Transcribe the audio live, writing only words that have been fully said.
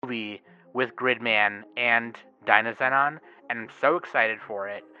movie with Gridman and Dynazenon, and I'm so excited for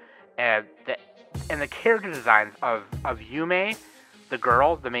it. And the character designs of Yume,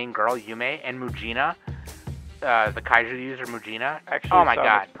 the main girl, Yume, and Mujina, the kaiju user Mujina. Actually, oh my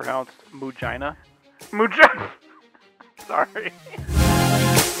god, it's pronounced Mujina. Mujina. Sorry.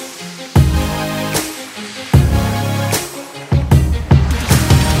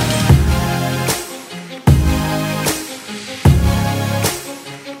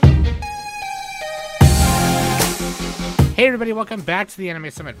 Hey everybody, welcome back to the Anime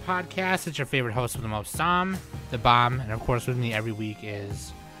Summit Podcast. It's your favorite host with the most, Sam, the bomb, and of course with me every week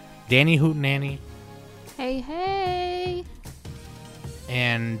is Danny Hootenanny. Hey.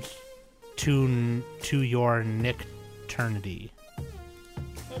 And to your Nick Eternity.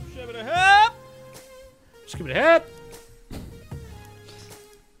 Skip it ahead. Would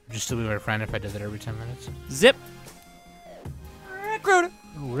you still be my friend if I did that every 10 minutes? Zip.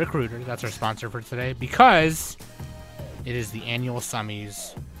 Recruiter, that's our sponsor for today, because it is the annual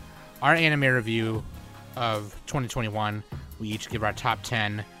Summies, our anime review of 2021. We each give our top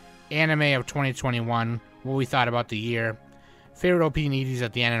 10 anime of 2021, what we thought about the year, favorite OP and EDs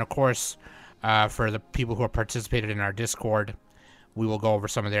at the end, and of course, for the people who have participated in our Discord, we will go over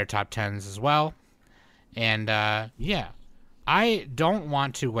some of their top 10s as well. And yeah, I don't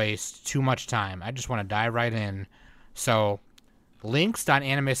want to waste too much time. I just want to dive right in. So,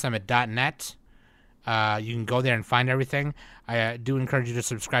 links.animesummit.net. You can go there and find everything. I do encourage you to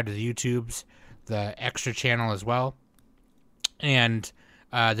subscribe to the YouTubes, the extra channel as well, and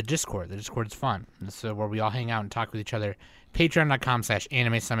the Discord. The Discord's fun. This is where we all hang out and talk with each other.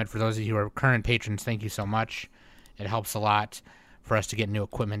 Patreon.com/Anime Summit. For those of you who are current patrons, thank you so much. It helps a lot for us to get new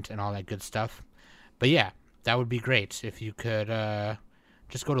equipment and all that good stuff. But yeah, that would be great if you could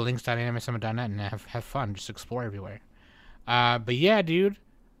just go to links.animesummit.net and have fun. Just explore everywhere. But yeah, dude.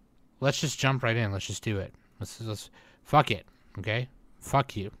 Let's just jump right in. Let's just do it. Let's fuck it, okay?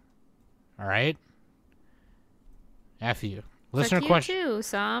 Fuck you. All right? F you. Listener fuck question. You too,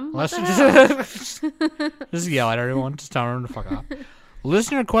 Sam. Just yell at everyone. Just tell everyone to fuck off.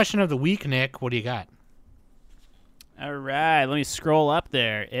 Listener question of the week, Nick. What do you got? All right, let me scroll up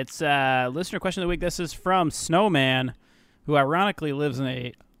there. It's listener question of the week. This is from Snowman, who ironically lives in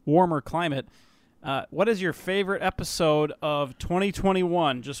a warmer climate. What is your favorite episode of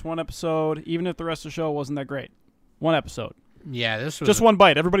 2021? Just one episode, even if the rest of the show wasn't that great. One episode. Yeah, this was just one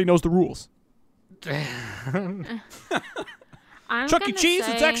bite. Everybody knows the rules. I'm Chuck E. Cheese,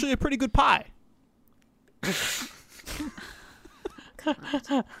 it's actually a pretty good pie.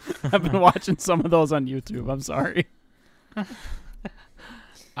 I've been watching some of those on YouTube. I'm sorry.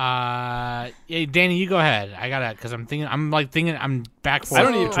 Yeah, Danny, you go ahead. I gotta, because I'm back for.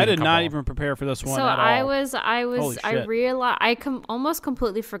 I did not even prepare for this one. So at all. I realized almost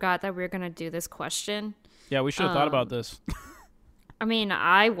completely forgot that we were gonna do this question. Yeah, we should have thought about this. I mean,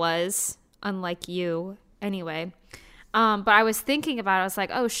 I was, unlike you, anyway. But I was thinking about it. I was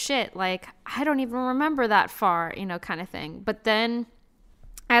like, oh shit, like I don't even remember that far, kind of thing. But then,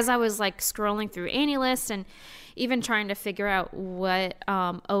 as I was like scrolling through AniList and even trying to figure out what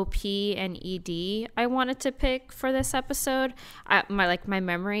OP and ED I wanted to pick for this episode, my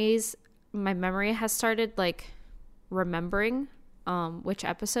memory has started like remembering which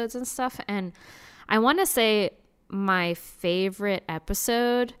episodes and stuff, and I want to say my favorite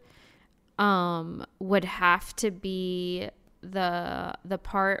episode would have to be the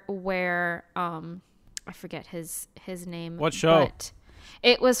part where I forget his name. What show? But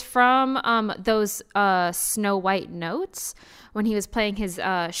it was from those Snow White notes when he was playing his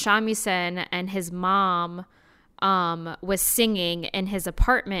shamisen and his mom was singing in his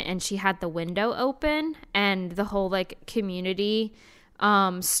apartment and she had the window open and the whole like community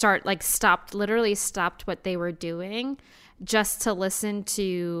stopped what they were doing just to listen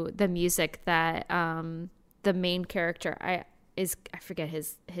to the music that the main character I forget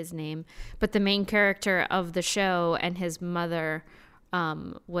his name, but the main character of the show and his mother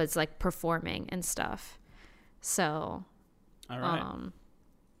was like performing and stuff. So, all right.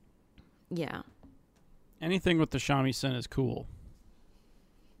 Yeah. Anything with the shamisen is cool.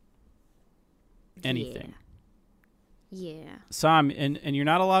 Anything. Yeah. Sam, and you're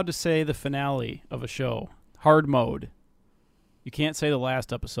not allowed to say the finale of a show. Hard mode. You can't say the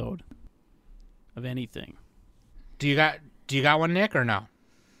last episode of anything. Do you got one, Nick, or no?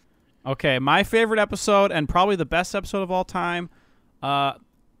 Okay, my favorite episode and probably the best episode of all time,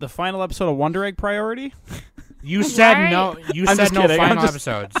 the final episode of Wonder Egg Priority. You said no. You said no final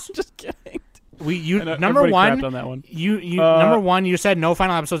episodes. I'm just kidding. Number one. On that one. Number one. You said no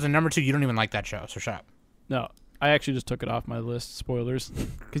final episodes, and number two, you don't even like that show. So shut up. No. I actually just took it off my list. Spoilers,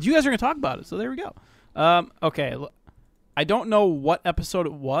 because you guys are gonna talk about it. So there we go. Okay, I don't know what episode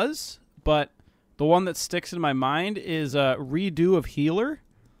it was, but the one that sticks in my mind is a redo of Healer,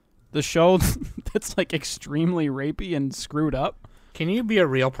 the show that's like extremely rapey and screwed up. Can you be a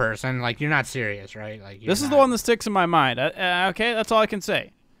real person? Like, you're not serious, right? Like, This is the one that sticks in my mind. Okay, that's all I can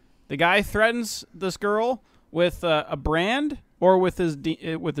say. The guy threatens this girl with a brand or with his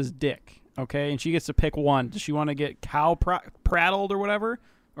dick. Okay, and she gets to pick one. Does she want to get cow prattled or whatever,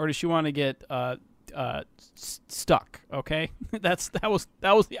 or does she want to get stuck? Okay, that was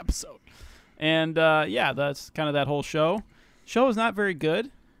the episode, and yeah, that's kind of that whole show. Show is not very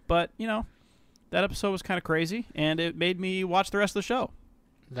good, but that episode was kind of crazy, and it made me watch the rest of the show.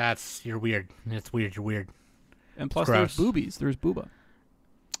 You're weird. It's weird. You're weird. And plus, there's boobies. There's booba.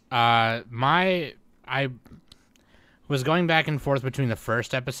 I was going back and forth between the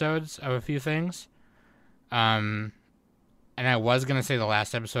first episodes of a few things. And I was gonna say the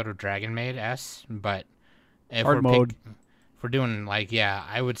last episode of Dragon Maid S, but if we're doing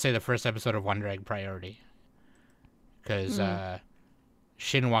I would say the first episode of One Drag Priority. Because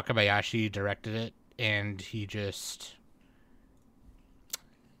Shin Wakabayashi directed it, and he just...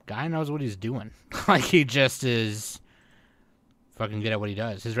 guy knows what he's doing. Like, he just is fucking good at what he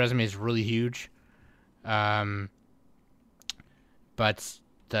does. His resume is really huge. But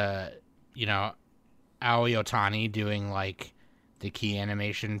the, Aoi Otani doing, like, the key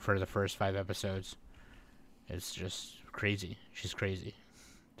animation for the first 5 episodes, it's just crazy. She's crazy.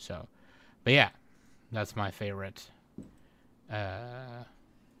 So, but yeah, that's my favorite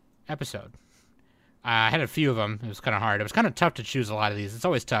episode. I had a few of them. It was kind of hard. It was kind of tough to choose a lot of these. It's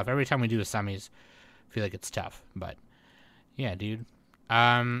always tough. Every time we do the semis, I feel like it's tough. But, yeah, dude.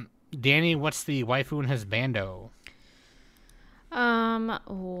 Danny, what's the waifu and his bando?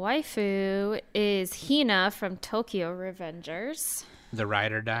 Waifu is Hina from Tokyo Revengers. The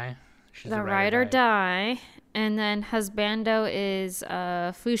Ride or Die? She's the Ride or Die. And then husbando is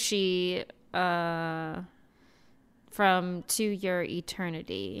Fushi from To Your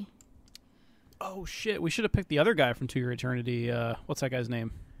Eternity. Oh, shit. We should have picked the other guy from To Your Eternity. What's that guy's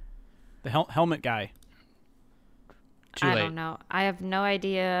name? The helmet guy. I don't know. I have no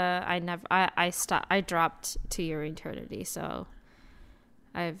idea. I dropped To Your Eternity, so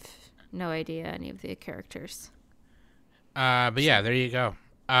I have no idea any of the characters. But yeah, there you go.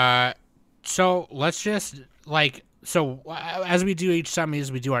 So let's just as we do each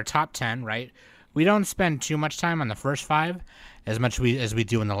semis, we do our top 10, right? We don't spend too much time on the first 5 as much as we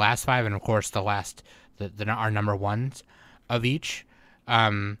do in the last 5, and of course the last our number ones of each.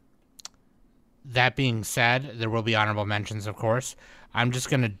 That being said, there will be honorable mentions, of course. We're just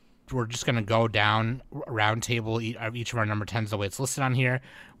gonna go down round table each of our number 10s the way it's listed on here,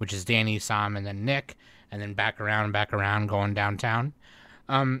 which is Danny, Sam, and then Nick, and then back around going downtown.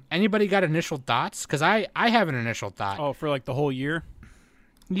 Anybody got initial thoughts? Because I have an initial thought. Oh, for like the whole year?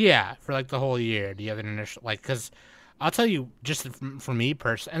 Yeah, for like the whole year. Do you have an initial, because I'll tell you, just for me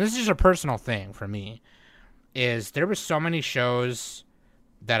personally, and this is just a personal thing for me, is there were so many shows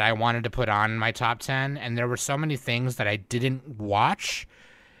that I wanted to put on my top 10, and there were so many things that I didn't watch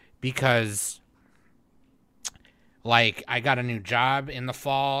because, I got a new job in the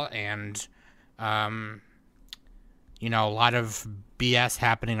fall, and, a lot of BS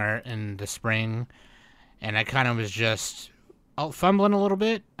happening in the spring, and I kind of was just fumbling a little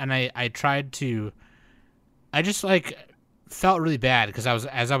bit, and I just felt really bad because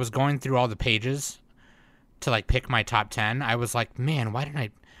as I was going through all the pages to pick my top 10, I was like, man, why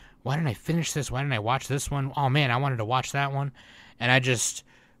didn't I finish this? Why didn't I watch this one? Oh man, I wanted to watch that one, and I just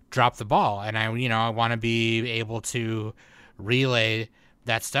dropped the ball. And I want to be able to relay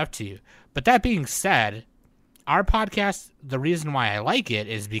that stuff to you. But that being said, our podcast, the reason why I like it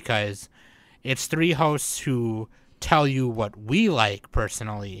is because it's 3 hosts who tell you what we like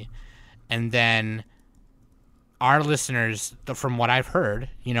personally, and then our listeners, from what I've heard,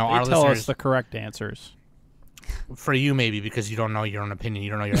 our tell listeners us the correct answers. For you, maybe, because you don't know your own opinion.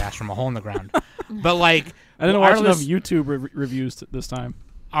 You don't know your ass from a hole in the ground. But I didn't watch enough YouTube reviews this time.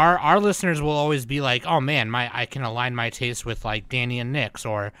 Our listeners will always be like, oh man, I can align my taste with Danny and Nick's,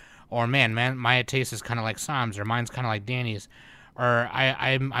 or man, my taste is kind of like Sam's, or mine's kind of like Danny's, or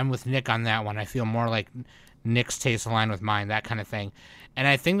I'm with Nick on that one. I feel more like Nick's taste aligned with mine, that kind of thing. And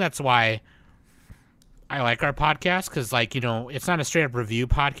I think that's why I like our podcast, because it's not a straight up review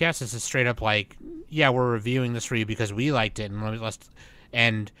podcast. It's a straight up yeah, we're reviewing this for you because we liked it,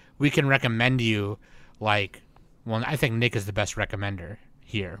 and we can recommend you well, I think Nick is the best recommender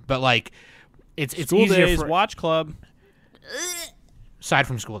here, but it's School easier Days, for Watch Club. aside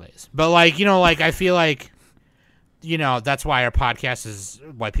from School Days, but I feel like that's why our podcast is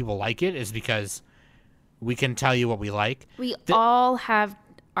why people like it, is because we can tell you what we like. We all have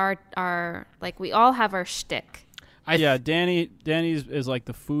our we all have our shtick. Danny's is like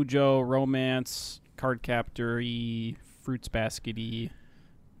the Fujo romance, card captor-y, fruits basket-y,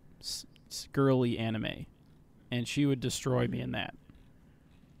 girly anime, and she would destroy me in that.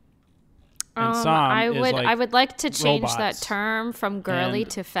 And I would like to change that robots. term from girly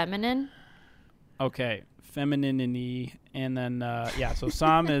And- to feminine. Okay, femininity, and then so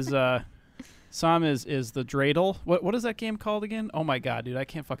Sam is the dreidel. What is that game called again? Oh my god, dude, I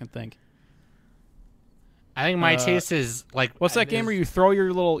can't fucking think. I think my taste is like What's that game where you throw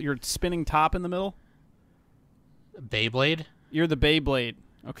your spinning top in the middle? Beyblade? You're the Beyblade,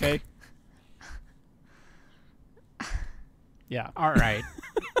 okay? Yeah. All right.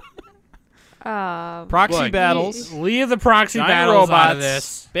 Proxy Look, battles, Leave the proxy giant battles robots, out of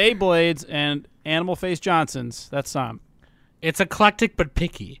this. Beyblades, and Animal Face Johnsons. That's Sam. It's eclectic but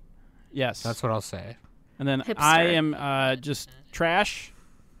picky. Yes. That's what I'll say. And then Hipster. I am just trash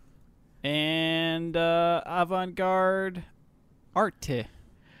and avant-garde art.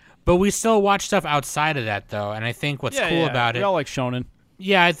 But we still watch stuff outside of that, though, and I think what's cool about we it... all like shonen.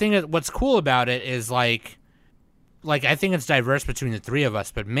 Yeah, I think what's cool about it is, like, I think it's diverse between the three of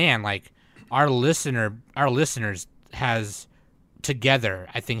us, but, man, like, our listeners has, together,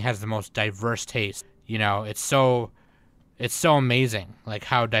 I think, has the most diverse taste. It's so amazing, like,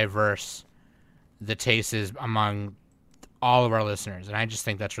 how diverse the taste is among all of our listeners, and I just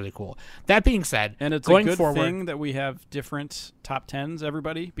think that's really cool. That being said, And it's going a good forward, thing that we have different top 10s,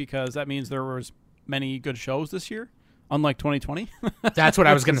 everybody, because that means there was many good shows this year, unlike 2020. that's what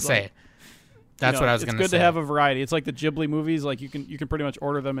I was Which going to is say. That's what I was going to say. It's good to have a variety. It's like the Ghibli movies. Like you can pretty much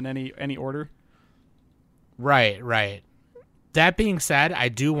order them in any order. Right. That being said, I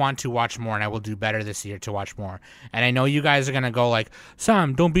do want to watch more, and I will do better this year to watch more. And I know you guys are going to go like,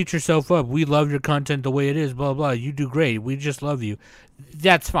 Sam, don't beat yourself up. We love your content the way it is, blah, blah. You do great. We just love you.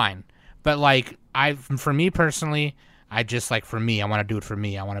 That's fine. But, like, for me personally, I just, like, for me, I want to do it for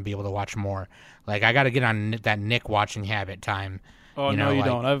me. I want to be able to watch more. Like, I got to get on that Nick watching habit time. Oh, no, you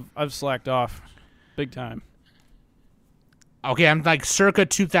don't. I've slacked off big time. Okay, I'm like circa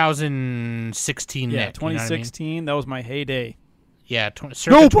 2016 Yeah, Nick. 2016, that was my heyday. Yeah,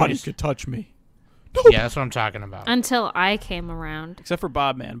 circa 20. could touch me. Yeah, that's what I'm talking about. Until I came around. Except for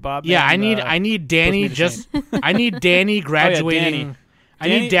Bob Man. Yeah, I need Danny I need Danny graduating.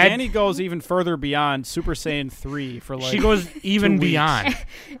 Danny goes even further beyond Super Saiyan 3 for like She goes even 2 weeks. beyond.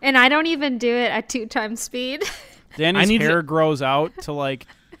 And I don't even do it at 2 times speed. Danny's need hair to- grows out to like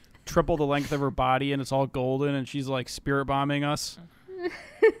triple the length of her body, and it's all golden, and she's like spirit bombing us.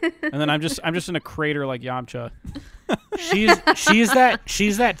 And then I'm just in a crater like Yamcha. She's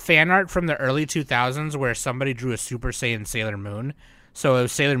that fan art from the early 2000s where somebody drew a Super Saiyan Sailor Moon. So it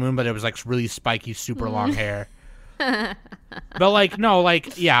was Sailor Moon, but it was like really spiky, super long hair. But like, no,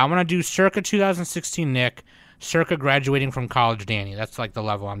 like, yeah, I want to do circa 2016 Nick, circa graduating from college Danny. That's like the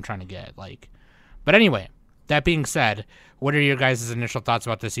level I'm trying to get. Like, but anyway, that being said, what are your guys' initial thoughts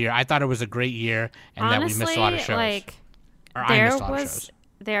about this year? I thought it was a great year and Honestly, that we missed a lot of shows. like, I missed a lot of shows.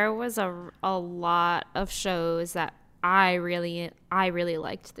 there was a lot of shows that I really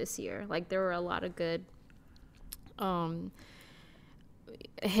liked this year. Like, there were a lot of good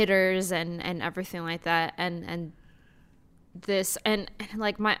hitters and everything like that, and this and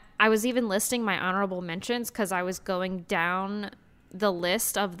like I was even listing my honorable mentions because I was going down the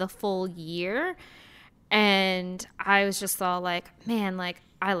list of the full year, and I was just all like, man, like,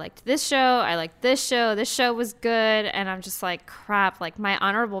 I liked this show, I liked this show was good, and I'm just like, crap, like, my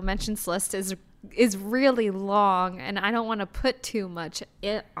honorable mentions list is really long, and I don't want to put too much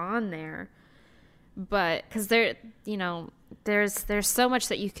on there, but because there's so much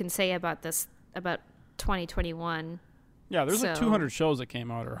that you can say about 2021. Yeah, there's like So- 200 shows that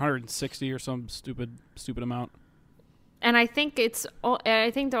came out, or 160 or some stupid amount. And I think the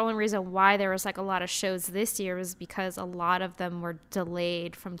only reason why there was like a lot of shows this year was because a lot of them were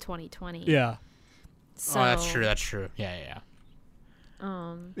delayed from 2020. Yeah. So, Oh, that's true. Yeah.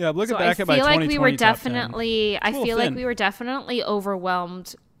 Yeah, looking So back I at my feel like 2020 we were top 10. definitely. I little feel like thin. we were definitely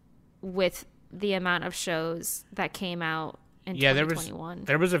overwhelmed with the amount of shows that came out in Yeah, 2021.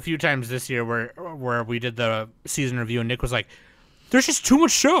 there was a few times this year where we did the season review and Nick was like, "There's just too much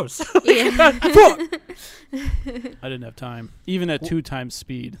shows." Yeah. I didn't have time, even at 2 times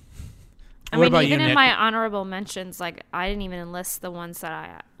speed. I What mean, about you, even in Nick? my honorable mentions, like, I didn't even enlist the ones that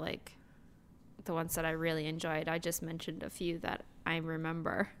I like, the ones that I really enjoyed. I just mentioned a few that I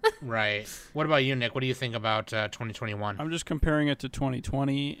remember. Right. What about you, Nick? What do you think about 2021? I'm just comparing it to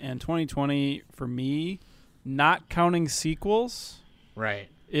 2020, and 2020 for me not counting sequels, Right.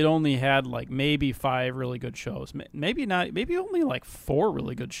 it only had like maybe 5 really good shows. Maybe not. Maybe only like 4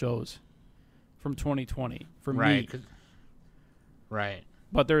 really good shows from 2020 for me. Right.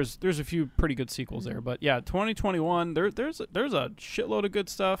 But there's a few pretty good sequels there. But yeah, 2021 there's a shitload of good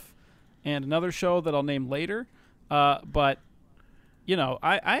stuff, and another show that I'll name later. But you know,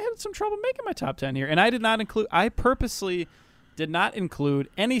 I had some trouble making my top 10 here, and I purposely did not include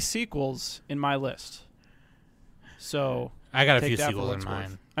any sequels in my list. So I got a few take that for sequels what it's in worth.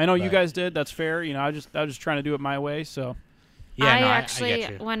 mind. I know you but- guys did. That's fair. You know, I was just trying to do it my way. So Yeah, I no, actually I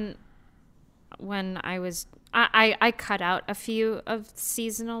get you. when I was I cut out a few of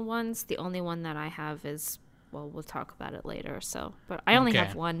seasonal ones. The only one that I have is, well, we'll talk about it later. So, but I only Okay.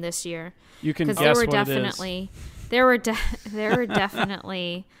 have one this year you can because guess there were what definitely there were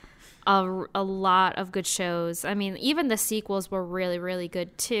definitely a lot of good shows. I mean, even the sequels were really, really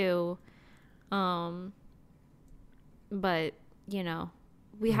good too. But you know,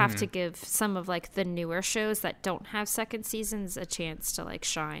 we have to give some of like the newer shows that don't have second seasons a chance to like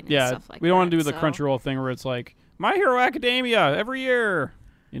shine. And stuff like we don't want that, to do the so. Crunchyroll thing where it's like My Hero Academia every year.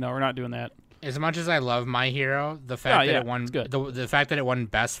 You know, we're not doing that. As much as I love My Hero, the fact that yeah, it won it's good. the fact that it won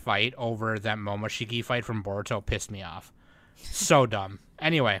Best Fight over that Momoshiki fight from Boruto pissed me off. So dumb.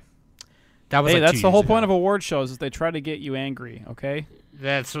 Anyway, that was Hey, like that's 2 the whole years point ago. of award shows is they try to get you angry. Okay.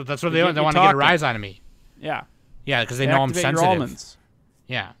 That's what they get want. They you want to get a talking. rise out of me. Yeah. Yeah, because they know I'm Activate your sensitive. almonds.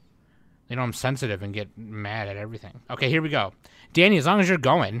 Yeah, they know I'm sensitive and get mad at everything. Okay, here we go. Danny, as long as you're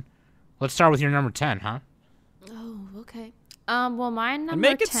going, let's start with your number 10, huh? Oh, okay. Well, my number And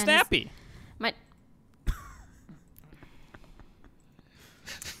make it 10 's- snappy.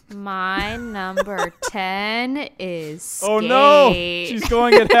 My number 10 is Skate. Oh no, she's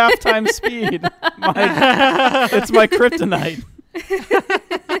going at halftime speed. It's my kryptonite.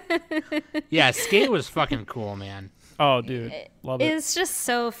 Yeah, Skate was fucking cool, man. Oh, dude, love it. It's just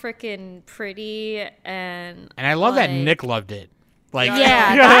so freaking pretty and And I love that like- Nick loved it. Like,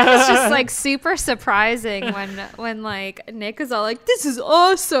 Yeah, that was just like super surprising when like Nick is all like, "This is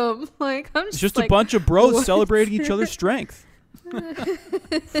awesome!" Like I'm It's just like, a bunch of bros what? celebrating each other's strength.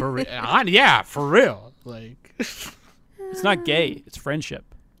 for yeah, for real. Like, It's not gay. It's friendship.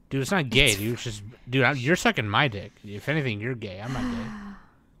 dude, it's not gay, dude. It's just, dude, you're sucking my dick. If anything, you're gay. I'm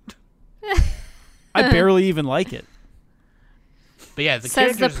not gay. I barely even like it. But yeah, the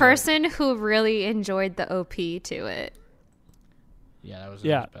says the characters are- person who really enjoyed the OP to it. Yeah, that was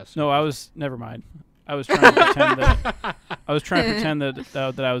Yeah. his best. No, I was. Never mind. I was trying to pretend that. I was trying to pretend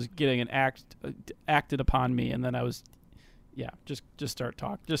that I was getting an acted upon me, and then I was. Yeah. Just start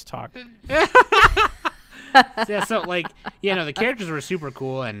talk. Just talk. Yeah, so like, yeah, no, the characters were super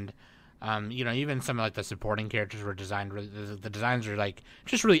cool, and you know, even some of like the supporting characters were designed. The designs are like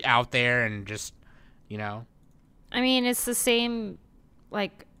just really out there, and just, you know. I mean, it's the same,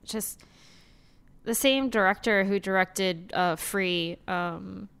 like just the same director who directed Free.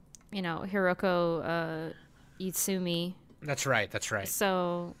 You know, Hiroko Itsumi. That's right. That's right.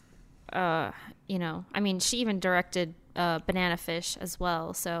 So, you know, I mean, she even directed Banana Fish as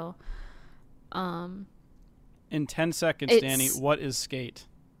well. So, In 10 seconds, It's- Danny, what is Skate?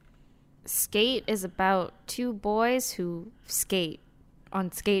 Skate is about two boys who skate on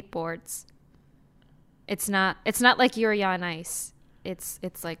skateboards. It's not like Yuri on Ice. It's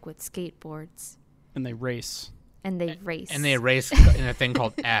like with skateboards, And they race. and they race. And they race in a thing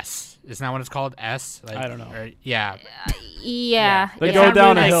called S. Isn't that what it's called? S? Like, I don't know. Yeah. yeah, They It's go not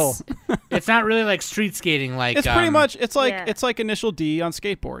down really a like- hill. It's not really like street skating. Like, It's pretty much. It's like Yeah. Initial D on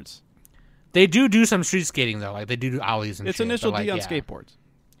skateboards. They do some street skating though. Like they do ollies and It's shit. Initial but, like, D on yeah. skateboards.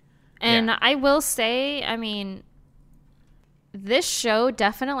 And Yeah. I will say, I mean, this show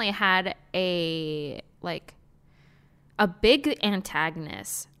definitely had a big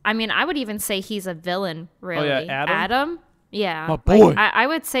antagonist. I mean, I would even say he's a villain, really. Adam? Yeah. My boy. Like, I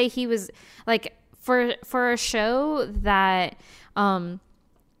would say he was like for a show that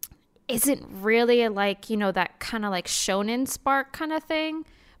isn't really like, you know, that kind of like shonen spark kind of thing,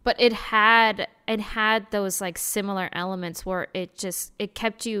 but it had those like similar elements where it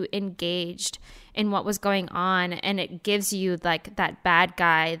kept you engaged in what was going on, and it gives you like that bad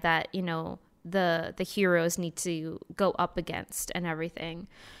guy that, you know, the heroes need to go up against and everything.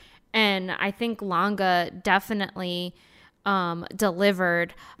 And I think Langa definitely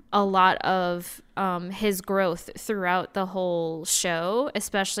delivered a lot of his growth throughout the whole show,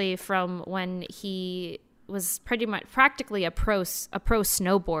 especially from when he was practically a pro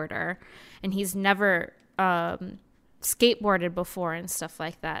snowboarder, and he's never skateboarded before and stuff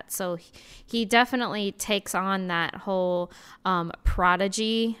like that. So he definitely takes on that whole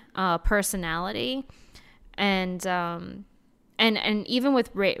prodigy personality. and even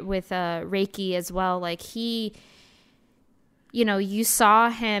with Reiki as well, like he, you know, you saw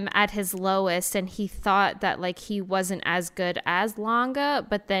him at his lowest and he thought that like he wasn't as good as Longa,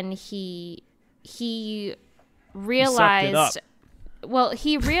 but then he realized,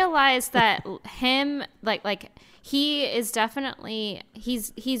 he realized that him like he is definitely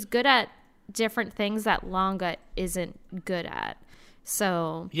he's good at different things that Longa isn't good at.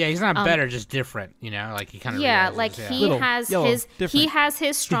 So yeah, he's not better, just different, you know, like he kind of he has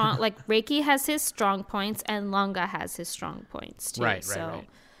his strong like Reiki has his strong points and Longa has his strong points too. Right.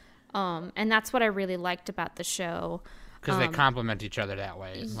 And that's what I really liked about the show. Because they complement each other that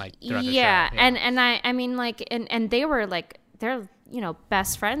way, like throughout the show. And I mean like and they were like they're, you know,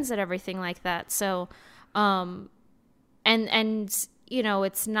 best friends and everything like that. So and you know,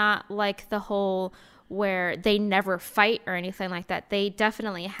 it's not like the whole where they never fight or anything like that. They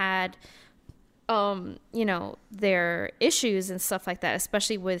definitely had, you know, their issues and stuff like that,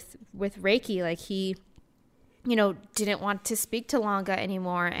 especially with Reiki. Like he, you know, didn't want to speak to Longa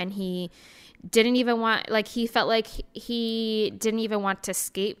anymore. And he didn't even want, like, he felt like he didn't even want to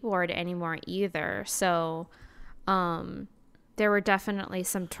skateboard anymore either. So there were definitely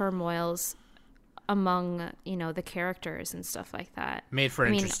some turmoils among, you know, the characters and stuff like that. Made for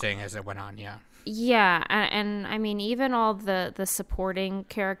interesting as it went on, yeah. Yeah, and I mean, even all the supporting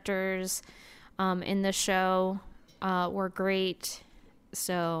characters in the show were great.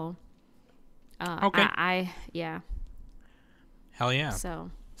 So, okay. Yeah. Hell yeah.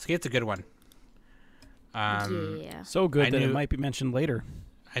 So, Skate's a good one. yeah. So good that it might be mentioned later.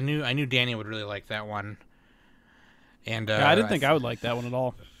 I knew Danny would really like that one. And yeah, I didn't think I would like that one at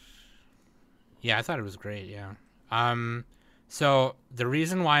all. Yeah, I thought it was great, yeah. So the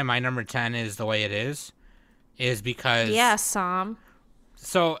reason why my number 10 is the way it is because yeah, Sam.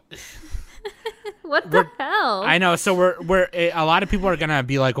 So what the hell? I know. So we're a lot of people are gonna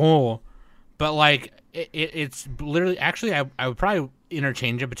be like, oh, but like it's literally actually I would probably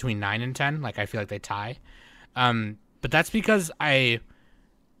interchange it between 9 and 10. Like I feel like they tie, but that's because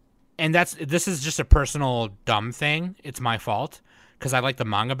this is just a personal dumb thing. It's my fault because I like the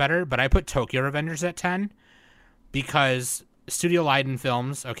manga better. But I put Tokyo Revengers at 10 because Studio Leiden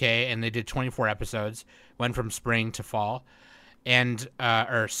Films, okay, and they did 24 episodes, went from spring to fall, and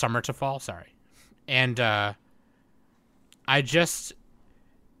or summer to fall, sorry, and I just,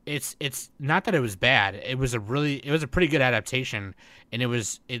 it's not that it was bad. It was a pretty good adaptation, and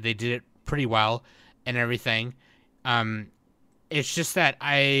they did it pretty well and everything. It's just that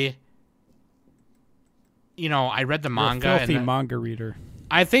I read the manga. You're a filthy manga reader.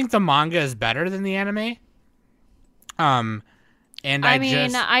 I think the manga is better than the anime. And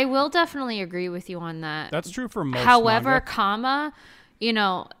I will definitely agree with you on that. That's true for most. However, manga.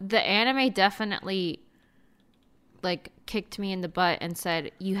 The anime definitely like kicked me in the butt and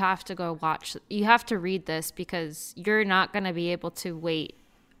said, you have to read this because you're not going to be able to wait,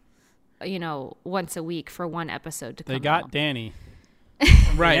 once a week for one episode to come out. They got Danny.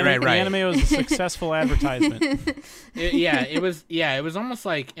 Right. The anime was a successful advertisement. It was almost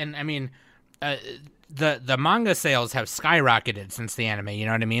like, and I mean, the manga sales have skyrocketed since the anime. You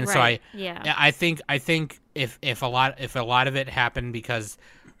know what I mean? Right. So I think if a lot of it happened because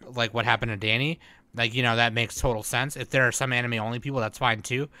like what happened to Danny, like that makes total sense. If there are some anime only people, that's fine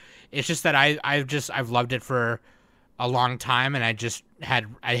too. It's just that I've loved it for a long time, and I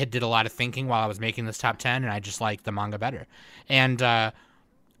did a lot of thinking while I was making this top 10, and I just like the manga better. And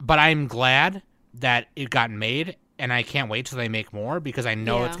but I'm glad that it got made, and I can't wait till they make more because I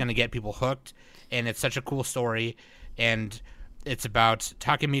know it's gonna get people hooked. And it's such a cool story, and it's about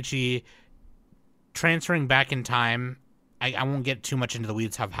Takemichi transferring back in time. I won't get too much into the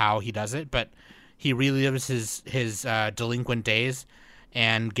weeds of how he does it, but he relives his delinquent days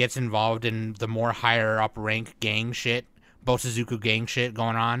and gets involved in the more higher up rank gang shit, Bosuzuku gang shit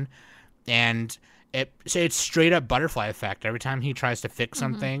going on, and it's straight up butterfly effect. Every time he tries to fix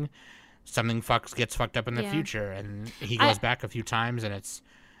something, something gets fucked up in the future, and he goes back a few times, and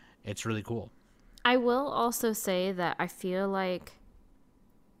it's really cool. I will also say that I feel like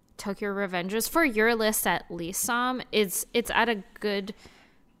Tokyo Revengers, for your list at least, Sam, it's at a good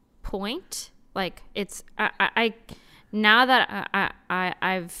point. Like it's I now that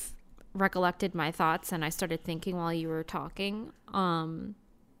I've recollected my thoughts and I started thinking while you were talking.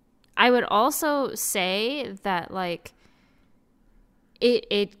 I would also say that like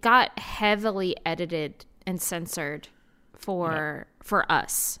it got heavily edited and censored for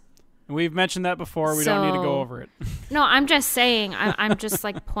us. We've mentioned that before. We don't need to go over it. No, I'm just saying. I'm just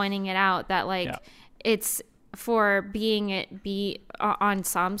like pointing it out that like it's for being on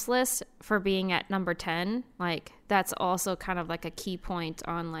Sam's list for being at number 10, like that's also kind of like a key point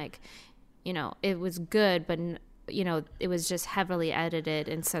on like, you know, it was good, but you know, it was just heavily edited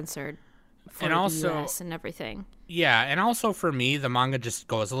and censored for And the also- US and everything. Yeah, and also for me, the manga just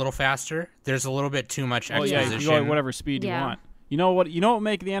goes a little faster. There's a little bit too much Oh exposition. yeah, you can go at whatever speed you Yeah. want. You know what? You know what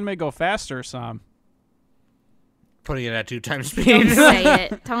make the anime go faster, Sam? Putting it at 2 times Don't speed. say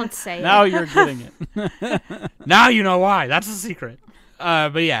it. Don't say Now it. you're getting it. Now you know why. That's a secret.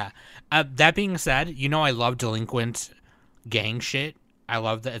 But yeah, that being said, you know I love delinquent gang shit. I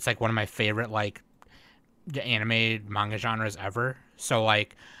love that. It's like one of my favorite like anime manga genres ever. So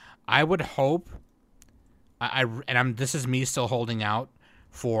like, I would hope. This is me still holding out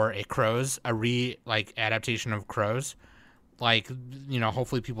for a Crows, adaptation of Crows. Like, you know,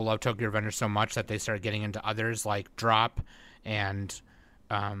 hopefully people love Tokyo Revengers so much that they start getting into others like Drop and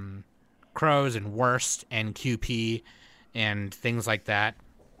Crows and Worst and QP and things like that.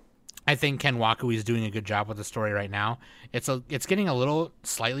 I think Ken Wakui is doing a good job with the story right now. It's getting a little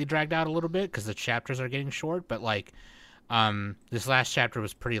slightly dragged out a little bit because the chapters are getting short, but like this last chapter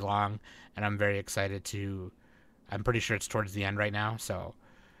was pretty long, and I'm very excited to. I'm pretty sure it's towards the end right now, so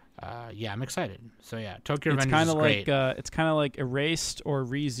yeah, I'm excited. So yeah, Tokyo It's Revengers kind is of great. like it's kind of like Erased or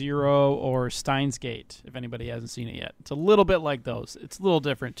ReZero or Steins Gate. If anybody hasn't seen it yet, it's a little bit like those. It's a little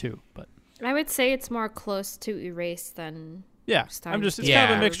different too, but I would say it's more close to Erase than yeah, Steins it's Gate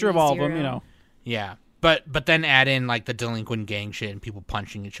kind of a or mixture of all of them, you ReZero. know. Yeah, but then add in like the delinquent gang shit and people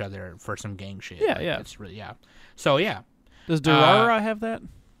punching each other for some gang shit. Yeah, Like, yeah. It's really So yeah, Does Durara have that?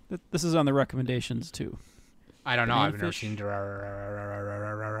 This is on the recommendations too. I don't know. I've never Bananafish? seen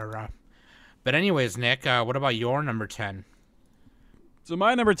Durarara. But anyways, Nick, what about your number 10? So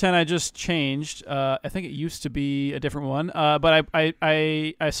my number 10, I just changed. I think it used to be a different one, but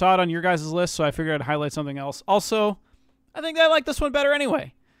I saw it on your guys' list, so I figured I'd highlight something else. Also, I think I like this one better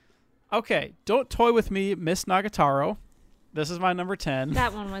anyway. Okay, Don't Toy With Me, Miss Nagatoro. This is my number 10.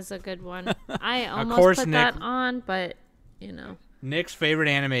 That one was a good one. I almost course, put Nick. that on, but you know. Nick's favorite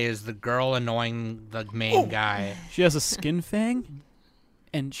anime is the girl annoying the main guy. She has a skin fang,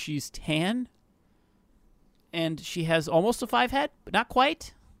 and she's tan, and she has almost a 5 head, but not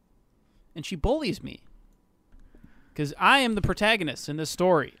quite. And she bullies me. Because I am the protagonist in this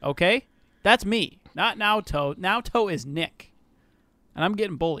story, okay? That's me, not Naoto. Naoto is Nick. And I'm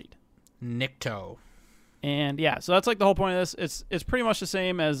getting bullied. Nikto. And yeah, so that's like the whole point of this. It's pretty much the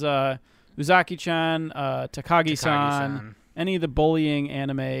same as Uzaki-chan, Takagi-san, any of the bullying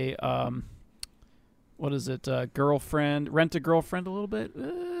anime. What is it? Girlfriend, Rent a Girlfriend a little bit.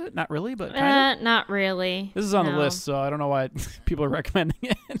 Not really, but kind of. Not really. This is on the No. list, so I don't know why people are recommending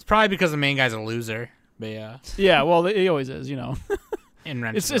it. It's probably because the main guy's a loser. But yeah, Yeah, well, he always is, you know. in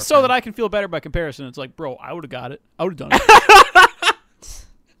Rent. It's so that I can feel better by comparison. It's like, bro, I would have got it. I would have done it.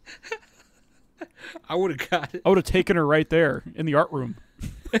 I would have got it. I would have taken her right there in the art room.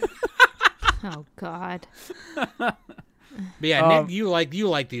 Oh God. But yeah, Nick, you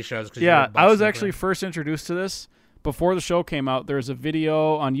like these shows. 'Cause Yeah, you're a I was Bucks actually fan. first introduced to this before the show came out. There's a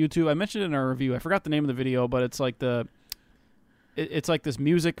video on YouTube. I mentioned it in our review. I forgot the name of the video, but it's like it's like this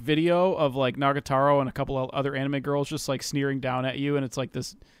music video of like Nagatoro and a couple of other anime girls just like sneering down at you, and it's like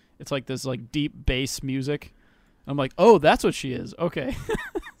this like deep bass music. I'm like, oh, that's what she is. Okay,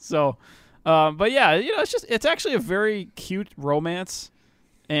 so, but yeah, you know, it's actually a very cute romance.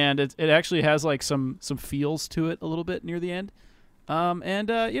 And it actually has like some feels to it a little bit near the end,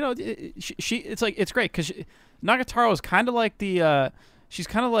 you know, it's like it's great because Nagatoro is kind of like she's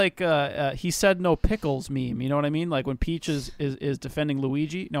kind of like he said no pickles meme. You know what I mean? Like when Peach is defending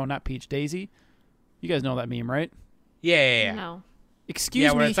Luigi. No, not Peach. Daisy. You guys know that meme, right? Yeah. No. Excuse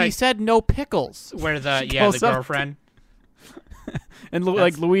Yeah, where me, it's he like- said no pickles. Where the She the goes up girlfriend. And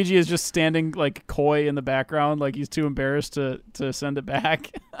like Luigi is just standing like coy in the background, like he's too embarrassed to send it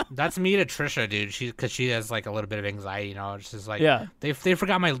back. That's me to Trisha, dude. Because she has like a little bit of anxiety, you know. It's just like, Yeah. they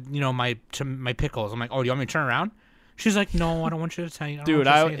forgot my my pickles. I'm like, oh, do you want me to turn around? She's like, no, I don't want you to tell you. Dude,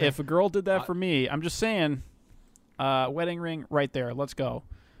 I don't want you to say if a girl did that for me, I'm just saying, wedding ring right there. Let's go.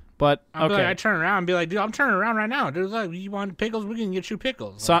 But I'll be okay, like, I turn around and be like, dude, I'm turning around right now. Dude, like, you want pickles? We can get you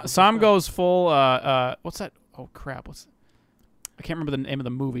pickles. Like, Sam goes full. What's that? Oh crap! I can't remember the name of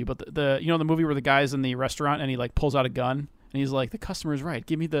the movie, but the you know the movie where the guy's in the restaurant and he like pulls out a gun and he's like, the customer's right.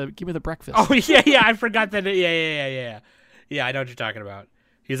 Give me the breakfast. Oh yeah, I forgot that. Yeah. Yeah, I know what you're talking about.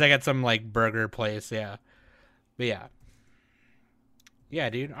 He's like at some like burger place. Yeah, but yeah,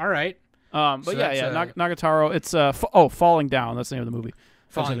 dude. All right. But So yeah, that's, Nagatoro. It's Falling Down. That's the name of the movie.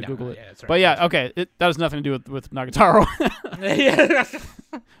 I was Falling gonna down. Google it. Yeah, that's right. But yeah, okay, that has nothing to do with Nagatoro. yeah.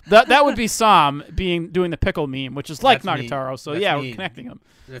 that would be Sam doing the pickle meme, which is like That's me. Nagatoro. So That's yeah, me. we're connecting them.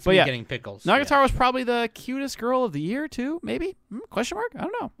 That's But me yeah, getting pickles. Nagatoro is probably the cutest girl of the year too. Maybe question mark? I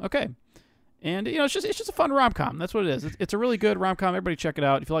don't know. Okay, and it's just a fun rom com. That's what it is. It's a really good rom com. Everybody check it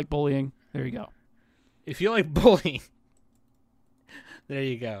out. If you like bullying, there you go. If you like bullying, there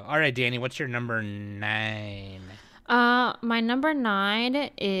you go. All right, Danny, what's your number 9? My number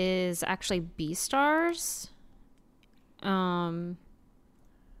 9 is actually Beastars.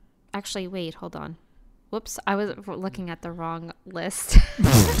 Actually, wait, hold on. Whoops, I was looking at the wrong list.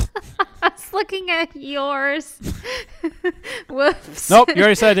 I was looking at yours. Whoops. Nope, you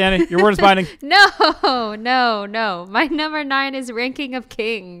already said it, Danny. Your word is binding. No. My number 9 is Ranking of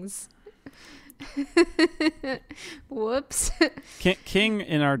Kings. Whoops. King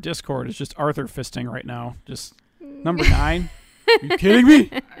in our Discord is just Arthur fisting right now. Just number 9. Are you kidding me?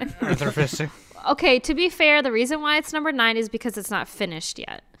 Arthur fisting. Okay, to be fair, the reason why it's number 9 is because it's not finished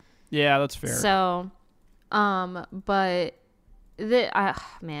yet. Yeah, that's fair. So, but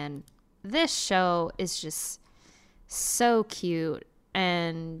man, this show is just so cute,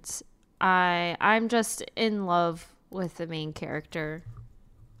 and I'm just in love with the main character.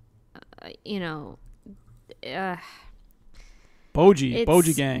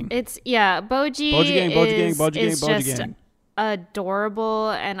 Boji gang. It's Boji. Boji gang. Just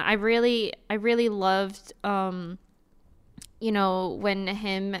adorable, and I really loved when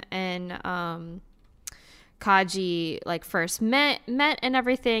him and Kaji like first met and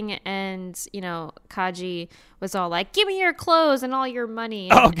everything, and Kaji was all like, "Give me your clothes and all your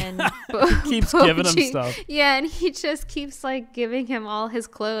money," and keeps giving him stuff. Yeah, and he just keeps like giving him all his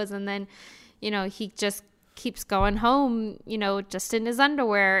clothes, and then he just keeps going home, just in his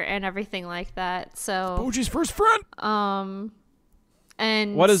underwear and everything like that. So Boji's first friend.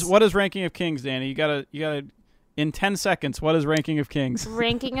 And what is Ranking of Kings, Danny? You gotta in 10 seconds. What is Ranking of Kings?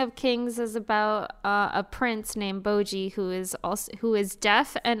 Ranking of Kings is about a prince named Boji who is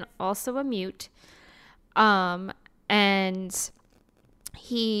deaf and also a mute, and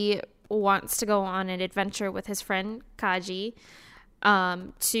he wants to go on an adventure with his friend Kaji,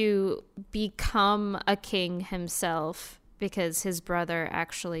 to become a king himself, because his brother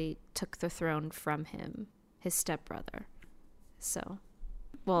actually took the throne from him, his stepbrother. So,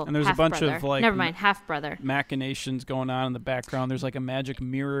 well, and there's a bunch of like half brother machinations going on in the background. There's like a magic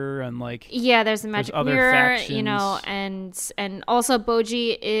mirror and like there's a magic other mirror, factions. and also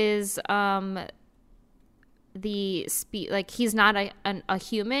Boji is he's not a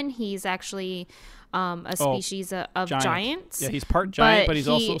human. He's actually a species of giants. Yeah, he's part giant, but he's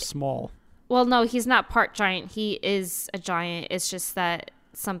also small. Well, no, he's not part giant. He is a giant. It's just that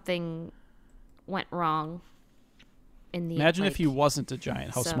something went wrong in the Imagine if he wasn't a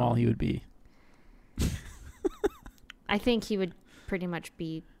giant, how small he would be. I think he would pretty much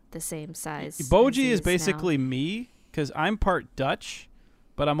be the same size. Boji is basically me, because I'm part Dutch,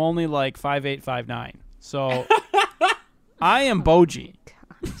 but I'm only like 5'8", 5'9". So I am Boji.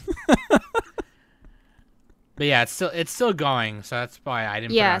 But yeah, it's still going, so that's why I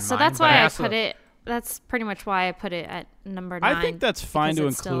didn't put it on so mine, that's but why I also- put it. That's pretty much why I put it at number 9. I think that's fine to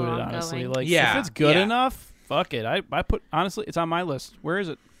because it's still include it, honestly. ongoing. Like, Yeah, if it's good yeah. enough, fuck it. I put, honestly, it's on my list. Where is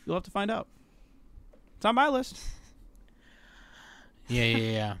it? You'll have to find out. It's on my list.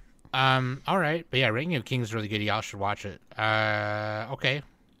 Yeah. All right, but yeah, Ranking of Kings is really good. Y'all should watch it. Okay.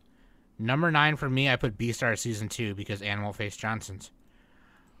 Number 9 for me, I put Beastars Season 2 because Animal Face Johnson's.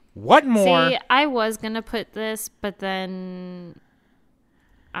 What more? See, I was gonna put this, but then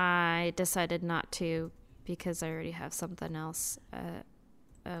I decided not to because I already have something else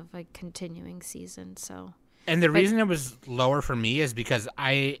of a continuing season. So, And the reason it was lower for me is because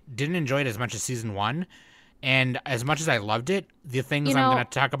I didn't enjoy it as much as Season 1. And as much as I loved it, the things I'm going to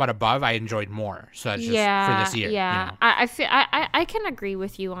talk about above, I enjoyed more. So it's just for this year. Yeah, I feel I can agree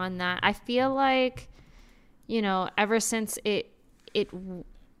with you on that. I feel like, ever since it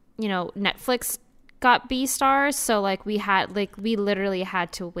Netflix got Beastars, so like we literally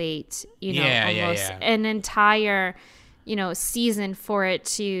had to wait, almost an entire, season for it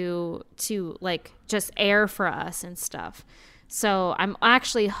to like just air for us and stuff. So I'm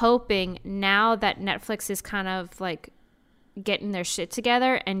actually hoping now that Netflix is kind of like getting their shit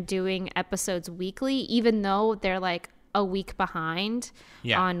together and doing episodes weekly, even though they're like a week behind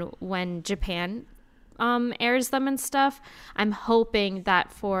on when Japan airs them and stuff. I'm hoping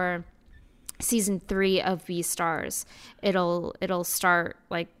that for season 3 of Beastars, it'll start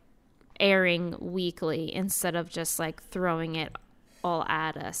like airing weekly instead of just like throwing it all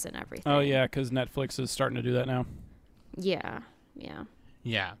at us and everything. Oh yeah, because Netflix is starting to do that now. Yeah.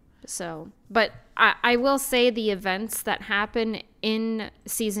 Yeah. So, but I will say the events that happen in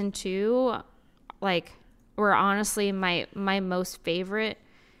season 2, like, were honestly my most favorite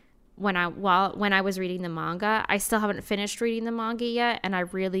when I was reading the manga. I still haven't finished reading the manga yet, and I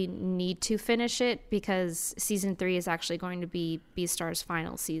really need to finish it because season 3 is actually going to be Beastar's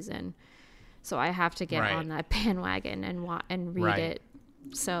final season. So I have to get on that bandwagon and read it.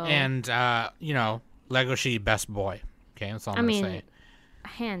 So and Legoshi best boy. Okay, that's all I'm gonna say.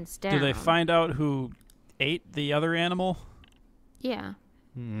 Hands down. Do they find out who ate the other animal? Yeah.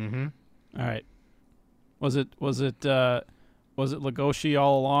 Mm-hmm. All right. Was it Legoshi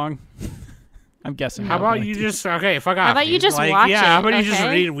all along? I'm guessing. How about you just fuck off? How about you just watch it? How about you just okay?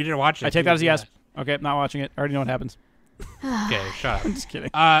 read it? We didn't watch it. I take that as a yes. Okay, not watching it. I already know what happens. Okay, shut up. I'm just kidding.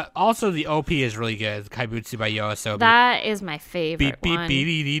 Also, the OP is really good. Kaibutsu by Yoasobi. That is my favorite one.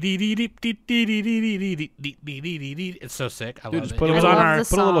 It's so sick. I Dude, love just it. put, It a was little, on our. the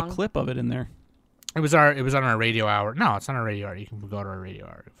put a little song. clip of it in there. It was on our radio hour. No, it's not our radio hour. You can go to our radio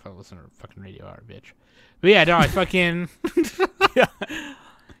hour. Listen to our fucking radio hour, bitch. But yeah, no, I fucking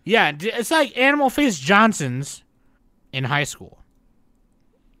yeah. It's like Animal Face Johnson's in high school,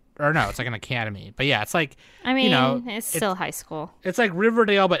 or no, it's like an academy. But yeah, it's like I mean, it's still high school. It's like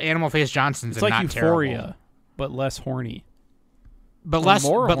Riverdale, but Animal Face Johnson's It's and like not Euphoria, terrible. but less horny. But Or less,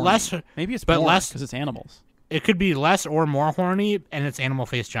 more but horny. less. Maybe it's but more less- because it's animals. It could be less or more horny, and it's Animal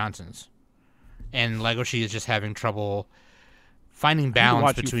Face Johnson's. And Legoshi is just having trouble finding I need to balance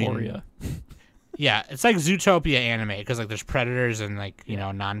watch between. Euphoria. Yeah, it's like Zootopia anime because like there's predators and like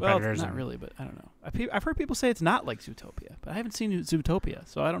Well, non-predators. not and, really, but I don't know. I've heard people say it's not like Zootopia, but I haven't seen Zootopia,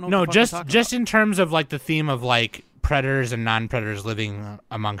 so I don't know. No, what the fuck just I'm talking just about. in terms of like the theme of like predators and non-predators living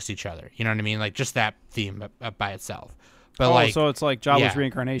amongst each other. You know what I mean? Like just that theme by itself. But like, so it's like Jawa's yeah.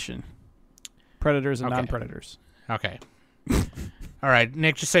 reincarnation, predators and Okay. non-predators. okay. All right,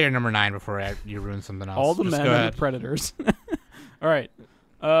 Nick, just say your number 9 before you ruin something else. All the Just men go and ahead. the predators. All right.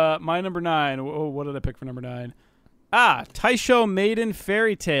 My number 9. What did I pick for number 9? Taisho Maiden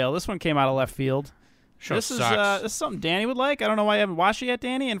Fairy Tale. This one came out of left field. Show This sucks. is something Danny would like. I don't know why you haven't watched it yet,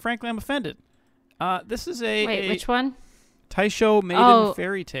 Danny, and frankly, I'm offended. This is Wait, which one? Taisho Maiden Oh.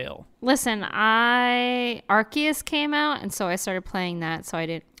 Fairy Tale. Listen, Arceus came out, and so I started playing that, so I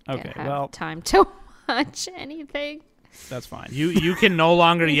didn't have time to watch anything. That's fine. You can no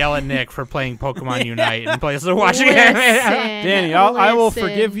longer yell at Nick for playing Pokemon Unite and play so watching it. Danny, I will listen.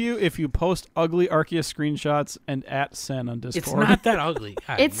 forgive you if you post ugly Arceus screenshots and at Sen on Discord. It's not that ugly.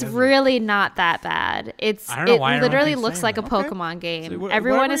 God, It's you guys are- really not that bad. I don't know why It everyone literally keeps looks saying like a that. Okay. Pokemon game. See,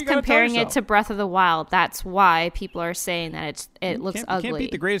 Everyone whatever is you gotta tell comparing it yourself. to Breath of the Wild. That's why people are saying that it looks You ugly. can't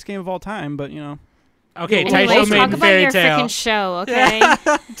beat the greatest game of all time, but you know. Okay, Anyways, Taisho Anyways, made talk in about Fairy your Tale. freaking show, okay?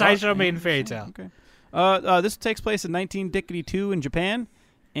 Taisho made in Fairy Tale. Okay. This takes place in 1992 in Japan,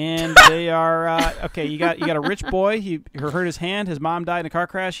 and they are okay. You got a rich boy. He hurt his hand. His mom died in a car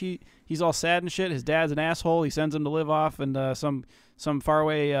crash. He's all sad and shit. His dad's an asshole. He sends him to live off in some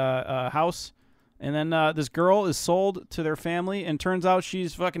faraway house, and then this girl is sold to their family, and turns out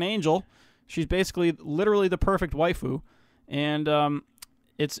she's fucking Angel. She's basically literally the perfect waifu, and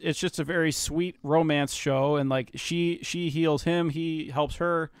it's just a very sweet romance show, and like she heals him, he helps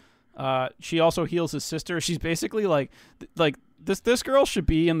her. She also heals his sister. She's basically like this girl should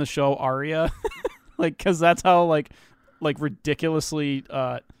be in the show Aria, like because that's how like ridiculously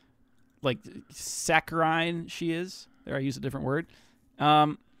like saccharine she is. There, I use a different word.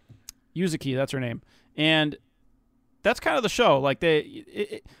 Yuzuki, that's her name, and that's kind of the show. Like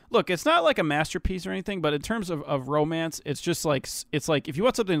look, it's not like a masterpiece or anything, but in terms of romance, it's just like it's like if you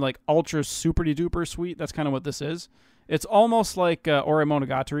want something like ultra super duper sweet, that's kind of what this is. It's almost like Ore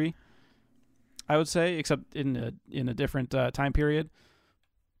Monogatari, I would say, except in a different time period.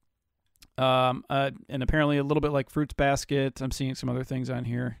 And apparently a little bit like Fruits Basket. I'm seeing some other things on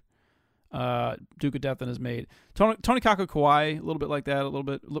here. Duke of Death and is made. Tonikaku Kawaii, a little bit like that. A little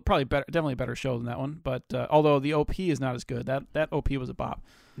bit, probably better, definitely a better show than that one. But although the OP is not as good, that OP was a bop.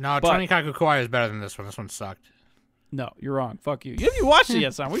 No, But- Tonikaku Kawaii is better than this one. This one sucked. No, you're wrong. Fuck you. You haven't even watched it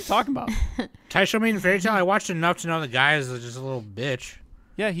yet, son. What are you talking about? Taisho made in Fairy Tale. I watched enough to know the guy is just a little bitch.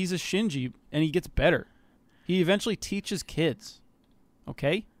 Yeah, he's a Shinji, and he gets better. He eventually teaches kids.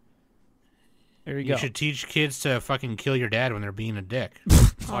 Okay? There you You go. should teach kids to fucking kill your dad when they're being a dick.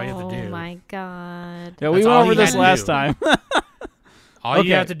 That's all you have to do. Oh my god. Yeah, we That's went all over he this had to last do. time. All Okay.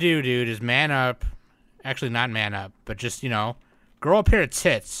 you have to do, dude, is man up. Actually, not man up, but just, grow a pair of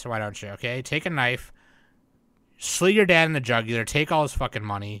tits. Why don't you, okay? Take a knife, slit your dad in the jugular, take all his fucking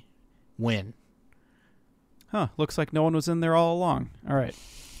money, win. Huh, looks like no one was in there all along. All right.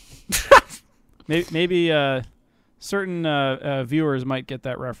 maybe certain viewers might get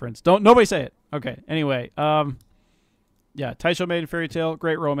that reference. Don't nobody say it. Okay. Anyway, yeah, Taisho Maiden Fairy Tale,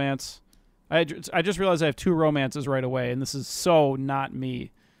 great romance. I just realized I have 2 romances right away, and this is so not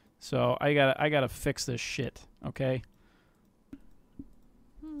me. So I gotta fix this shit. Okay.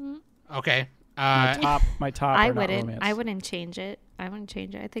 Okay. My top. I are not wouldn't. romance. I wouldn't change it. I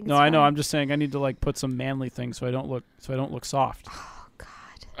think. No, it's I know. fine. I'm just saying I need to like put some manly things so I don't look soft. Oh God.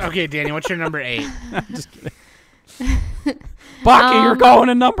 Okay, Danny, what's your number 8? I'm just kidding. Baki, you're going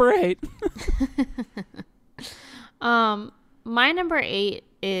to number 8. My number 8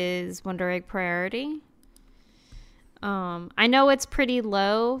 is Wonder Egg Priority. I know it's pretty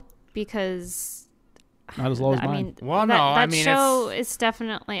low because Not as low as I mine. mean, Well, that, no, I that mean, show is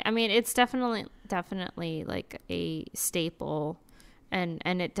definitely. I mean, it's definitely like a staple, and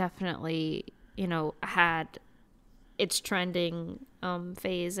it definitely had its trending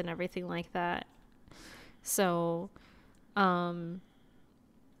phase and everything like that. So, but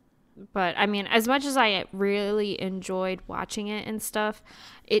I mean, as much as I really enjoyed watching it and stuff,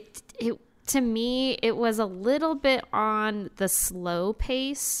 it to me it was a little bit on the slow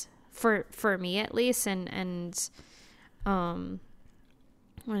pace for me at least, and when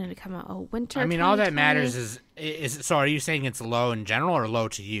did it come out? Oh, winter. I mean, all that 2020? matters is. So, are you saying it's low in general or low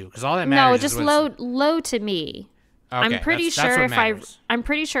to you? Because all that matters. No, is just low to me. Okay, I'm pretty that's sure what matters. I'm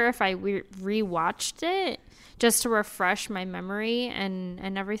pretty sure if I rewatched it just to refresh my memory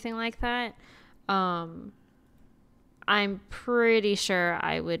and everything like that, I'm pretty sure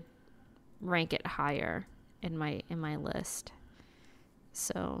I would rank it higher in my list.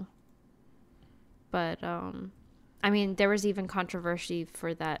 So, but I mean, there was even controversy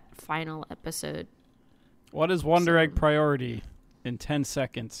for that final episode. What is Wonder Egg Priority in 10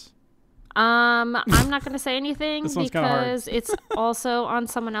 seconds? I'm not gonna say anything This one's kinda hard. because it's also on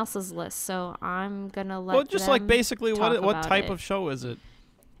someone else's list, so I'm gonna let. Well, just like them basically talk what about type it. of show is it?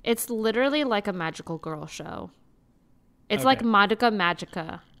 It's literally like a magical girl show. It's Okay. like Madoka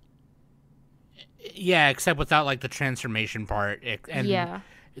Magica. Yeah, except without like the transformation part. And Yeah.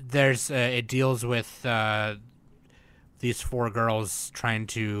 there's it deals with these 4 girls trying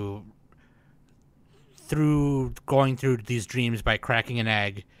to going through these dreams by cracking an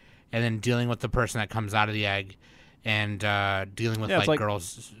egg, and then dealing with the person that comes out of the egg, and dealing with Yeah, it's like-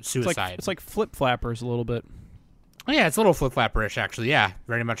 girls' It's suicide. like Flip Flappers a little bit. Oh, yeah, it's a little flip flapperish actually. Yeah,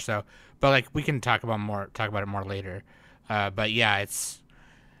 very much so. But like we can talk about it more later. But yeah,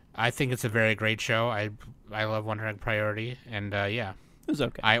 I think it's a very great show. I love Wonder Egg Priority, and yeah, It was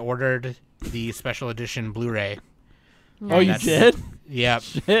okay. I ordered the special edition Blu-ray. Oh, you That's- did? Yep.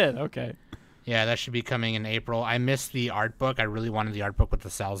 Shit. Okay. Yeah, that should be coming in April. I missed the art book. I really wanted the art book with the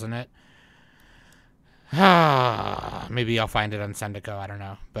cells in it. Maybe I'll find it on Sendico. I don't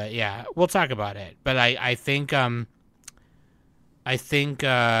know. But yeah, we'll talk about it. But I think yeah,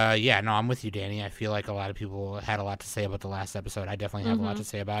 no, I'm with you, Danny. I feel like a lot of people had a lot to say about the last episode. I definitely have a lot to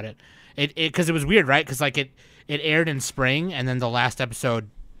say about it. Because it was weird, right? Because like it aired in spring, and then the last episode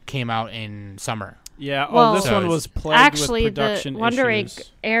came out in summer. Yeah. Well, this So one it's- was plagued Actually, with production the Wonder Egg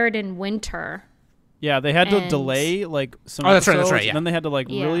issues. aired in winter. Yeah, they had to and- delay like some Oh, that's right, episodes, yeah. and then they had to like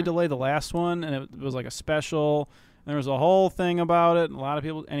really Yeah. delay the last one, and it was like a special. And there was a whole thing about it, and a lot of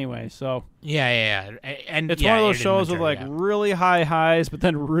people. Anyway, so Yeah. And it's yeah, one of it those aired in shows with winter, like yeah. really high highs, but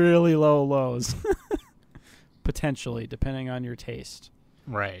then really low lows, potentially depending on your taste.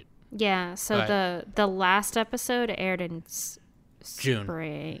 Right. Yeah. So But- the last episode aired in June.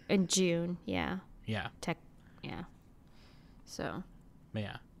 spring, in June. Yeah. Yeah. Yeah. So.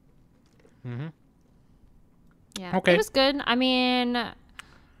 Yeah. Mm-hmm. Yeah. Okay. It was good. I mean,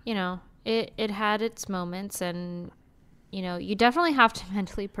 it had its moments, and you definitely have to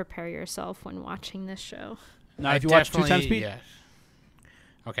mentally prepare yourself when watching this show. Now, if you watch 2 times definitely- speed, yeah.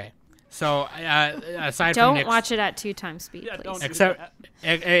 Okay. So aside from Don't Nick's, watch it at 2 times speed, Yeah, please. don't do except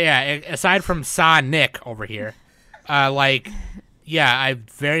aside from Nick over here, I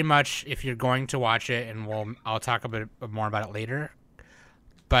very much, if you're going to watch it, and I'll talk a bit more about it later.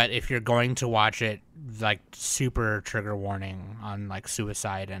 But if you're going to watch it, like super trigger warning on like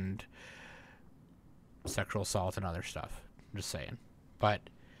suicide and sexual assault and other stuff. I'm just saying. But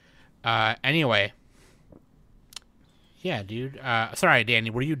anyway. Yeah, dude. Sorry, Danny.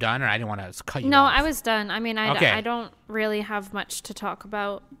 Were you done, or I didn't want to cut you No, off? I was done. I mean, Okay. I don't really have much to talk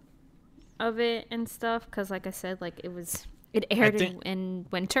about of it and stuff because, like I said, like it aired think- in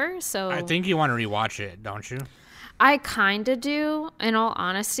winter, so I think you want to rewatch it, don't you? I kind of do, in all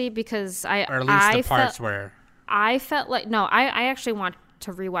honesty, because Or at least the parts felt, where. I felt like I actually want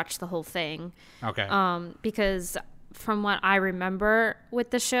to rewatch the whole thing, Okay. because from what I remember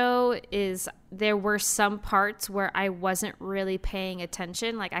with the show is there were some parts where I wasn't really paying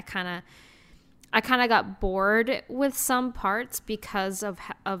attention. Like I kind of got bored with some parts because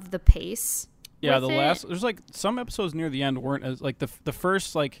of the pace. Yeah, with there's like some episodes near the end weren't as like the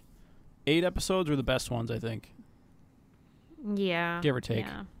first like 8 episodes were the best ones, I think. Yeah. Give or take.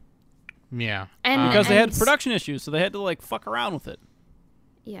 Yeah. Yeah. And because they had production issues, so they had to like fuck around with it.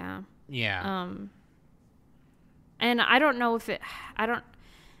 Yeah. Yeah. And I don't know if I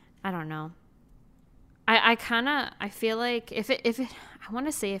don't know. I feel like if it I want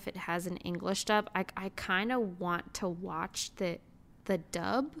to say if it has an English dub, I kind of want to watch the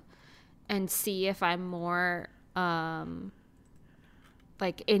dub and see if I'm more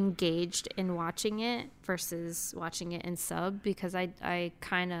like engaged in watching it versus watching it in sub, because I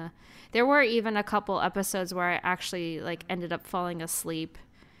kind of, there were even a couple episodes where I actually like ended up falling asleep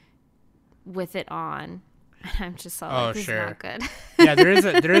with it on. And I'm just all like, this is not good. Yeah, there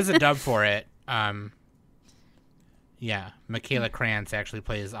is a dub for it. Yeah, Michaela Krantz actually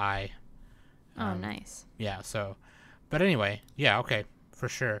plays I. Oh, nice. Yeah, so, but anyway, yeah, okay, for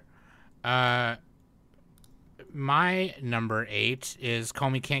sure. My number 8 is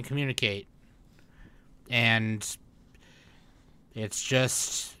Comey Can't Communicate. And it's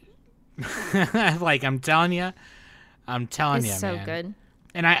just, like, I'm telling you, It's so man. good.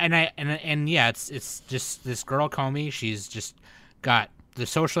 And yeah, it's just this girl Comey. She's just got the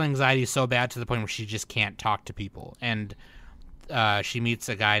social anxiety so bad to the point where she just can't talk to people. And she meets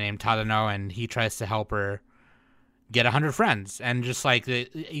a guy named Tadano, and he tries to help her get 100 friends. And just like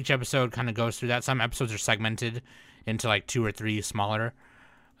each episode kind of goes through that. Some episodes are segmented into like 2 or 3 smaller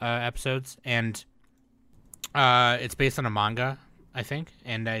episodes, and it's based on a manga, I think.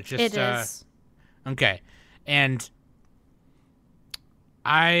 And it is okay. And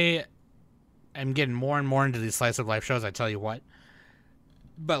I am getting more and more into these slice of life shows, I tell you what.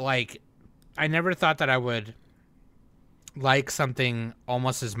 But, like, I never thought that I would like something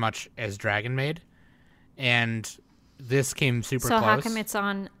almost as much as Dragon Maid. And this came super close. So how come it's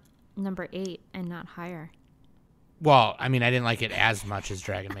on number 8 and not higher? Well, I mean, I didn't like it as much as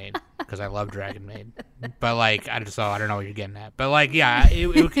Dragon Maid because I love Dragon Maid. But, like, I don't know what you're getting at. But, like, yeah,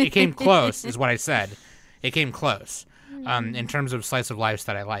 it came close is what I said. It came close. In terms of slice of lives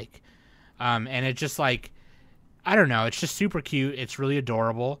that I like. And it just like, I don't know, it's just super cute. It's really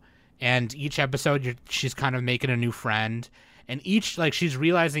adorable. And each episode, she's kind of making a new friend. And each, like, she's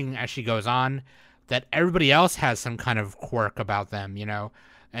realizing as she goes on that everybody else has some kind of quirk about them, you know?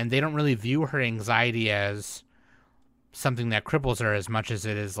 And they don't really view her anxiety as something that cripples her as much as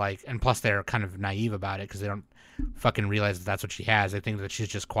it is like, and plus they're kind of naive about it because they don't fucking realize that that's what she has. They think that she's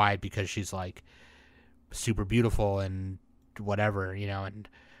just quiet because she's like, super beautiful and whatever, you know, and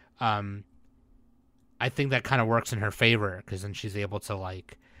I think that kind of works in her favor because then she's able to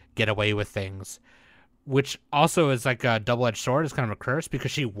like get away with things, which also is like a double-edged sword. It's kind of a curse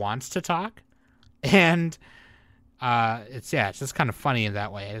because she wants to talk, and it's just kind of funny in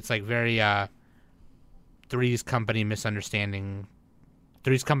that way. It's like very Three's Company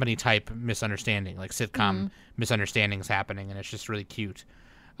type misunderstanding, like sitcom misunderstandings happening, and it's just really cute.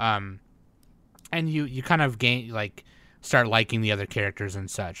 And you kind of start liking the other characters and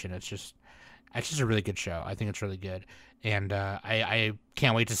such, and it's just a really good show. I think it's really good, and I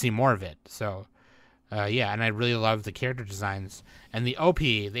can't wait to see more of it. So, yeah, and I really love the character designs and the OP,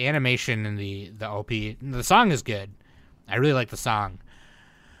 the animation, and the OP. The song is good. I really like the song,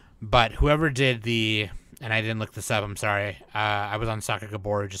 but whoever did and I didn't look this up. I'm sorry. I was on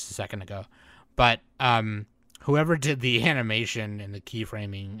Sakagaboro just a second ago, but whoever did the animation and the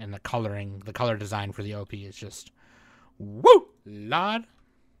keyframing and the color design for the OP is just, woo, Lord,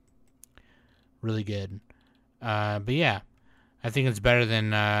 really good. But yeah, I think it's better than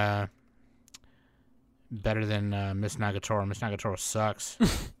Miss Nagatoro. Miss Nagatoro sucks.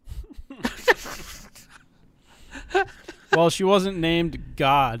 Well, she wasn't named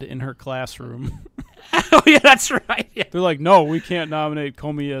God in her classroom. Oh yeah, that's right. Yeah. They're like, no, we can't nominate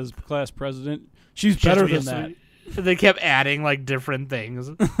Comey as class president. She's better than that. They kept adding like different things.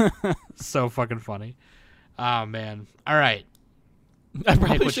 So fucking funny. Oh man. All right. I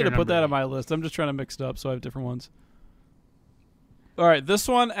probably should have put that on my list. I'm just trying to mix it up so I have different ones. All right, this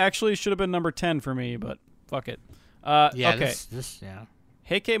one actually should have been number 10 for me, but fuck it. Yeah. Okay. This yeah.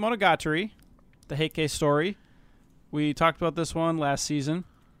 Heike Monogatari, the Heike story. We talked about this one last season.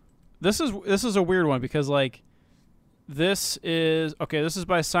 This is a weird one because like this is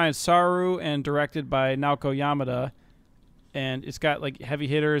by Science Saru and directed by Naoko Yamada, and it's got like heavy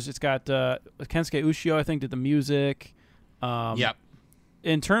hitters. It's got Kensuke Ushio, I think, did the music. Yep.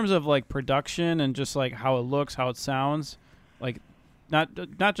 in terms of like production and just like how it looks, how it sounds, like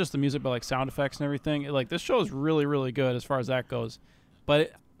not just the music, but like sound effects and everything. Like this show is really, really good as far as that goes.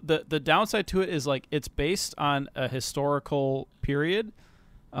 But the downside to it is like it's based on a historical period.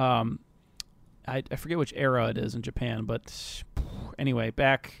 I forget which era it is in Japan, but anyway,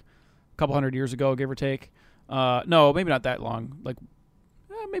 back a couple hundred years ago, give or take. No, maybe not that long. Like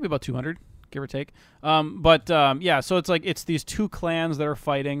maybe about 200, give or take. Yeah, so it's like it's these two clans that are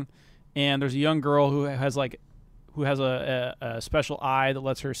fighting, and there's a young girl who has a special eye that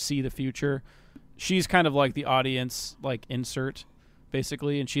lets her see the future. She's kind of like the audience like insert,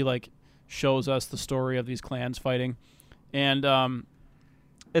 basically, and she like shows us the story of these clans fighting, and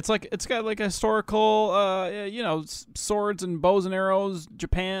it's got like a historical swords and bows and arrows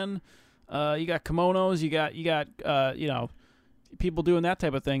Japan. You got kimonos, you got people doing that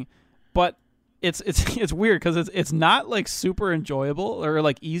type of thing, but it's weird because it's not like super enjoyable or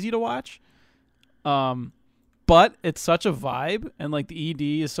like easy to watch, but it's such a vibe, and like the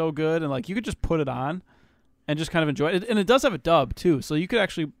ED is so good, and like you could just put it on and just kind of enjoy it, and it does have a dub too, so you could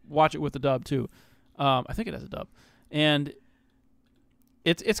actually watch it with the dub too. I think it has a dub, and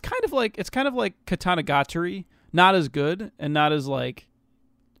it's kind of like Katanagatari, not as good and not as like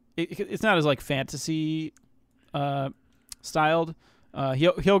it's not as like fantasy styled.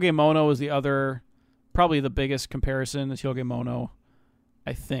 Hyogemono is the other, probably the biggest comparison is Hyogemono,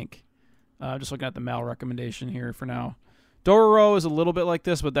 I think. Just looking at the Mal recommendation here for now. Dororo is a little bit like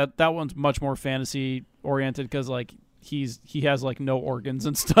this, but that one's much more fantasy oriented because like he has like no organs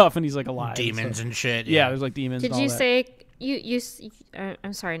and stuff, and he's like alive. Demons and shit. Yeah, there's like demons. Did and all you that. say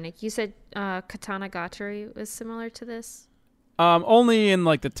I'm sorry, Nick. You said Katanagatari was similar to this? Only in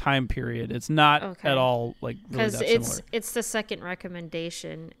like the time period. It's not Okay. at all like really that Because similar. it's the second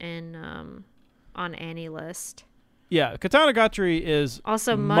recommendation in on Annie list. Yeah, Katanagatari is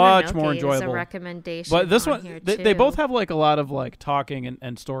Also, much Mononoke more is enjoyable. a recommendation. But this on one, here they both too. have like a lot of like talking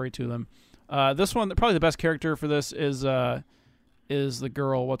and story to them. This one, probably the best character for this is the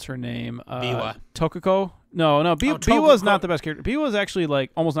girl. What's her name? Biwa. Tokuko. No, Biwa is Tokuko. not the best character. Biwa is actually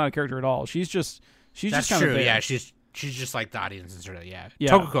like almost not a character at all. She's That's just kind true. of there. Yeah, she's just like the audience and sort of yeah.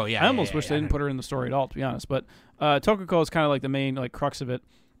 Yeah. Tokuko. Yeah, I almost yeah, wish yeah, they didn't put her in the story at all, to be honest. But Tokuko is kind of like the main like crux of it.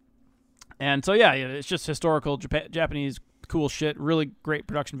 And so yeah, it's just historical Japanese cool shit. Really great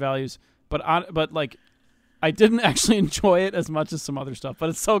production values. But like, I didn't actually enjoy it as much as some other stuff. But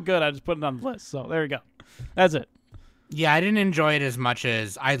it's so good, I just put it on the list. So there you go. That's it. Yeah, I didn't enjoy it as much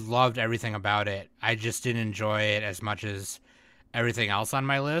as I loved everything about it. I just didn't enjoy it as much as everything else on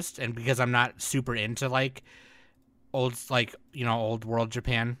my list, and because I'm not super into like old world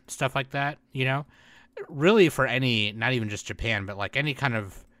Japan stuff like that, really for any, not even just Japan, but like any kind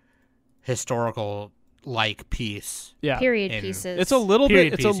of historical like piece. Yeah. period in- pieces. It's a little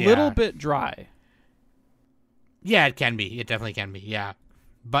Period bit. It's a piece, little yeah. bit dry. Yeah, it can be. It definitely can be. Yeah,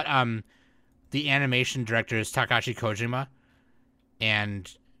 but the animation director is Takashi Kojima,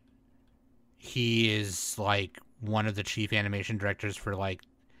 and he is like one of the chief animation directors for like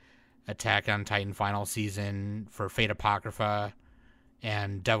Attack on Titan final season, for Fate Apocrypha,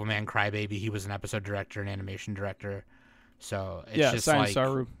 and Devilman Crybaby. He was an episode director and animation director. So it's just Science like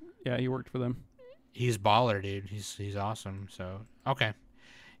Saru. Yeah, he worked for them. he's baller, dude. He's awesome. So okay,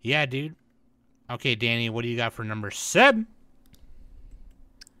 yeah, dude. Okay, Danny, what do you got for number 7?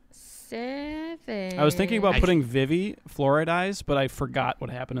 7. I was thinking about I- putting Vivi Fluoride Eyes, but I forgot what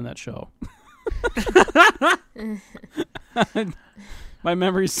happened in that show. My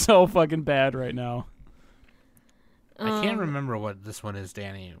memory's so fucking bad right now. I can't remember what this one is,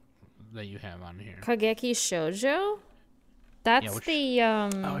 Danny, that you have on here. Kageki Shoujo. That's which- the Oh,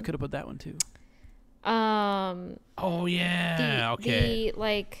 I could have put that one too. Oh yeah, okay. the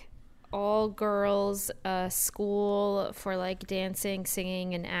like all girls school for like dancing,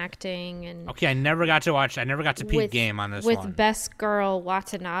 singing, and acting, and Okay, I never got to peep with- game on this with one. best girl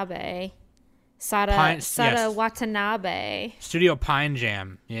Watanabe, Sada Yes. Watanabe. Studio Pine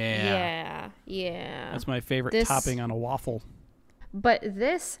Jam. Yeah. Yeah. That's my favorite This- topping on a waffle. But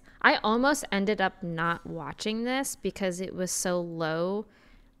this, I almost ended up not watching this because it was so low,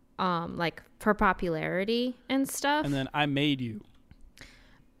 like for popularity and stuff. And then I Made You.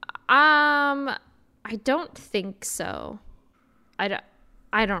 I don't think so. I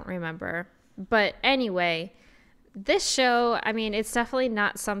don't remember. But anyway, this show, I mean, it's definitely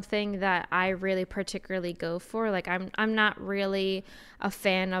not something that I really particularly go for. Like I'm not really a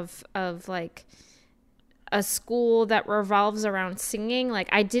fan of like a school that revolves around singing. Like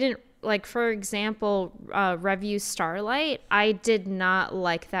I didn't like, for example, Revue Starlight. I did not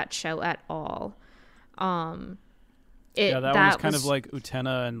like that show at all. That one was kind of like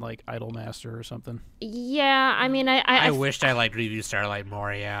Utena and like Idolmaster or something. Yeah, I mean, I wished I liked Review Starlight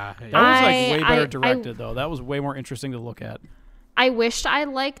more. Yeah, That was like way better directed though. That was way more interesting to look at. I wished I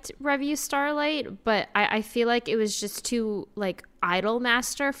liked Review Starlight, but I feel like it was just too like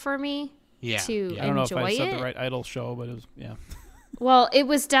Idolmaster for me to I don't know if enjoy I said it. the right Idol show, but it was Well, it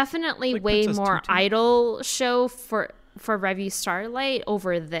was definitely Like way Princess more Tutu. Idol show for Revue Starlight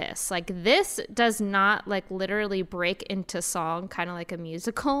over this. Like this does not like literally break into song, kind of like a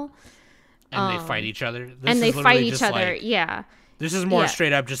musical. and they fight each other. This And is they literally fight each just other. like- Yeah. This is more Yeah.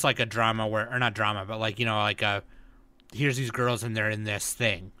 straight up just like a drama or not drama, but like like a here's these girls and they're in this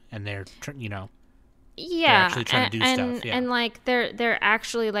thing and they're Yeah, actually trying to do stuff, yeah. and like they're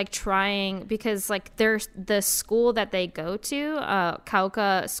actually like trying, because like there's the school that they go to,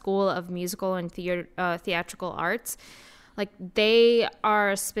 Kauka School of Musical and Theatrical Arts, like they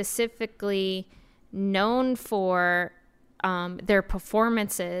are specifically known for their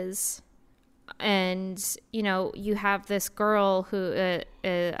performances. And you have this girl who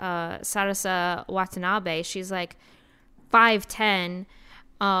Sarasa Watanabe. She's like 5'10".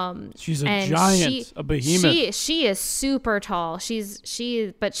 she's a and giant, a behemoth. She is super tall.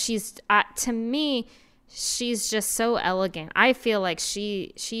 But she's to me, she's just so elegant. I feel like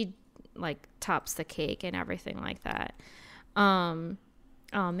she like tops the cake and everything like that.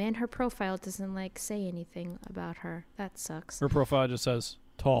 Oh man, her profile doesn't like say anything about her. That sucks. Her profile just says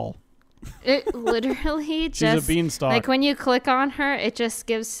tall. It literally She's just a beanstalk. like when you click on her, it just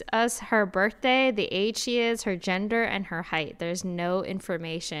gives us her birthday, the age she is, her gender, and her height. There's no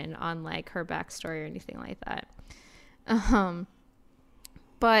information on like her backstory or anything like that.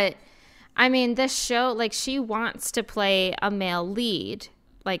 But I mean, this show, like, she wants to play a male lead,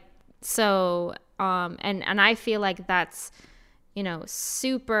 like, so and I feel like that's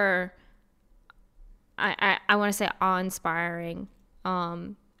super, I want to say awe-inspiring.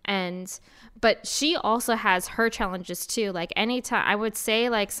 But she also has her challenges too. Like anytime, I would say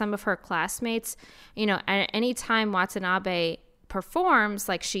like some of her classmates, anytime Watanabe performs,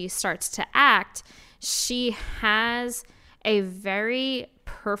 like she starts to act, she has a very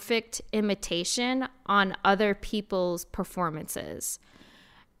perfect imitation on other people's performances.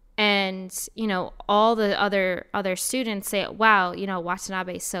 And, all the other students say, wow,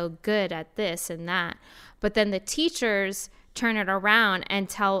 Watanabe is so good at this and that. But then the teachers turn it around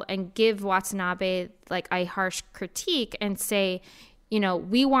and give Watanabe like a harsh critique and say,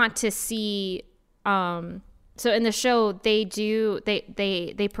 we want to see, so in the show they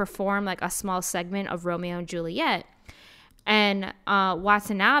perform like a small segment of Romeo and Juliet, and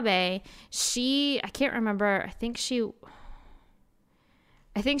Watanabe, I can't remember, I think she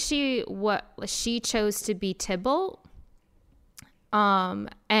chose to be Tybalt,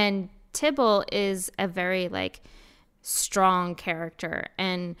 and Tybalt is a very like strong character,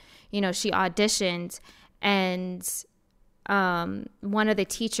 and she auditioned, and one of the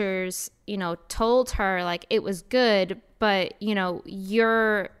teachers told her like it was good, but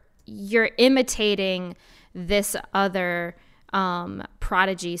you're imitating this other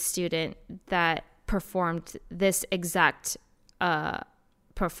prodigy student that performed this exact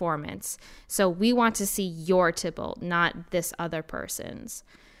performance, so we want to see your Tybalt, not this other person's.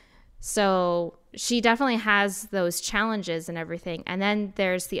 So she definitely has those challenges and everything. And then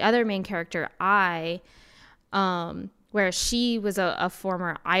there's the other main character, where she was a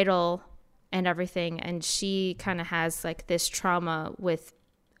former idol and everything. And she kind of has like this trauma with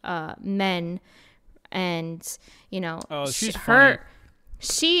men. And, she's funny.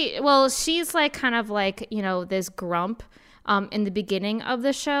 She's like kind of like, this grump in the beginning of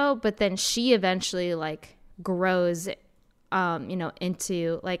the show. But then she eventually like grows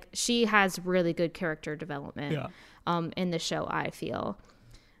into like, she has really good character development in the show, I feel.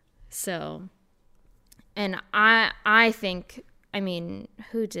 So, and I think, I mean,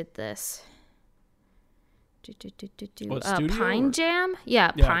 who did this? What, studio Pine or? Jam?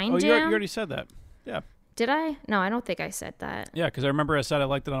 Yeah, Yeah. Pine You Jam. already said that. Yeah. Did I? No, I don't think I said that. Yeah, because I remember I said I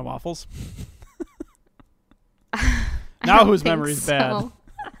liked it on waffles. I Now don't whose think memory's bad? so.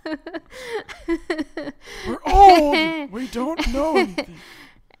 We're old. We don't know anything.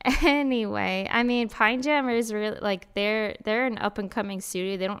 Anyway, I mean, Pine Jam is really like they're an up and coming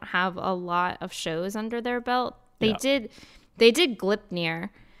studio. They don't have a lot of shows under their belt. They did Gleipnir,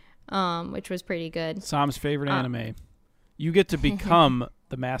 which was pretty good. Sam's favorite anime. You get to become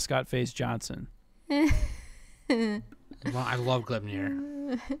the mascot face Johnson. Well, I love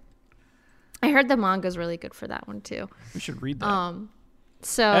Gleipnir. I heard the manga's really good for that one too. We should read that.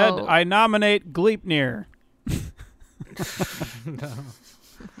 So Ed, I nominate Gleipnir.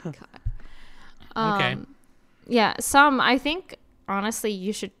 Okay. Yeah, I think honestly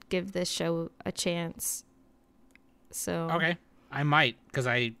you should give this show a chance. So Okay, I might, because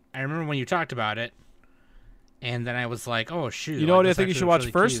I remember when you talked about it, and then I was like, oh shoot. You know what I this think you actually should looks watch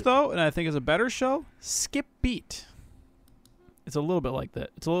really first, cute. though, and I think is a better show? Skip Beat. It's a little bit like that.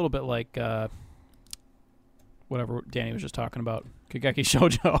 It's a little bit like whatever Danny was just talking about, Kageki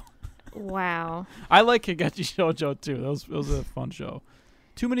Shoujo. wow. I like Kageki Shoujo too. That was a fun show.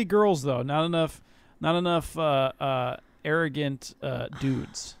 Too many girls though. Not enough arrogant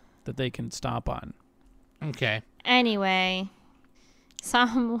dudes that they can stomp on. Okay. Anyway,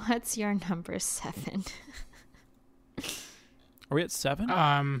 Sam, what's your number 7? Are we at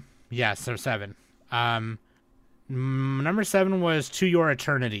 7? Yeah, so 7. Number 7 was To Your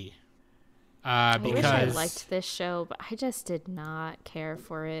Eternity. I wish I Because liked this show, but I just did not care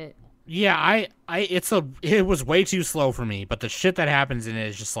for it. yeah, it was way too slow for me, but the shit that happens in it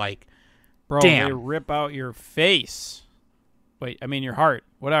is just like, Bro, damn. they rip out your face. Wait, I mean your heart.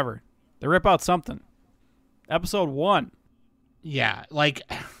 Whatever. They rip out something. Episode 1. yeah, like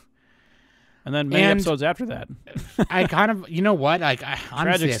And then many And- episodes after that. I kind of, you know what? Like, honestly, I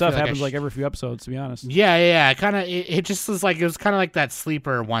Tragic feel stuff like I happens like every few episodes, to be honest. Yeah. Kind of. It just was like, it was kind of like that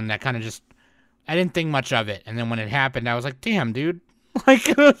sleeper one that kind of just, I didn't think much of it, and then when it happened, I was like, damn, dude. Like,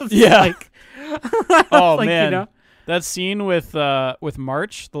 Yeah. Like, Oh like, man, you know? that scene with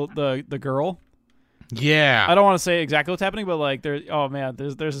March, the girl. Yeah. I don't want to say exactly what's happening, but like there's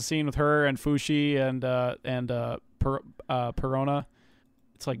a scene with her and Fushi and Perona.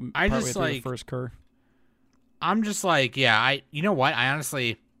 It's like I partway just, through the like- first cur. I'm just like, yeah, you know what? I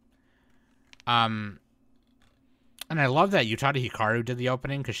honestly, and I love that Utada Hikaru did the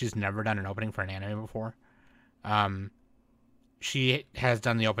opening because she's never done an opening for an anime before. She has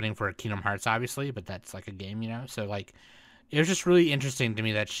done the opening for Kingdom Hearts, obviously, but that's like a game, you know? So, like, it was just really interesting to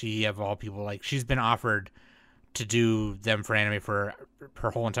me that she, of all people, like, she's been offered to do them for anime for her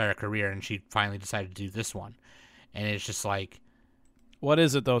whole entire career, and she finally decided to do this one. And it's just like, What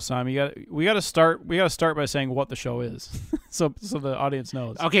is it though, Sam? We got to start by saying what the show is, so the audience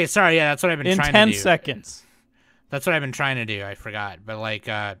knows. okay, sorry, yeah, that's what I've been In trying 10 to do. seconds. That's what I've been trying to do. I forgot, but like,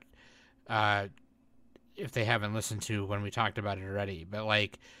 if they haven't listened to when we talked about it already, but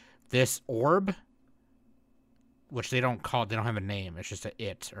like this orb, which they don't have a name. It's just a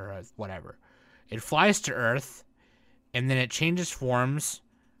it or a whatever. It flies to Earth, and then it changes forms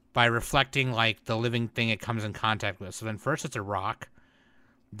by reflecting like the living thing it comes in contact with. So then first it's a rock,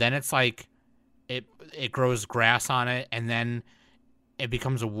 then it's like it grows grass on it, and then it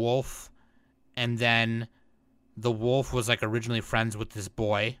becomes a wolf, and then the wolf was like originally friends with this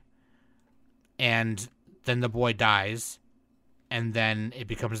boy, and then the boy dies, and then it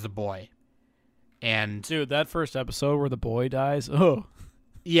becomes the boy. And Dude, that first episode where the boy dies, oh,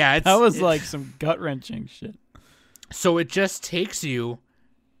 yeah, that was like some gut-wrenching shit. so it just takes you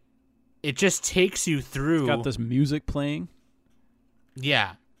through. It's got this music playing.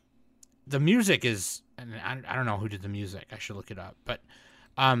 Yeah, the music is, and I don't know who did the music. I should look it up, but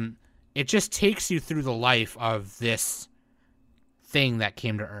it just takes you through the life of this thing that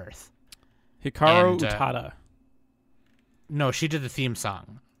came to Earth. Hikaru And, Utada. No, she did the theme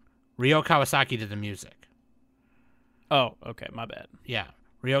song. Ryo Kawasaki did the music. Oh, okay, my bad. Yeah,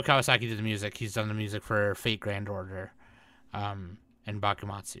 Ryo Kawasaki did the music. He's done the music for Fate Grand Order, and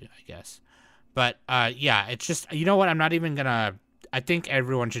Bakumatsu, I guess. But yeah, it's just, you know what? I'm not even gonna. I think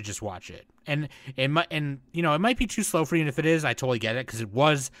everyone should just watch it. And it might be too slow for you. And if it is, I totally get it, because it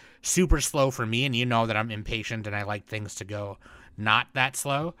was super slow for me. And you know that I'm impatient and I like things to go not that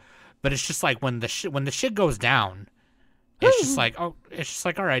slow. But it's just like when the shit goes down, it's just like, oh, it's just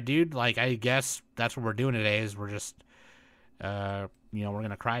like, all right, dude. Like, I guess that's what we're doing today. Is we're just, we're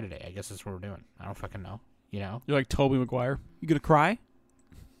gonna cry today. I guess that's what we're doing. I don't fucking know. You know, You're like Tobey Maguire. You gonna cry?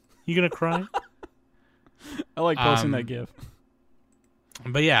 you gonna cry? I like posting that Um, gif.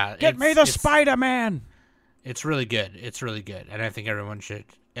 But yeah, Get me the Spider-Man. It's really good. It's really good, and I think everyone should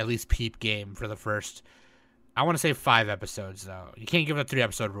at least peep game for the first. I want to say 5 episodes though. You can't give it a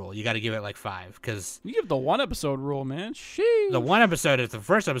 3-episode rule. You got to give it like 5, because You give the 1 episode rule, man. Sheesh. the 1 episode, if the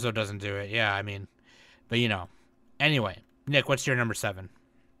first episode doesn't do it, yeah, I mean, but anyway, Nick, what's your number 7?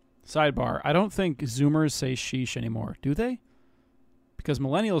 Sidebar. I don't think Zoomers say sheesh anymore, do they? Because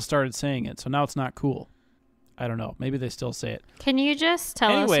millennials started saying it, so now it's not cool. I don't know. Maybe they still say it. Can you just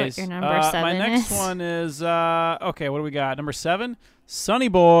tell Anyways, us what your number 7 my next is? one is okay. What do we got? Number 7, Sunny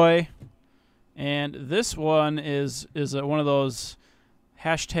Boy, and this one is one of those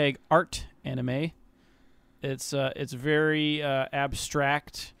 #art anime. It's very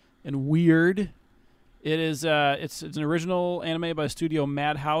abstract and weird. It is it's an original anime by Studio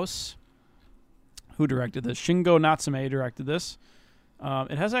Madhouse, who directed this. Shingo Natsume directed this.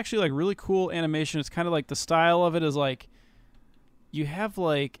 It has actually like really cool animation. It's kind of like the style of it is like you have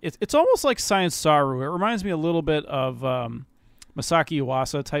like it's almost like Science Saru. It reminds me a little bit of Masaki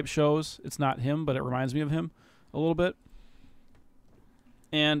Yuasa type shows. It's not him, but it reminds me of him a little bit.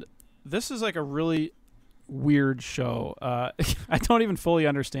 And this is like a really weird show. I don't even fully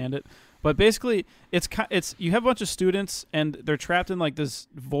understand it, but basically it's you have a bunch of students and they're trapped in like this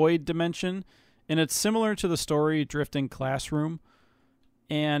void dimension, and it's similar to the story Drifting Classroom.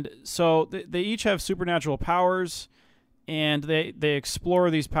 And so they each have supernatural powers, and they explore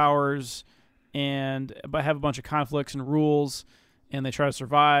these powers, but have a bunch of conflicts and rules, and they try to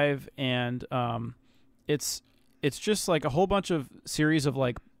survive. And it's just like a whole bunch of series of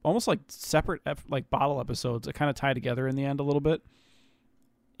like almost like separate like bottle episodes that kind of tie together in the end a little bit.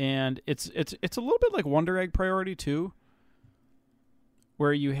 And it's a little bit like Wonder Egg Priority too,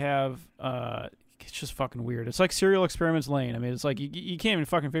 where you have it's just fucking weird. It's like Serial Experiments Lane. I mean, it's like you can't even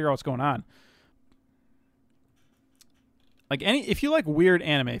fucking figure out what's going on. Like if you like weird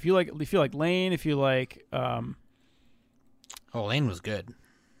anime, if you like Lane, if you like Lane was good.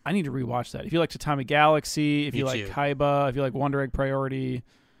 I need to rewatch that. If you like Tatami Galaxy, if Me you like too. Kaiba, if you like Wonder Egg Priority,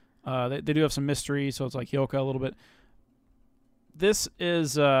 they do have some mystery, so it's like Hyoka a little bit. This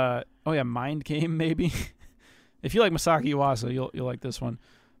is Mind Game maybe. If you like Masaki Yuasa, you'll like this one.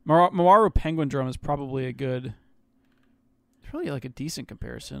 Mawaru Penguin Drum is probably it's really like a decent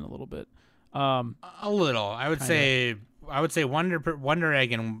comparison a little bit. A little. I would say Wonder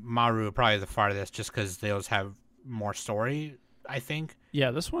Egg and Maru are probably the farthest, just because those have more story, I think.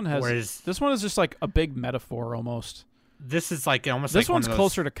 Yeah, this one is just like a big metaphor almost. This is like almost this like one's one of those,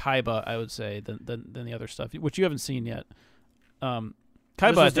 closer to Kaiba, I would say, than the other stuff, which you haven't seen yet. Kaiba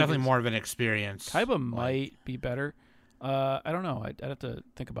This is is definitely more of an experience. Kaiba might be better. I don't know. I'd have to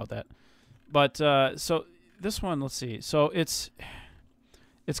think about that. But so this one, let's see. So it's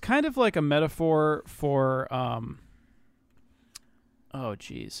kind of like a metaphor for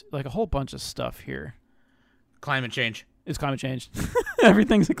like a whole bunch of stuff here. Climate change. It's climate change.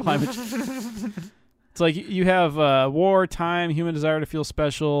 Everything's a climate change. It's like you have war, time, human desire to feel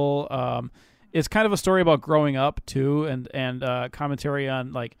special. It's kind of a story about growing up too, and commentary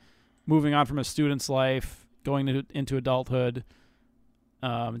on like moving on from a student's life, going into adulthood.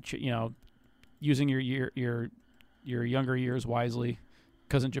 Using your younger years wisely,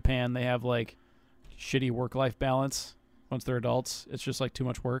 because in Japan they have like shitty work-life balance once they're adults. It's just like too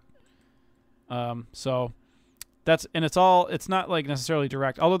much work. So it's not like necessarily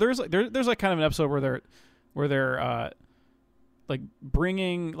direct. Although there's like kind of an episode where they're like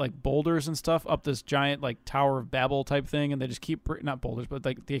bringing like boulders and stuff up this giant like Tower of Babel type thing, and they just keep not boulders, but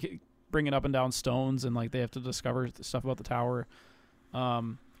like they keep bringing up and down stones, and like they have to discover stuff about the tower.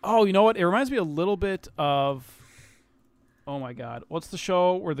 Oh, you know what? It reminds me a little bit of, oh my God, what's the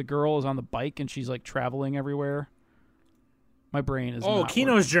show where the girl is on the bike and she's like traveling everywhere? My brain is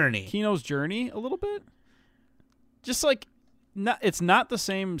Kino's Journey. Kino's Journey, a little bit. Just like, it's not the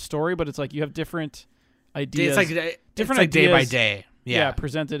same story, but it's like you have different ideas. It's like day by day. Yeah,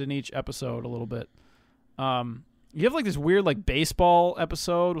 presented in each episode a little bit. You have like this weird like baseball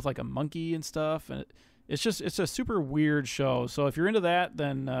episode with like a monkey and stuff, and it's a super weird show. So if you're into that,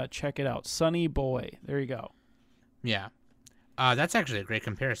 then check it out. Sunny Boy. There you go. Yeah. That's actually a great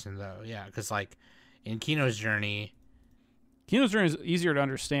comparison, though. Yeah, because like in Kino's Journey is easier to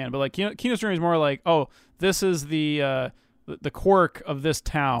understand, but like Kino's Journey is more like, oh, this is the quirk of this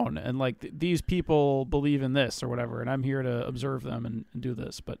town, and like these people believe in this or whatever, and I'm here to observe them and do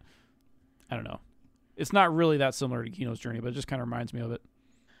this. But I don't know. It's not really that similar to Kino's Journey, but it just kind of reminds me of it.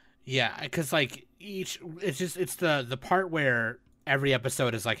 Yeah, because like it's the part where every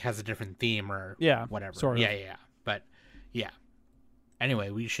episode is like has a different theme or whatever. Sort of. Yeah. But yeah.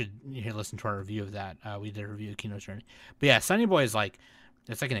 Anyway, we should listen to our review of that. We did a review of Kino's Journey. But yeah, Sunny Boy is like,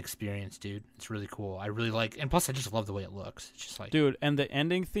 it's like an experience, dude. It's really cool. I really like, and plus I just love the way it looks. It's just like, dude, and the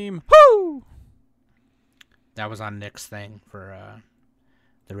ending theme, whoo! That was on Nick's thing for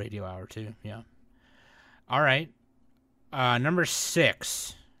the radio hour too. Yeah. All right. Number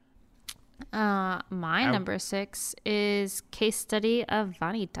 6. Number 6 is Case Study of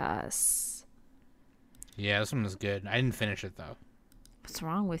Vanitas. Yeah, this one was good. I didn't finish it though. What's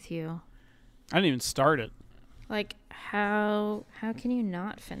wrong with you? I didn't even start it. Like, how can you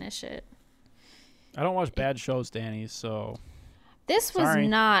not finish it? I don't watch bad shows, Danny, so... This was Sorry.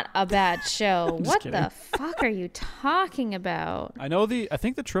 not a bad show. What kidding. the fuck are you talking about? I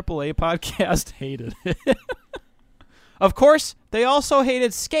think the AAA podcast hated it. Of course, they also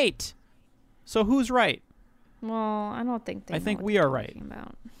hated Skate. So who's right? Well, I don't think they I know think what we they're are right. talking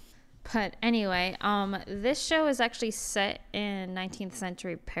about. But anyway, this show is actually set in 19th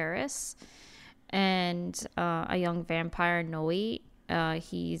century Paris, and a young vampire, Noe.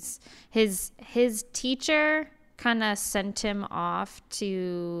 His teacher kind of sent him off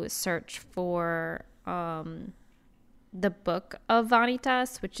to search for the Book of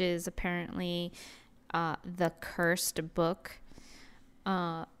Vanitas, which is apparently the cursed book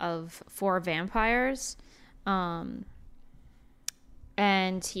for vampires.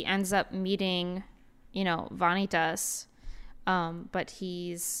 And he ends up meeting, Vanitas, but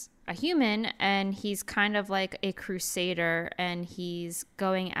he's a human, and he's kind of like a crusader, and he's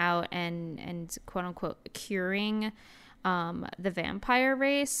going out and quote unquote curing the vampire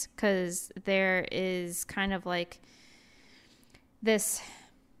race, because there is kind of like this,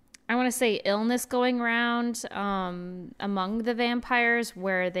 I want to say, illness going around among the vampires,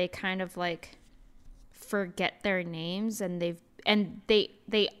 where they kind of like forget their names, and they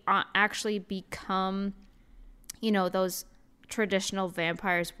actually become, those traditional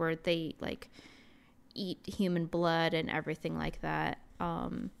vampires where they like eat human blood and everything like that.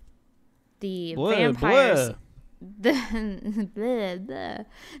 The vampires, the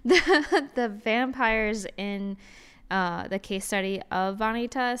vampires in the case study of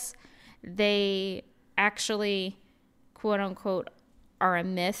Vanitas, they actually, quote unquote, are a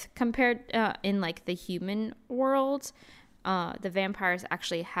myth compared in like the human world. The vampires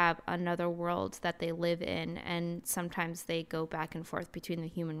actually have another world that they live in, and sometimes they go back and forth between the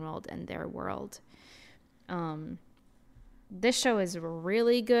human world and their world. This show is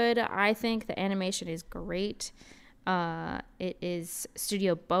really good. I think the animation is great. It is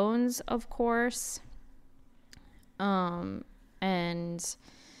Studio Bones, of course. And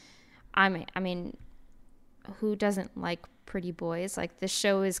I mean, who doesn't like pretty boys? Like, this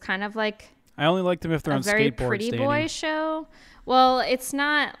show is kind of like I only like them if they're on skateboards. A very pretty boy show. Well, it's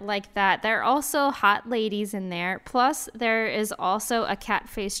not like that. There are also hot ladies in there. Plus, there is also a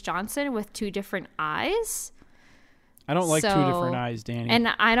Catface Johnson with 2 different eyes. I don't like 2 different eyes, Danny. And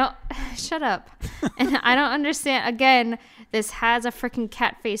I don't... Shut up. And I don't understand... Again, this has a freaking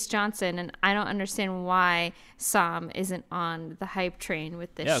Catface Johnson, and I don't understand why Sam isn't on the hype train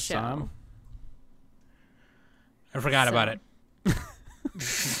with this show. Sam. I forgot about it.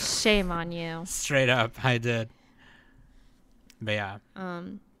 Shame on you. Straight up, I did. But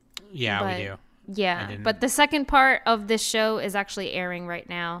yeah. We do. Yeah, but the second part of this show is actually airing right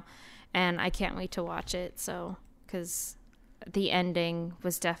now, and I can't wait to watch it. So, because the ending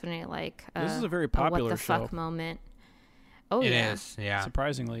was definitely like this is a very popular what the show. fuck moment. Oh, it is. Yeah.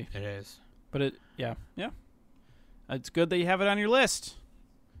 Surprisingly, it is. But yeah. It's good that you have it on your list.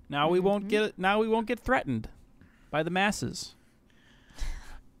 Now we won't get it. Now we won't get threatened by the masses.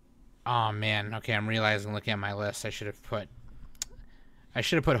 Oh man. Okay, I'm realizing. Looking at my list, I should have put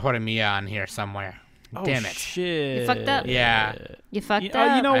Horimiya on here somewhere. Damn it! Shit. You fucked up. Yeah. You fucked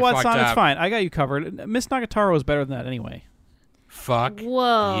up. You know what, fucked son? It's up. fine. I got you covered. Miss Nagatoro was better than that anyway. Fuck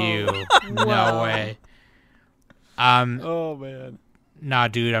Whoa. you. No Whoa. way. Oh man. Nah,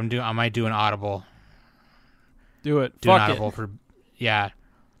 dude. I might do an audible. Do it. Do an Fuck audible it. for. Yeah.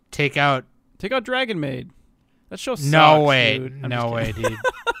 Take out Dragon Maid. That show sucks. No way. Dude. No way, dude.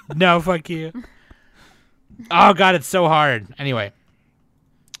 No, fuck you. Oh, God, it's so hard. Anyway.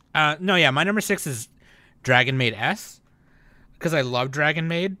 No, yeah, my number 6 is Dragon Maid S. Because I love Dragon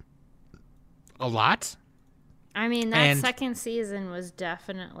Maid a lot. I mean, that And- second season was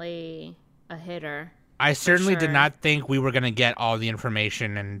definitely a hitter. I certainly did sure. not think we were going to get all the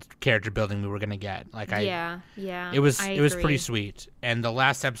information and character building we were going to get. Yeah. It was I pretty agree. sweet. And the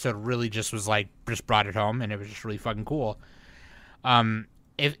last episode really just was like, just brought it home, and it was just really fucking cool.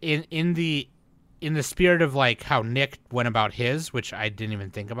 If in the spirit of like how Nick went about his, which I didn't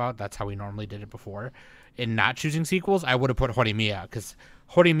even think about, that's how we normally did it before, in not choosing sequels, I would have put Horimiya, because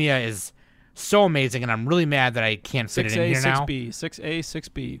Horimiya is so amazing, and I'm really mad that I can't fit it in 6A, here now. 6B. 6A,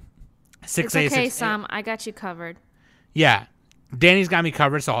 6B. 6A, It's okay, 6A. Sam. I got you covered. Yeah. Danny's got me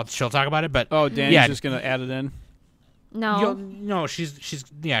covered, so she'll talk about it, but Oh, Danny's yeah, just gonna add it in. No. no, she's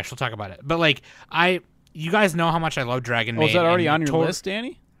yeah, she'll talk about it. But like you guys know how much I love Dragon Maid. Oh, is that already and on your list,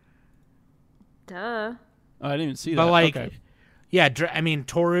 Danny? Duh. Oh, I didn't even see But that. like, Okay. yeah, I mean,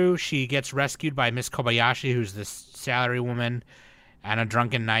 Toru, she gets rescued by Miss Kobayashi, who's this salary woman, on a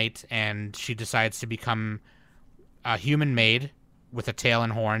drunken night, and she decides to become a human maid with a tail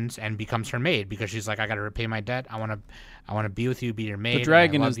and horns, and becomes her maid because she's like, I got to repay my debt. I want to be with you, be your maid. The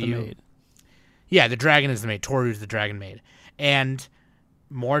dragon and I love is the you. maid. Yeah, the dragon is the maid. Toru's the dragon maid, and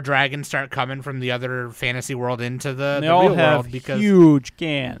more dragons start coming from the other fantasy world into the And they real all world have because huge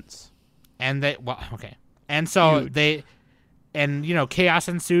cans. and they okay, and so Huge. they and chaos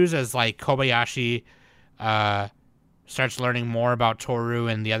ensues as like Kobayashi starts learning more about Toru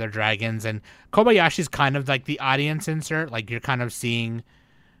and the other dragons, and Kobayashi's kind of like the audience insert. Like, you're kind of seeing,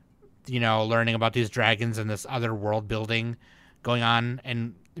 learning about these dragons and this other world building going on.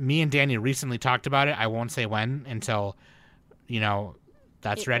 And me and Danny recently talked about it. I won't say when until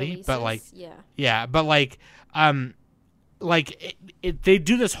that's It ready. releases? But like, yeah. but like they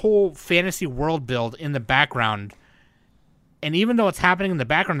do this whole fantasy world build in the background, and even though it's happening in the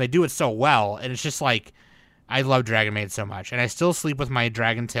background, they do it so well. And it's just like, I love Dragon Maid so much, and I still sleep with my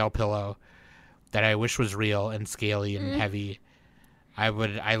dragon tail pillow that I wish was real and scaly and heavy. I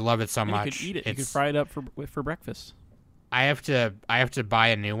love it so much. You could eat it. You could fry it up for breakfast. I have to buy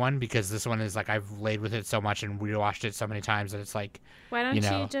a new one, because this one is like, I've laid with it so much and rewashed it so many times that it's like, Why don't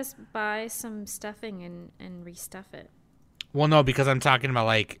you just buy some stuffing and restuff it? well, no, because I'm talking about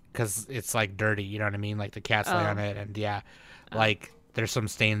like, because it's like dirty, you know what I mean? Like the cats lay on it, and like there's some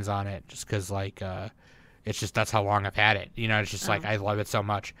stains on it, just because like it's just, that's how long I've had it. It's just like, I love it so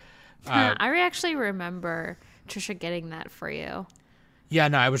much. I actually remember Trisha getting that for you. Yeah,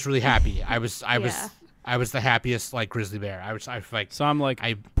 no, I was really happy. I was Yeah. the happiest like grizzly bear. I was like, So I'm like,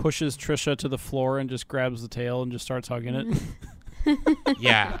 pushes Trisha to the floor and just grabs the tail and just starts hugging it.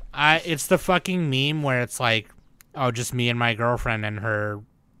 yeah, it's the fucking meme where it's like, oh, just me and my girlfriend and her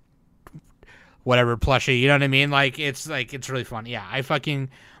whatever plushie, you know what I mean? Like, it's really fun. Yeah,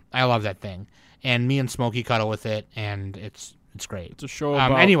 I love that thing. And me and Smokey cuddle with it, and it's great. It's a show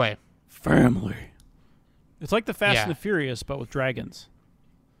about anyway, family. It's like the Fast Yeah. and the Furious, but with dragons.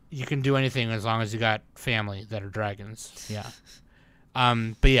 you can do anything as long as you got family that are dragons. Yeah.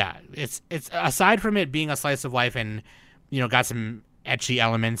 But yeah, it's aside from it being a slice of life and got some ecchi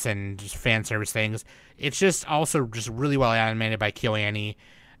elements and just fan service things, it's just also just really well animated by KyoAni,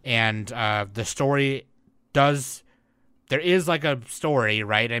 and the story there is like a story,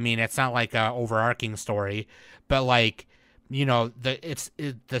 right? I mean, it's not like a overarching story, but like,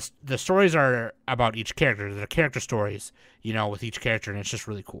 the stories are about each character. They're character stories, with each character, and it's just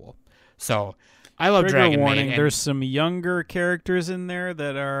really cool. So I love Trigger Dragon warning, Maid. there's some younger characters in there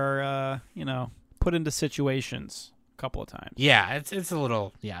that are, put into situations a couple of times. Yeah, it's a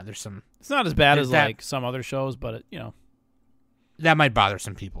little, there's some It's not as bad There's as that- like some other shows, but that might bother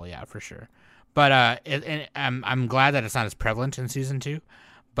some people, yeah, for sure. But I'm glad that it's not as prevalent in season 2.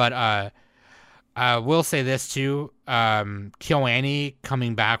 But I will say this too: KyoAni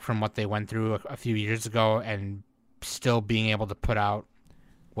coming back from what they went through a few years ago and still being able to put out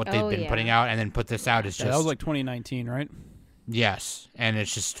what they've been putting out, and then put this out is just that was like 2019, right? yes, and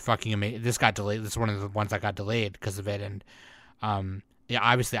it's just fucking amazing. This got delayed. This is one of the ones that got delayed because of it, and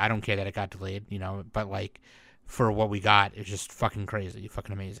obviously I don't care that it got delayed, but like for what we got, it's just fucking crazy,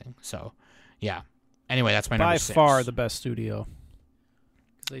 fucking amazing. So. Yeah. Anyway, that's my number 6. By far the best studio.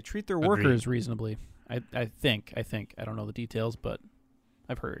 'Cause they treat their Agreed. workers reasonably. I think. I don't know the details, but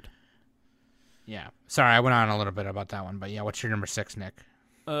I've heard. Yeah. Sorry, I went on a little bit about that one, but yeah, what's your number 6, Nick?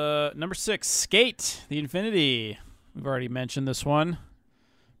 Number 6, Skate, the Infinity. We've already mentioned this one.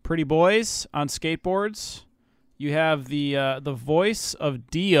 Pretty boys on skateboards. You have the voice of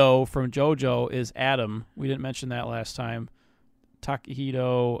Dio from JoJo is Adam. We didn't mention that last time.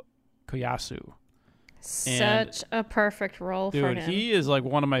 Takahito Koyasu. Such a perfect role for Dude, him. he is like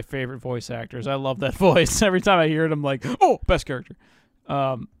one of my favorite voice actors. I love that voice. Every time I hear it, I'm like, oh, best character.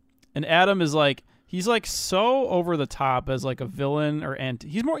 And Adam is like, he's like so over the top as like a villain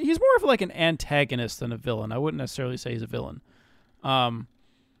he's more of like an antagonist than a villain. I wouldn't necessarily say he's a villain.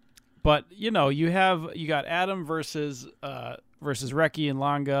 But you got Adam versus Reki and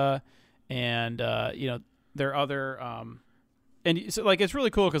Langa, and their other and so like it's really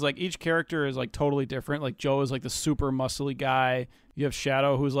cool because like each character is like totally different. Like Joe is like the super muscly guy. You have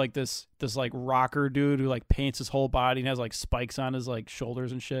Shadow, who's like this like rocker dude who like paints his whole body and has like spikes on his like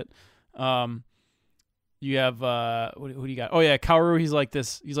shoulders and shit. You have who do you got? Oh yeah, Kaoru. He's like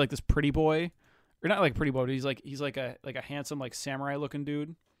this pretty boy, or not like pretty boy. But he's like a handsome like samurai looking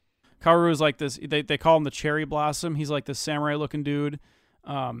dude. Kaoru is like this. They call him the cherry blossom. He's like this samurai looking dude.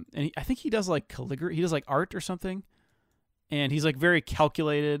 And I think he does like calligraphy. He does like art or something. And he's like very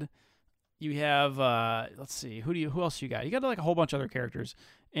calculated. You have let's see, who else you got? You got like a whole bunch of other characters,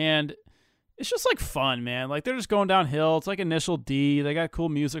 and it's just like fun, man. Like they're just going downhill. It's like Initial D. They got cool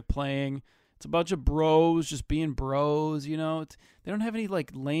music playing. It's a bunch of bros just being bros. They don't have any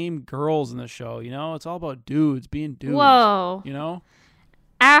like lame girls in the show. It's all about dudes being dudes. Whoa.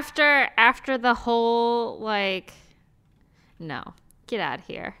 After the whole like, no, get out of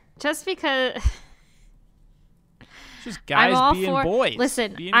here. Just because. It's just I'm guys all being for. boys.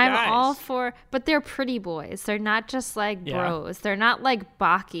 Listen, being I'm guys. all for, but they're pretty boys. They're not just like Yeah. bros. They're not like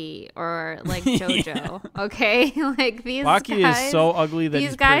Baki or like Yeah. JoJo. Okay, like these Baki guys. is so ugly that these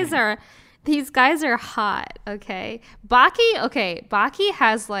he's guys pretty. are. These guys are hot, okay? Baki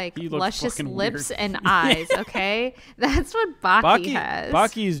has like He looks luscious fucking lips weird. and eyes, okay? That's what Baki has.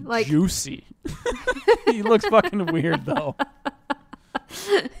 Baki's like, juicy. He looks fucking weird though.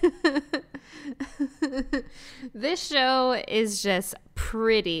 This show is just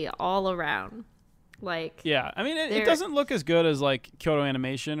pretty all around. Like, Yeah, I mean, it They're- doesn't look as good as like Kyoto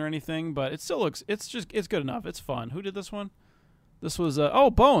Animation or anything, but it still looks. It's good enough. It's fun. Who did this one? This was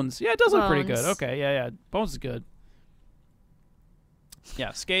Bones. Yeah, it does look pretty good. Bones. Okay, yeah, Bones is good.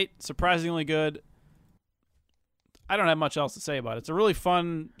 Yeah, Skate surprisingly good. I don't have much else to say about it. It's a really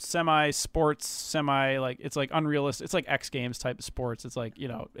fun semi-sports, like it's like unrealistic. It's like X Games type of sports. It's like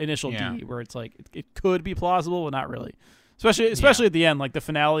Initial Yeah. D, where it's like it could be plausible, but not really. Especially at the end, like the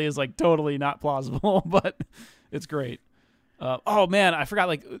finale is like totally not plausible, but it's great. Oh man, I forgot.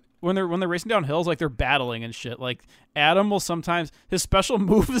 Like when they're racing down hills, like they're battling and shit. Like Adam will sometimes his special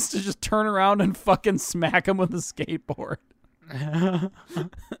move is to just turn around and fucking smack him with a skateboard.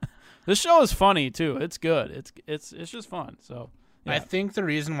 This show is funny too. It's good. It's just fun. So yeah. I think the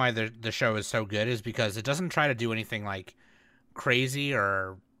reason why the show is so good is because it doesn't try to do anything like crazy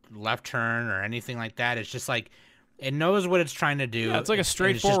or left turn or anything like that. It's just like it knows what it's trying to do. Yeah, it's like a and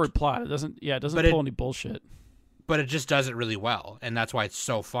straightforward plot. It doesn't But pull any bullshit. but it just does it really well, and that's why it's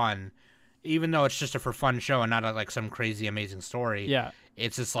so fun. Even though it's just a for fun show and not like some crazy amazing story, Yeah.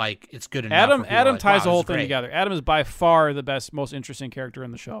 it's just like it's good enough. where people are Adam like, ties wow, the whole this is thing great. together. Adam is by far the best, most interesting character in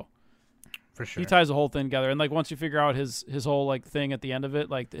the show. for sure. He ties the whole thing together, and like once you figure out his whole like thing at the end of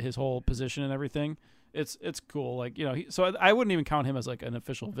it, like his whole position and everything, it's cool. Like so I wouldn't even count him as like an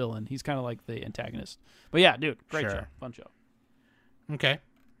official villain. He's kind of like the antagonist. But yeah, dude, great Sure. show, fun show. Okay,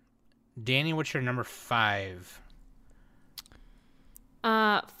 Danny, what's your number 5?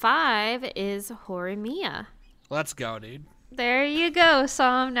 5 is Horimiya. Let's go, dude. There you go,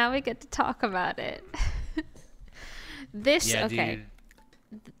 Sam. Now we get to talk about it. Yeah, okay.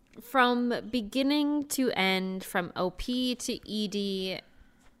 dude. From beginning to end, from OP to ED,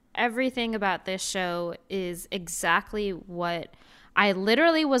 everything about this show is exactly what I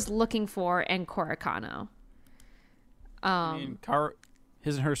literally was looking for in Korokano. I mean,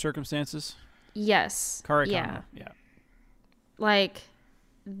 his and her circumstances. Yes. Karikano. Yeah. Yeah. Like,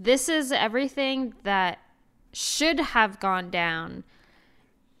 this is everything that should have gone down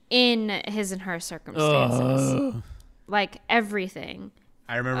in his and her circumstances. Like, everything.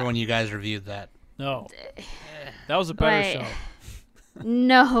 I remember when you guys reviewed that. No, that was a better Like-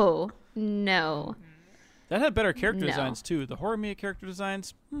 show. No. That had better character No. designs too. The Horimiya character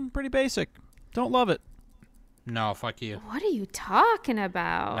designs, pretty basic. Don't love it. No, fuck you. What are you talking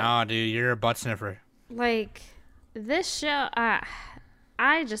about? No, dude, you're a butt sniffer. Like, this show,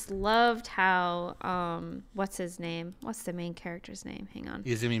 I just loved how, what's his name? What's the main character's name? Hang on.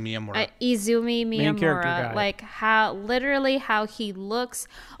 Izumi Miyamura. Izumi Main character Miyamura, guy. like how he looks.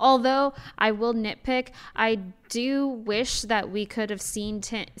 Although I will nitpick, I do wish that we could have seen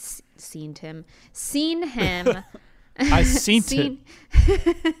him. I seen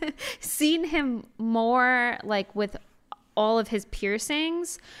seen him more like with all of his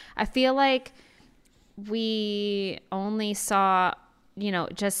piercings. I feel like we only saw,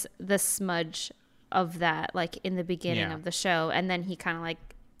 just the smudge of that, like in the beginning Yeah. of the show, and then he kind of like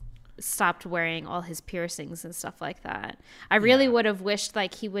stopped wearing all his piercings and stuff like that. I really would have wished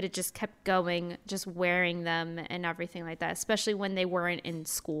like he would have just kept going, just wearing them and everything like that, especially when they weren't in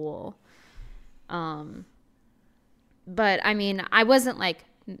school. But I mean, I wasn't like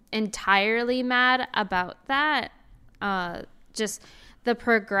entirely mad about that. Just the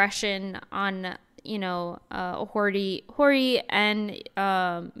progression on, Hori and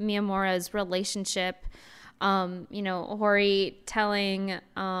Miyamura's relationship. Hori telling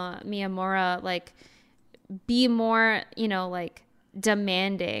Miyamura like be more, like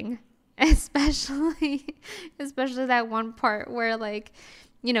demanding, especially that one part where like,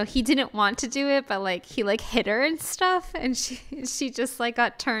 he didn't want to do it, but like he like hit her and stuff, and she just like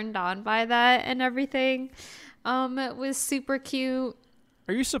got turned on by that and everything. It was super cute.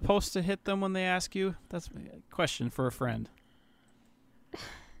 Are you supposed to hit them when they ask you? That's a question for a friend.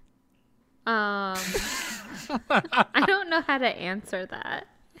 I don't know how to answer that.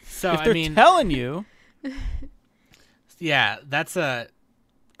 So, If they're I mean, telling you, yeah, that's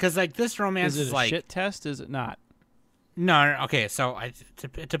because like this romance is it a like shit test? Is it not? No, okay. So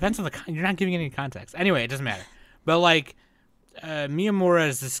it depends on you're not giving any context. Anyway, it doesn't matter. But like, Miyamura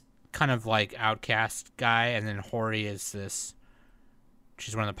is this kind of like outcast guy, and then Hori is this.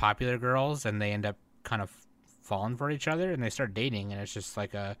 She's one of the popular girls, and they end up kind of falling for each other, and they start dating, and it's just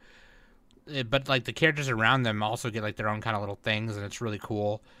like but like the characters around them also get like their own kind of little things, and it's really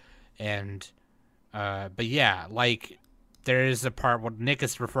cool. And but yeah, like there is a part what Nick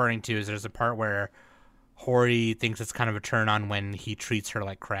is referring to is there's a part where Hori thinks it's kind of a turn on when he treats her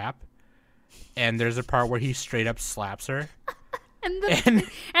like crap, and there's a part where he straight up slaps her. And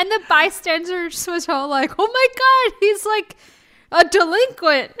the bystanders was all like, "Oh my god, he's like a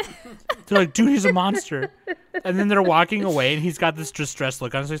delinquent." They're like, "Dude, he's a monster." And then they're walking away, and he's got this distressed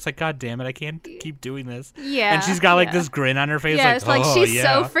look on his face, like, "God damn it, I can't keep doing this." Yeah. And she's got like this grin on her face, Yeah, like, it's like "Oh, she's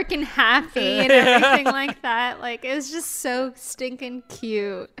yeah." so freaking happy and everything like that. Like, it was just so stinking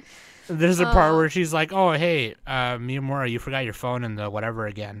cute. There's a part where she's like, "Oh, hey, Miyamura, you forgot your phone in the whatever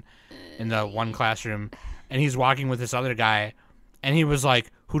again, in the one classroom," and he's walking with this other guy, and he was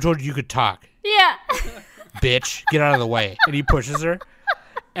like, "Who told you could talk? Yeah. Bitch, get out of the way!" And he pushes her,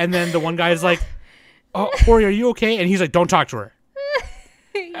 and then the one guy is like, "Oh, Hori, are you okay?" And he's like, "Don't talk to her."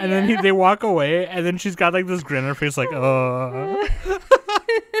 And then they walk away, and then she's got like this grin on her face, like,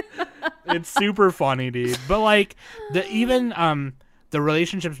 It's super funny, dude. But like the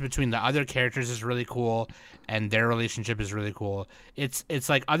relationships between the other characters is really cool, and their relationship is really cool. It's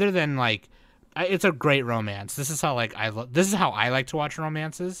like other than like, it's a great romance. This is how like this is how I like to watch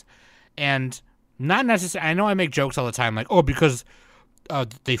romances, and not necessarily. I know I make jokes all the time, like, oh, because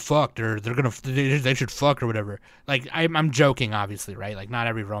they fucked or they should fuck or whatever. Like I'm joking, obviously, right? Like not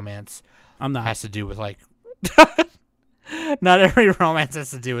every romance I'm not. has to do with like. Not every romance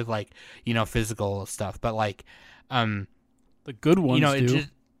has to do with like physical stuff, but like The good ones do.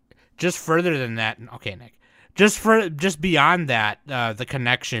 Just further than that. Okay, Nick. Just beyond that, the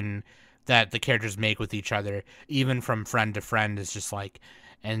connection that the characters make with each other, even from friend to friend, is just like,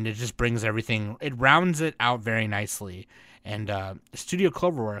 and it just brings everything. It rounds it out very nicely. And Studio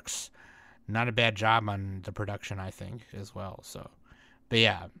Cloverworks, not a bad job on the production, I think, as well. So, but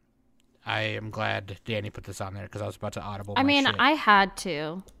yeah, I am glad Danny put this on there because I was about to audible. I mean, shit. I had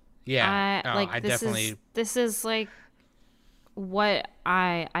to. Yeah, This is like what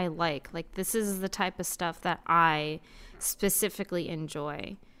I like. Like, this is the type of stuff that I specifically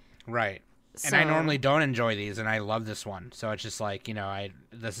enjoy. Right. And So- I normally don't enjoy these, and I love this one. So it's just like,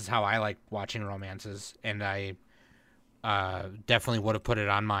 this is how I like watching romances, and I definitely would have put it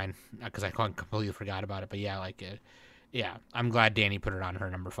on mine because I completely forgot about it. But yeah, like it. Yeah, I'm glad Danny put it on her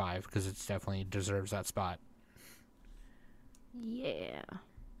number 5 because it definitely deserves that spot. Yeah.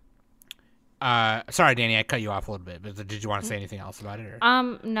 Sorry, Danny, I cut you off a little bit, but did you want to say anything else about it?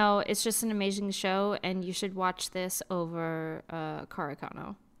 Or? No, it's just an amazing show, and you should watch this over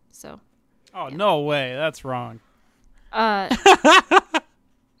Karakano. So. Oh, no way. That's wrong.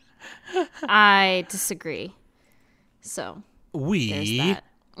 I disagree. So. There's We that.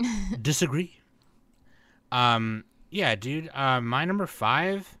 disagree. Yeah, dude. My number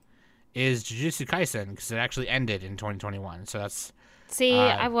 5 is Jujutsu Kaisen because it actually ended in 2021. So that's See,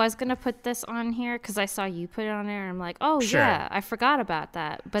 I was going to put this on here because I saw you put it on there. And I'm like, oh, Sure. yeah, I forgot about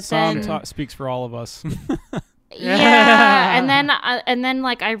that. But Psalm then, speaks for all of us. yeah. and then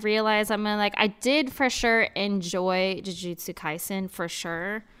like, I realized I did for sure enjoy Jujutsu Kaisen for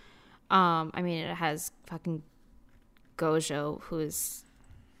sure. I mean, it has fucking Gojo, who is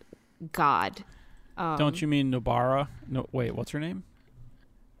God. Don't you mean Nobara? No, wait, what's her name?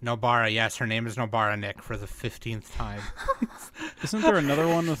 Nobara. Yes, her name is Nobara, Nick, for the 15th time. Isn't there another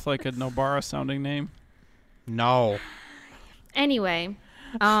one with like a Nobara sounding name? No. Anyway,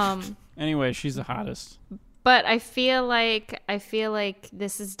 Anyway, she's the hottest. but I feel like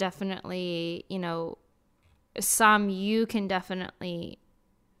this is definitely, Sam, you can definitely,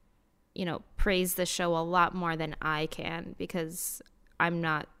 praise the show a lot more than I can because I'm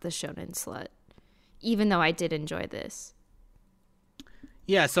not the shonen slut, even though I did enjoy this.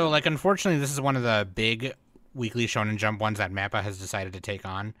 Yeah, so like unfortunately this is one of the big weekly Shonen Jump ones that Mappa has decided to take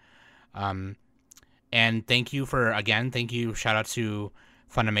on. And thank you, shout out to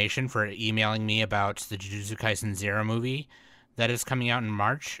Funimation for emailing me about the Jujutsu Kaisen Zero movie that is coming out in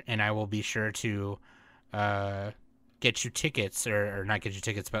March, and I will be sure to get you tickets, or not get you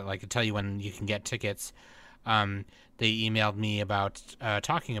tickets, but like tell you when you can get tickets. They emailed me about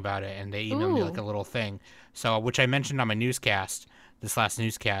talking about it, and they emailed me like a little thing, so which I mentioned on my newscast, this last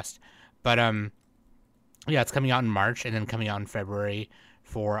newscast. But yeah, it's coming out in March and then coming out in February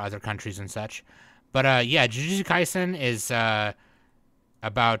for other countries and such. But yeah, Jujutsu Kaisen is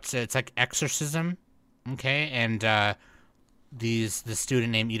about, it's like exorcism, okay? And the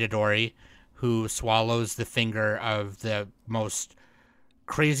student named Itadori, who swallows the finger of the most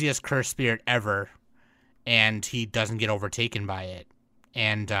craziest curse spirit ever, and he doesn't get overtaken by it.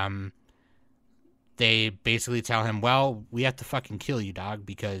 And they basically tell him, well, we have to fucking kill you, dog,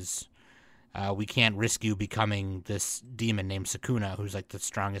 because we can't risk you becoming this demon named Sukuna, who's like the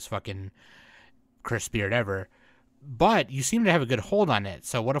strongest fucking curse spirit ever. But you seem to have a good hold on it,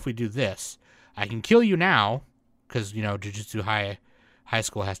 so what if we do this? I can kill you now, because, Jujutsu High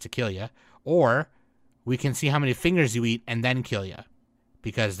School has to kill you, or we can see how many fingers you eat and then kill you,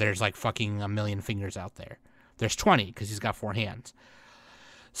 because there's like fucking a million fingers out there. There's 20, because he's got 4 hands.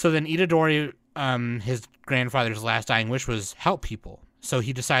 So then Itadori, his grandfather's last dying wish was help people. So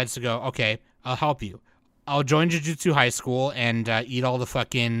he decides to go, okay, I'll help you. I'll join Jujutsu High School and eat all the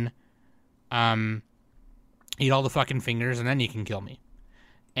fucking fingers, and then you can kill me.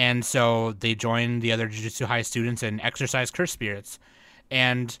 And so they join the other Jujutsu High students and exercise curse spirits.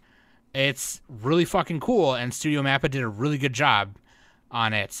 And it's really fucking cool, and Studio Mappa did a really good job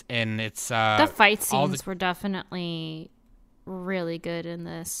on it. And it's the fight scenes were definitely really good in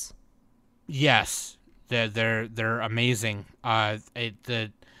this. Yes, they're amazing.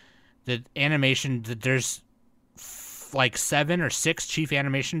 The animation, there's like 7 or 6 chief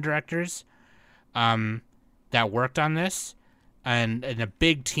animation directors that worked on this, and a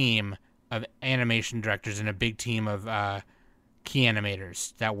big team of animation directors and a big team of key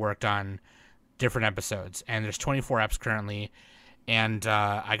animators that worked on different episodes. And there's 24 eps currently, and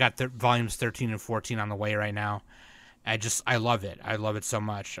I got volumes 13 and 14 on the way right now. I love it. I love it so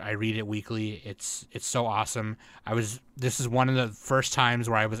much. I read it weekly. It's so awesome. This is one of the first times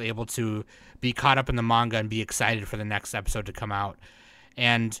where I was able to be caught up in the manga and be excited for the next episode to come out.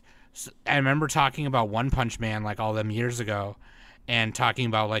 And I remember talking about One Punch Man like all them years ago, and talking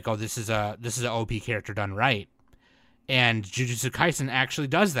about like, oh, this is a OP character done right. And Jujutsu Kaisen actually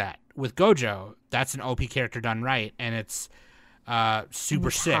does that with Gojo. That's an OP character done right, and it's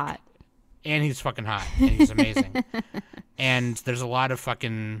super sick. Hot. And he's fucking hot, and he's amazing. And there's a lot of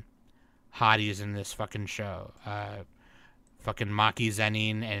fucking hotties in this fucking show. Fucking Maki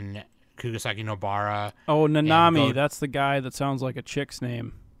Zenin and Kugasaki Nobara. Oh, Nanami. That's the guy that sounds like a chick's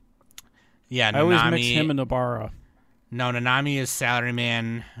name. Yeah, Nanami. I always mix him and Nobara. No, Nanami is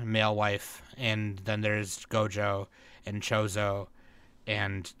Salaryman, male wife. And then there's Gojo and Chozo.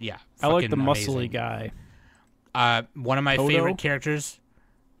 And, yeah, I like the amazing. muscly guy. One of my Todo? favorite characters...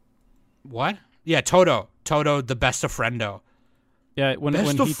 What? Yeah, Todo, the best of friendo. Yeah, when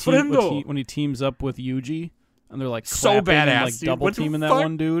he teams up with Yuji, and they're like so badass, and, like dude. double teaming that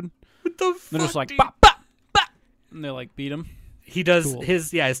one dude. What the fuck? They're just like dude? bop, bop, bop, and they like beat him. He does Cool. his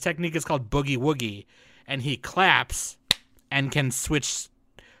technique is called Boogie Woogie, and he claps and can switch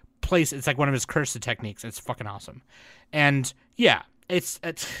place. It's like one of his cursed techniques. It's fucking awesome. And yeah, it's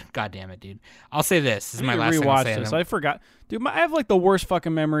god damn it, dude. I'll say this. This is my last thing I'll say. This. I forgot. Dude, I have like the worst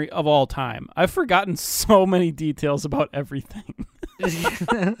fucking memory of all time. I've forgotten so many details about everything.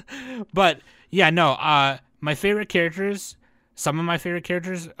 But yeah, no, my favorite characters, some of my favorite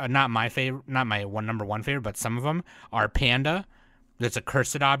characters, not my number one favorite, but some of them are Panda. That's a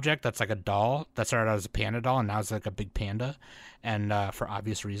cursed object. That's like a doll. That started out as a panda doll, and now it's like a big panda, and for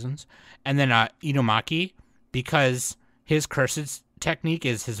obvious reasons. And then Inumaki, because his cursed technique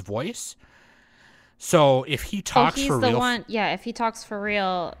is his voice. So if he talks for real, if he talks for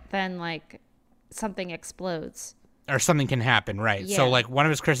real, then like something explodes or something can happen, right? Yeah. So like one of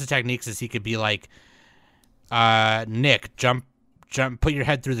his cursed techniques is he could be like, Nick, jump, put your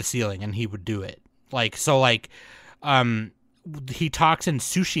head through the ceiling, and he would do it. Like so, like, he talks in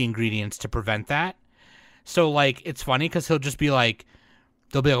sushi ingredients to prevent that. So like it's funny because he'll just be like,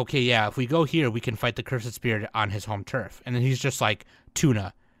 they'll be like, okay, yeah, if we go here, we can fight the cursed spirit on his home turf, and then he's just like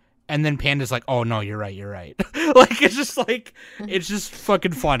tuna. And then Panda's like, oh, no, you're right. Like, it's just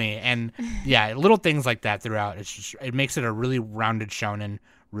fucking funny. And, yeah, little things like that throughout. It makes it a really rounded shonen,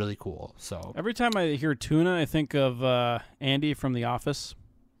 really cool. So Every time I hear tuna, I think of Andy from The Office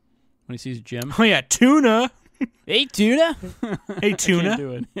when he sees Jim. Oh, yeah, tuna. Hey, tuna. Hey, I tuna. can't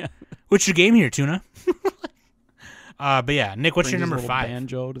do it. Yeah. What's your game here, tuna? But, yeah, Nick, what's Brings your his number little 5?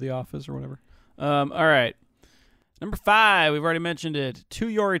 banjo to the office or whatever. All right. Number 5, we've already mentioned it. To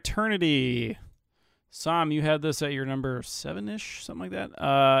Your Eternity. Sam, you had this at your number 7-ish, something like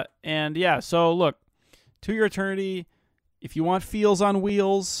that. And yeah, so look, To Your Eternity, if you want feels on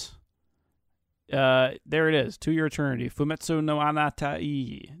wheels, there it is. To Your Eternity. Fumetsu no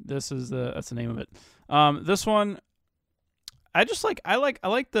Anatai. That's the name of it. This one, I like a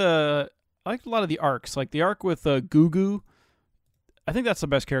lot of the arcs. Like the arc with Gugu. I think that's the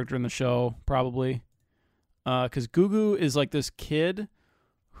best character in the show, probably. Because Gugu is like this kid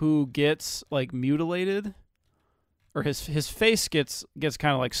who gets like mutilated, or his face gets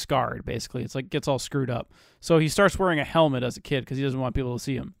kind of like scarred. Basically, it's like gets all screwed up. So he starts wearing a helmet as a kid because he doesn't want people to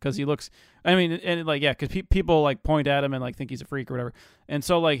see him because he looks. I mean, and like yeah, because people like point at him and like think he's a freak or whatever. And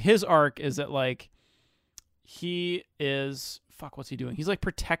so like his arc is that like he is what's he doing? He's like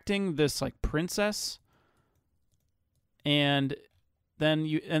protecting this like princess, and then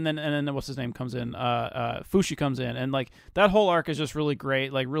what's his name comes in? Fushi comes in, and like that whole arc is just really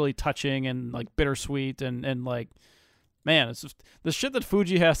great, like really touching and like bittersweet, and like man, it's just the shit that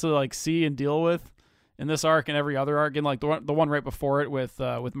Fuji has to like see and deal with in this arc and every other arc, and like the one right before it with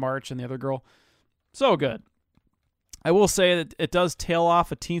March and the other girl, so good. I will say that it does tail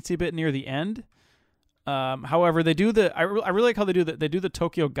off a teensy bit near the end. However, they do I really like how they do the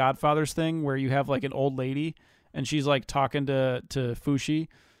Tokyo Godfathers thing where you have like an old lady and she's like talking to Fushi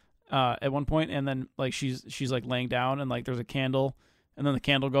at one point, and then like she's like laying down and like there's a candle, and then the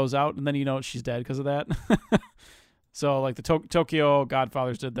candle goes out, and then you know she's dead because of that. So like the Tokyo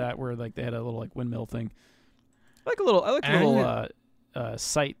Godfathers did that where like they had a little like windmill thing. I like a little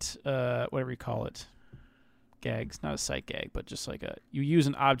sight whatever you call it. Gags, not a sight gag, but just like you use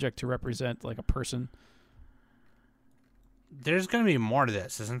an object to represent like a person. There's going to be more to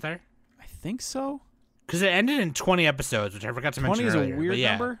this, isn't there? I think so. Because it ended in 20 episodes, which I forgot to mention 20 earlier. is a weird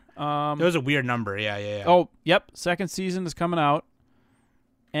number. It was a weird number. Yeah. Oh, yep. Second season is coming out.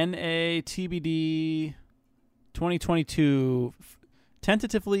 NATBD 2022,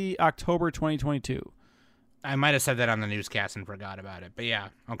 tentatively October 2022. I might have said that on the newscast and forgot about it, but yeah,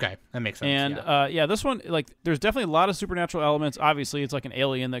 okay, that makes sense. And yeah, this one, like, there's definitely a lot of supernatural elements. Obviously, it's like an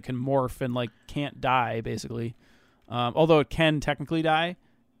alien that can morph and like can't die, basically. Although it can technically die,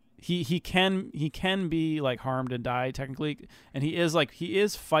 he can be like harmed and die technically, and he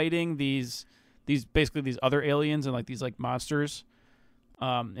is fighting these basically these other aliens and like these like monsters,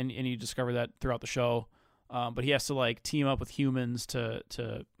 and you discover that throughout the show. But he has to like team up with humans to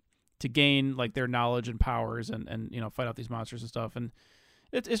gain like their knowledge and powers and you know fight out these monsters and stuff, and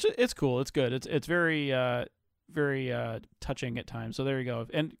it's cool. It's good. It's very touching at times. So there you go.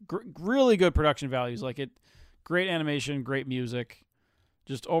 And really good production values. Like great animation, great music,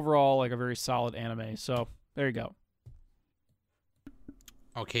 just overall like a very solid anime. So there you go.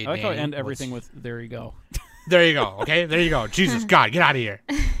 Okay, I like Danny, how I end everything with "there you go." There you go. Okay, there you go. Jesus God, get out of here.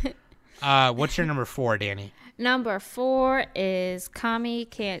 What's your number 4, Danny? Number 4 is Kami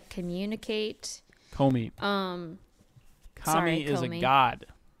Can't Communicate. Komi. Sorry, is Komi. a god.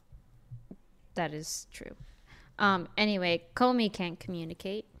 That is true. Anyway, Komi can't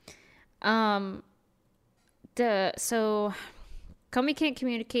communicate. So Komi Can't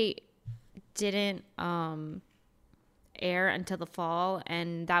Communicate didn't air until the fall,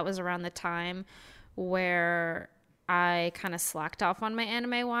 and that was around the time where I kind of slacked off on my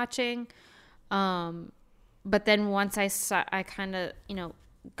anime watching. But then once I kind of, you know,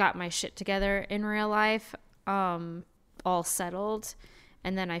 got my shit together in real life, all settled,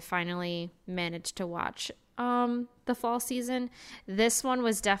 and then I finally managed to watch the fall season. This one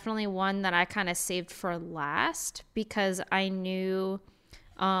was definitely one that I kind of saved for last because I knew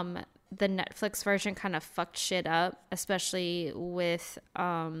the Netflix version kind of fucked shit up, especially with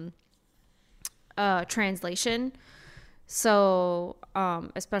translation. So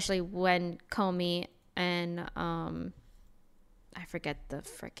especially when Komi and I forget the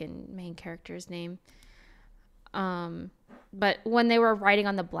freaking main character's name. But when they were writing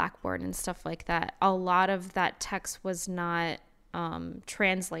on the blackboard and stuff like that, a lot of that text was not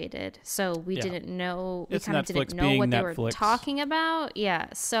translated. So we didn't know, we kind of didn't know what they were talking about. Yeah.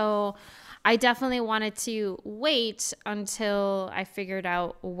 So I definitely wanted to wait until I figured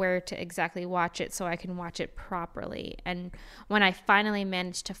out where to exactly watch it so I can watch it properly. And when I finally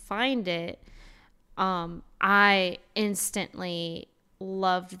managed to find it, I instantly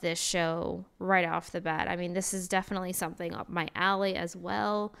loved this show right off the bat. I mean, this is definitely something up my alley as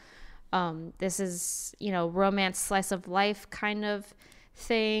well. This is, you know, romance slice of life kind of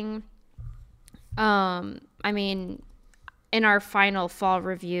thing. I mean, in our final fall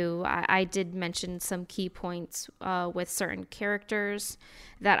review, I did mention some key points with certain characters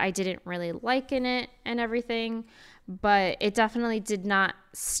that I didn't really like in it and everything, but it definitely did not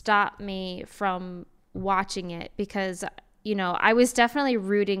stop me from watching it because, you know, I was definitely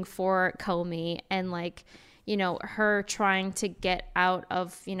rooting for Komi and, like, you know, her trying to get out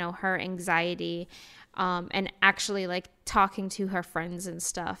of, you know, her anxiety and actually, like, talking to her friends and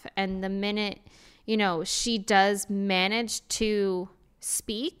stuff. And the minute, you know, she does manage to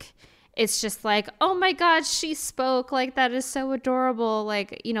speak, it's just like, oh my God, she spoke. Like, that is so adorable.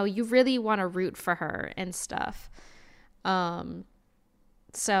 Like, you know, you really want to root for her and stuff.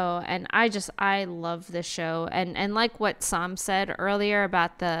 So, and I love this show, and like what Sam said earlier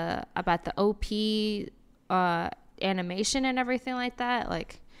about the OP animation and everything like that,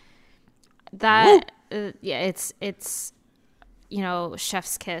 like that, yeah, it's you know,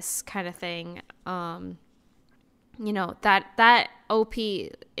 chef's kiss kind of thing. You know, that OP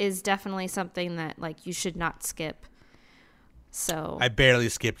is definitely something that like you should not skip. So I barely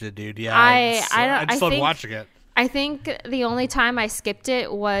skipped it, dude. Yeah, I just loved think- watching it. I think the only time I skipped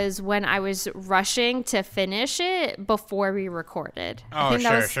it was when I was rushing to finish it before we recorded. I Oh, think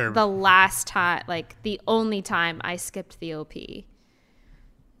that was sure. the last time, like the only time I skipped the OP.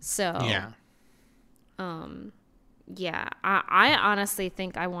 So Yeah. yeah, I honestly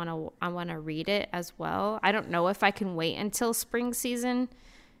think I wanna read it as well. I don't know if I can wait until spring season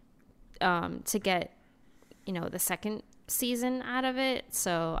to get, you know, the second season out of it.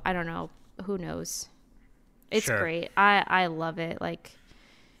 So I don't know. Who knows? It's Sure. great. I love it. Like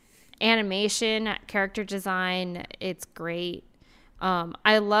animation, character design, it's great.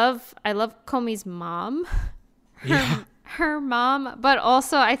 I love Komi's mom. Yeah. Her mom, but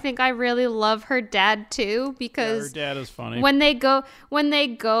also I think I really love her dad too, Her because dad is funny. when they go,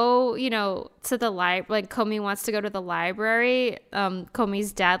 you know, to the library, like Komi wants to go to the library,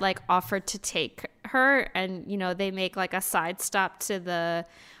 Komi's dad like offered to take her, and you know, they make like a side stop to the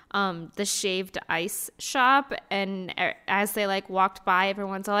shaved ice shop, and as they like walked by,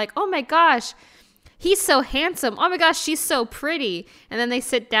 everyone's all like, oh my gosh, he's so handsome, oh my gosh, she's so pretty, and then they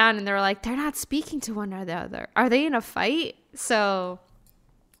sit down and they're like, they're not speaking to one another, are they in a fight? So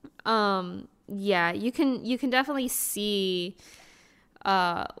yeah, you can definitely see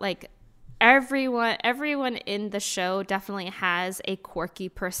like everyone in the show definitely has a quirky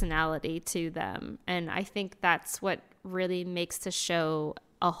personality to them, and I think that's what really makes the show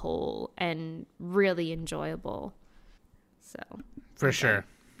a whole and really enjoyable. So For sure.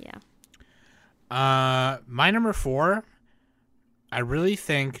 yeah. My number 4, I really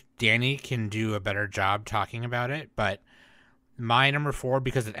think Danny can do a better job talking about it, but my number 4,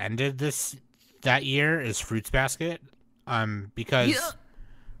 because it ended that year, is Fruits Basket. Because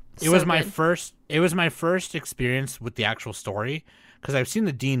it So was my good. first experience with the actual story, because I've seen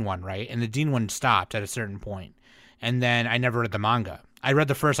the Dean one, right? And the Dean one stopped at a certain point. And then I never read the manga. I read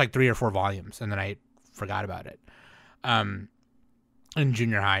the first like 3 or 4 volumes, and then I forgot about it. In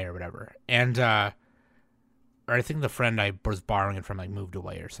junior high or whatever. And or I think the friend I was borrowing it from like moved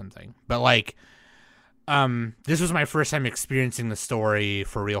away or something. But like this was my first time experiencing the story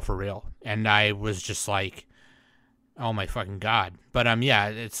for real. And I was just like, oh my fucking god. But yeah,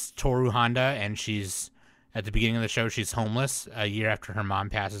 it's Toru Honda, and she's at the beginning of the show, she's homeless a year after her mom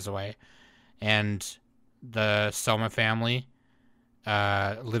passes away. And the Soma family,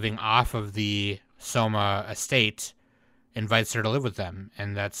 living off of the Soma estate, invites her to live with them,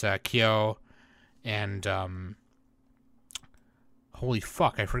 and that's Kyo and holy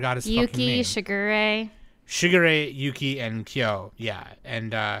fuck, I forgot his fucking Yuki, name. Shigure, Yuki, and Kyo. Yeah,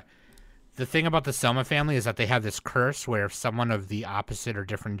 and the thing about the Soma family is that they have this curse where if someone of the opposite or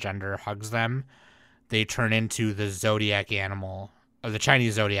different gender hugs them, they turn into the zodiac animal of the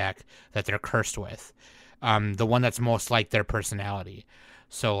Chinese zodiac that they're cursed with. The one that's most like their personality.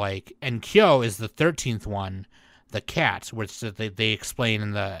 So like, and Kyo is the 13th one, the cat, which they explain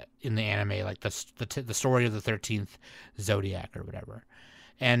in the anime, like the story of the 13th zodiac or whatever.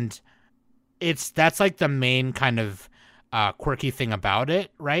 And that's like the main kind of quirky thing about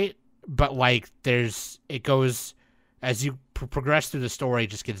it, right? But like it goes, as you progress through the story, it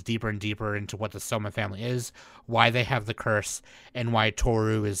just gets deeper and deeper into what the Soma family is, why they have the curse, and why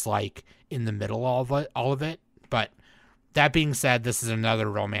Toru is like in the middle of all of it. But that being said, this is another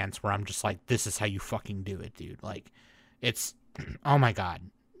romance where I'm just like, this is how you fucking do it, dude. Like, it's, oh my god,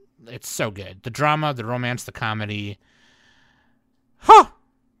 it's so good. The drama, the romance, the comedy. Huh!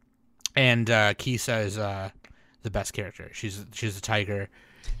 And Kisa is the best character. She's a tiger,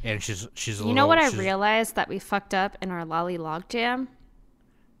 and she's a You know what I she's- realized that we fucked up in our Lolly Logjam?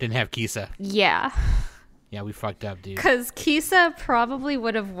 Didn't have Kisa. Yeah. Yeah, we fucked up, dude. Because Kisa probably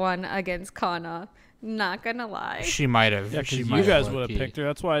would have won against Kana. Not gonna lie. She might have. Yeah, because She you might guys have, would have low-key. picked her.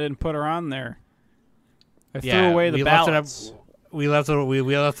 That's why I didn't put her on there. I Yeah, threw away the we left it up- ballots. We left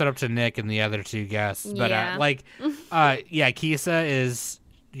it up to Nick and the other 2 guests. But Yeah. Kisa is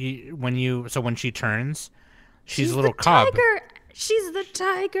when she turns, she's a the little cub. Tiger. She's the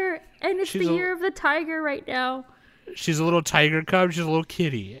tiger, and it's She's the a- year of the tiger right now. She's a little tiger cub. She's a little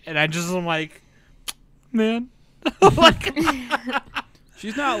kitty, and I just am like, man,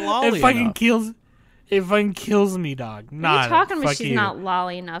 She's not lolly it fucking enough. kills. It fucking kills me, dog. What are you talking about? fuck She's you. not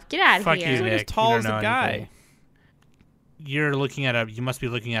lolly enough. Get out of Fuck here. you, She's like Nick. as tall You as don't the know guy. anything. you're looking at you must be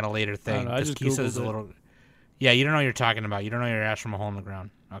looking at a later thing. I just Kisa Googled is a it. little. Yeah, you don't know what you're talking about. You don't know your ass from a hole in the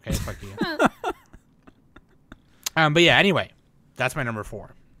ground. Okay, fuck you. But yeah, anyway, that's my number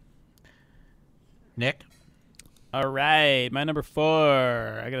 4. Nick? All right, my number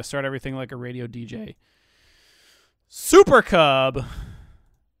 4. I got to start everything like a radio DJ. Super Cub.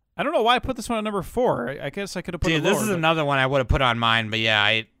 I don't know why I put this one at number 4. I guess I could have put it Dude, lower. this is another one I would have put on mine, but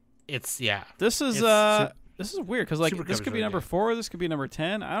yeah, this is this is weird because like Super this Cub's could be really number good. 4. This could be number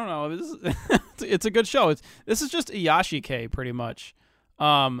 10. I don't know. This is it's a good show. This is just Iyashike pretty much,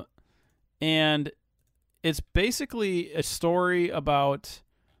 and it's basically a story about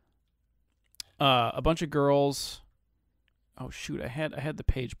a bunch of girls. Oh shoot! I had the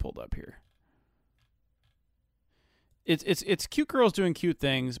page pulled up here. It's cute girls doing cute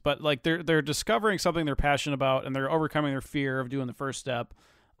things, but like they're discovering something they're passionate about, and they're overcoming their fear of doing the first step.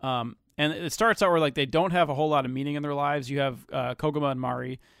 And it starts out where like they don't have a whole lot of meaning in their lives. You have Koguma and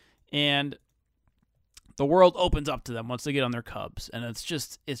Mari, and the world opens up to them once they get on their cubs, and it's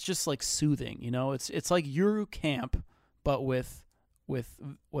just like soothing, you know. It's like Yuru Camp, but with what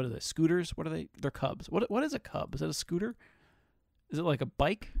are they? Scooters? What are they? They're cubs. What is a cub? Is it a scooter? Is it like a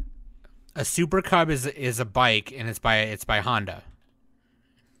bike? A Super Cub is a bike, and it's by Honda.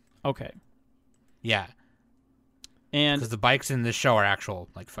 Okay. Yeah, And because the bikes in this show are actual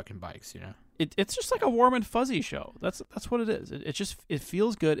like fucking bikes, you know. it's just like a warm and fuzzy show. That's what it is. It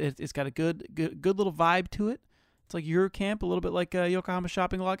feels good. It's got a good little vibe to it. It's like Yuru Camp, a little bit like Yokohama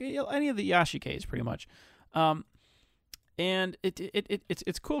Shopping Log, any of the Yashikes pretty much. And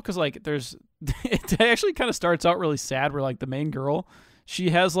it's cool because like there's it actually kind of starts out really sad where like the main girl,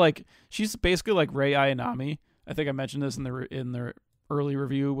 she's basically like Rei Ayanami. I think I mentioned this in the early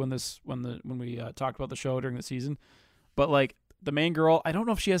review when we talked about the show during the season. But like the main girl, I don't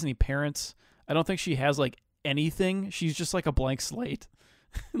know if she has any parents. I don't think she has like anything. She's just like a blank slate.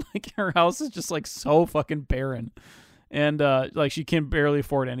 Like her house is just like so fucking barren. And like she can barely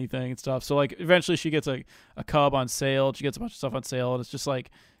afford anything and stuff. So like eventually she gets a cub on sale. She gets a bunch of stuff on sale, and it's just like,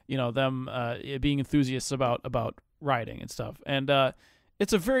 you know, them being enthusiasts about riding and stuff. And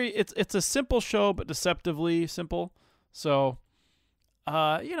it's a simple show but deceptively simple. So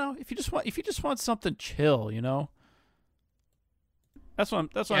you know, if you just want something chill, you know, that's why I'm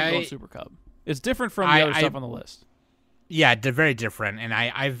going Super Cub. It's different from the other stuff on the list. Yeah, they're very different, and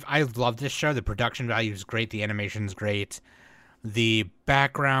I love this show. The production value is great. The animation's great. The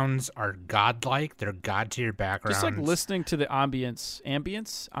backgrounds are godlike. They're god tier backgrounds. Just like listening to the ambience.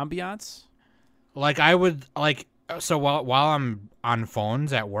 Like I would like so while I'm on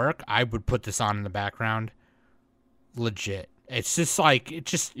phones at work, I would put this on in the background. Legit. It's just like it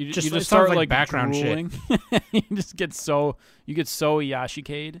just You it just sounds start like background drooling. shit. You get so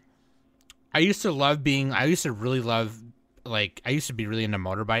Yashikade. I used to really love I used to be really into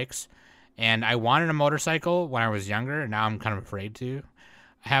motorbikes, and I wanted a motorcycle when I was younger. Now I'm kind of afraid to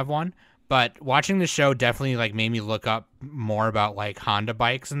have one. But watching the show definitely like made me look up more about like Honda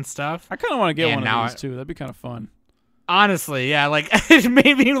bikes and stuff. I kind of want to get And one now of these too. That'd be kind of fun. Honestly, yeah, like it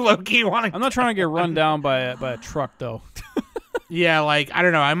made me low-key want to. I'm not trying to get run down by a truck though. Yeah, like I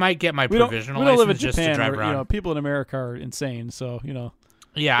don't know. I might get my We don't provisional live in license just to Japan drive where, around. you know, people in America are insane. So you know.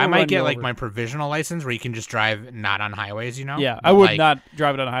 Yeah, I They'll might run get you like over. my provisional license where you can just drive not on highways, you know? Yeah, But, I would like, not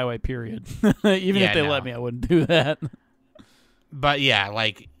drive it on a highway. Period. Even Yeah, if they no. let me, I wouldn't do that. But yeah,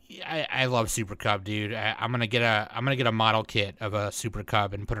 like I love Super Cub, dude. I'm gonna get a model kit of a Super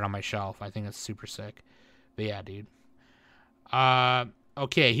Cub and put it on my shelf. I think it's super sick. But yeah, dude.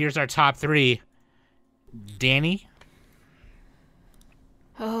 Okay, here's our top 3. Danny.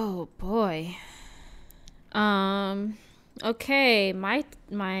 Oh boy. Okay, my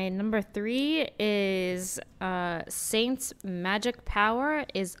number 3 is Saint's magic power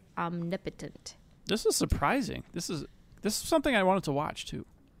is omnipotent. This is surprising. This is something I wanted to watch too.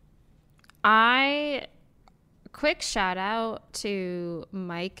 Quick shout out to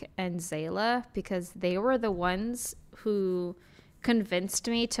Mike and Zayla because they were the ones who convinced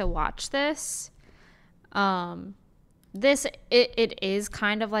me to watch this. It is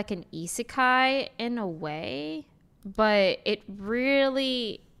kind of like an isekai in a way, but it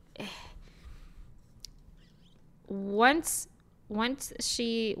really once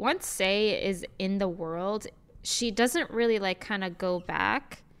Sei is in the world, she doesn't really like kind of go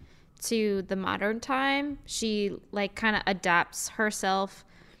back to the modern time. She like kind of adapts herself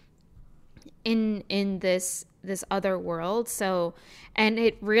in this other world. So, and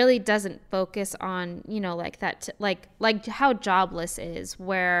it really doesn't focus on, you know, like that like how Jobless is,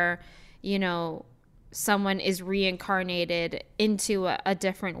 where, you know, someone is reincarnated into a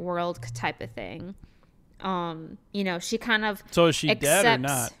different world type of thing. she kind of So is she dead or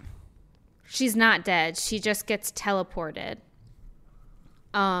not? She's not dead. She just gets teleported.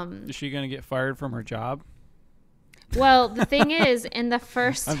 Is she gonna get fired from her job? Well, the thing is, in the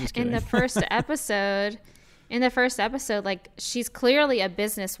first I'm just kidding. episode, like, she's clearly a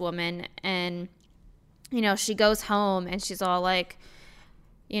businesswoman, and she goes home and she's all like,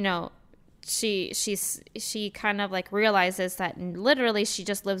 she kind of like realizes that literally she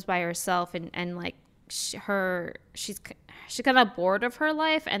just lives by herself, and like she's kind of bored of her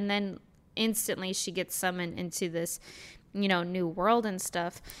life, and then instantly she gets summoned into this new world and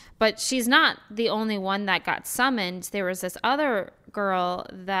stuff. But she's not the only one that got summoned. There was this other girl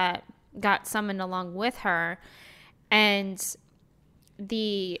that got summoned along with her, and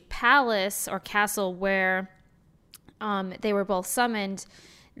the palace or castle where they were both summoned,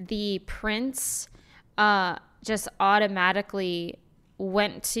 the prince just automatically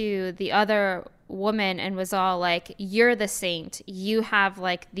went to the other woman and was all like, you're the saint, you have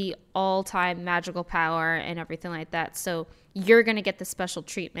like the all-time magical power and everything like that, so you're gonna get the special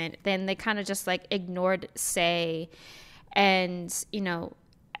treatment. Then they kind of just like ignored Sei, and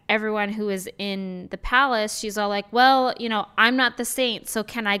everyone who is in the palace, she's all like, well, I'm not the saint, so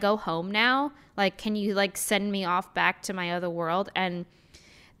can I go home now? Like, can you like send me off back to my other world? And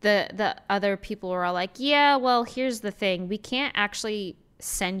the other people were all like, yeah, well, here's the thing, we can't actually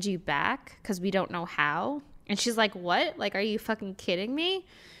send you back because we don't know how. And she's like, what? Like, are you fucking kidding me?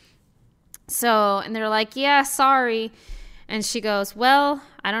 So, and they're like, yeah, sorry. And she goes, well,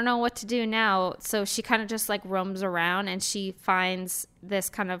 I don't know what to do now. So she kind of just like roams around, and she finds this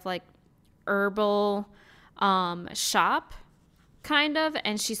kind of like herbal shop kind of,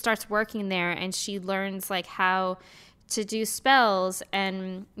 and she starts working there, and she learns like how to do spells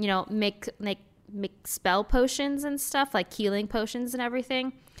and make spell potions and stuff, like healing potions and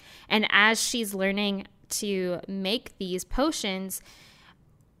everything. And as she's learning to make these potions,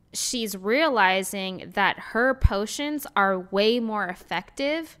 she's realizing that her potions are way more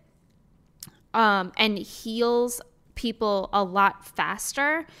effective and heals people a lot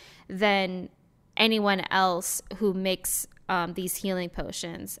faster than anyone else who makes these healing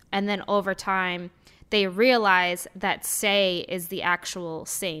potions. And then over time, they realize that Sei is the actual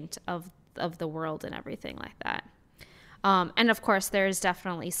saint of the world and everything like that. And of course, there's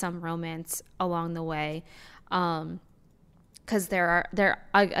definitely some romance along the way. Because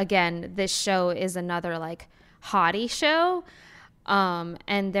again, this show is another like hottie show.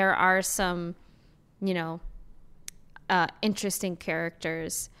 And there are some, interesting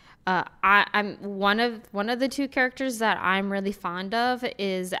characters. I'm one of the two characters that I'm really fond of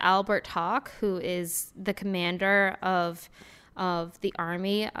is Albert Hawk, who is the commander of the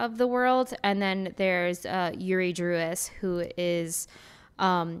army of the world, and then there's Yuri Druis, who is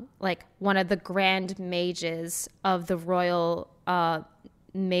like one of the grand mages of the Royal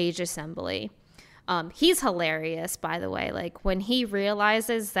Mage Assembly. He's hilarious, by the way. Like, when he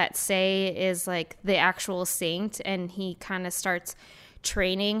realizes that Sei is like the actual saint, and he kind of starts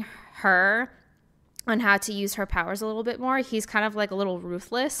training her on how to use her powers a little bit more, he's kind of like a little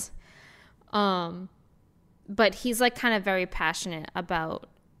ruthless. But he's like kind of very passionate about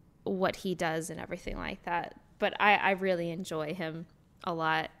what he does and everything like that. But I really enjoy him a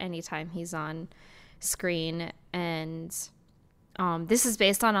lot anytime he's on screen. And this is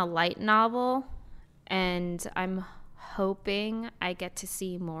based on a light novel, and I'm hoping I get to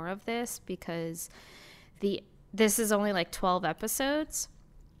see more of this because this is only like 12 episodes.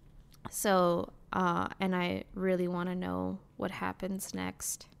 So, and I really want to know what happens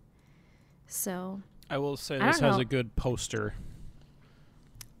next. So I will say this has a good poster.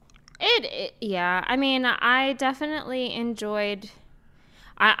 Yeah. I mean, I definitely enjoyed.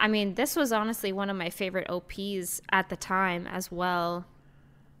 I mean, this was honestly one of my favorite OPs at the time as well.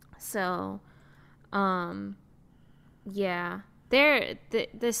 So, yeah.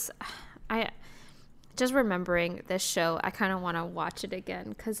 Just remembering this show, I kind of want to watch it again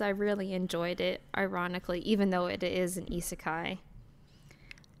because I really enjoyed it, ironically, even though it is an isekai.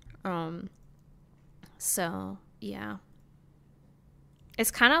 So, yeah. It's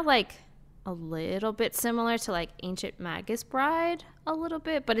kind of like a little bit similar to like Ancient Magus Bride a little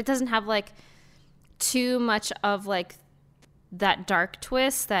bit, but it doesn't have like too much of like that dark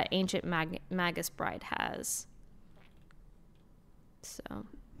twist that Ancient Magus Bride has. So.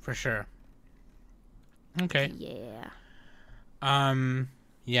 For sure. Okay. Yeah.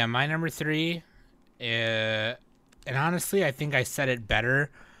 Yeah, my number 3, and honestly, I think I said it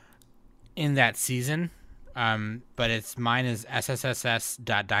better in that season, but mine is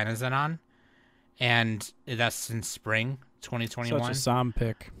SSSS.Dynazenon, and that's in spring 2021. Such a Sam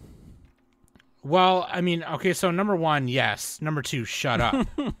pick. Well, I mean, okay, so number 1, yes. Number 2, shut up.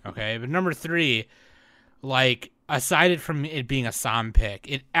 Okay, but number 3, like, aside from it being a Som pick,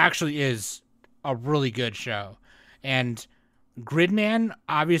 it actually is a really good show. And Gridman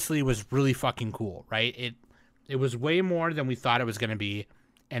obviously was really fucking cool, right? It was way more than we thought it was going to be,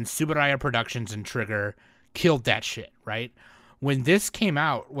 and Subaraya Productions and Trigger killed that shit, right? When this came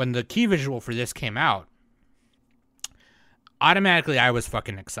out, when the key visual for this came out, automatically I was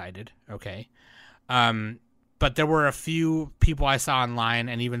fucking excited, okay? But there were a few people I saw online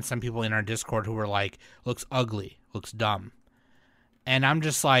and even some people in our Discord who were like, looks ugly, looks dumb. And I'm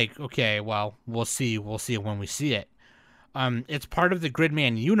just like, okay, well, we'll see it when we see it. It's part of the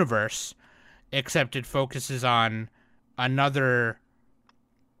Gridman universe, except it focuses on another.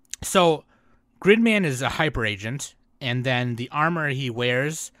 So Gridman is a hyper agent, and then the armor he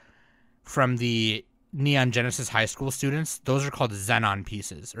wears from the Neon Genesis High School students, those are called Xenon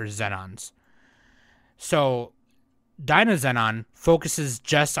pieces, or Xenons. So Dynazenon focuses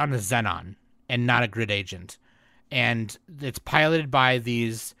just on a Xenon and not a grid agent. And it's piloted by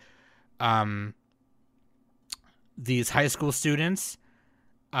these high school students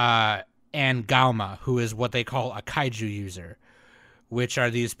and Galma, who is what they call a kaiju user, which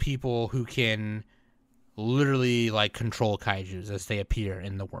are these people who can literally like control kaijus as they appear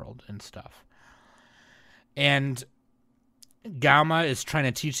in the world and stuff. And Galma is trying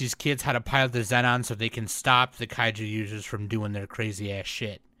to teach these kids how to pilot the Xenon so they can stop the kaiju users from doing their crazy ass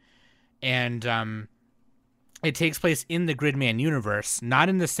shit. And it takes place in the Gridman universe, not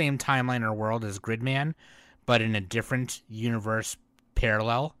in the same timeline or world as Gridman, but in a different universe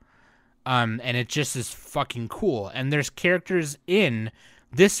parallel. And it just is fucking cool. And there's characters in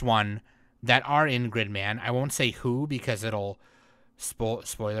this one that are in Gridman. I won't say who because it'll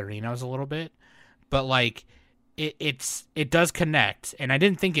spoilerinos a little bit, but like it does connect, and I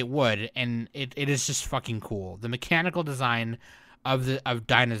didn't think it would, and it is just fucking cool. The mechanical design of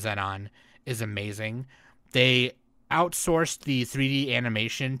Dynazenon is amazing. They outsourced the 3D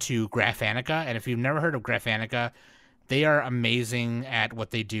animation to Graphanica, and if you've never heard of Graphanica, they are amazing at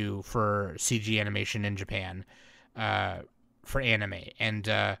what they do for CG animation in Japan, for anime. And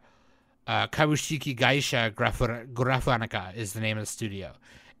Kabushiki Gaisha Graphanica is the name of the studio,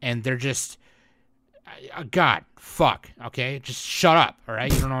 and they're just God, fuck, okay? Just shut up, all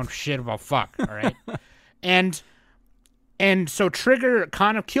right? You don't know shit about fuck, all right? And so Trigger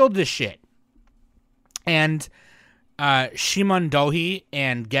kind of killed this shit. And Shimon Dohi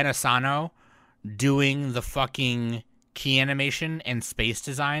and Gen Asano doing the fucking key animation and space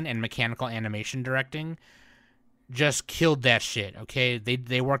design and mechanical animation directing just killed that shit, okay?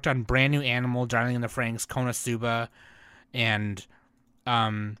 They worked on Brand New Animal, Darling in the Franxx, Konosuba, and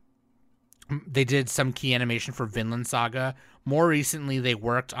they did some key animation for Vinland Saga. More recently, they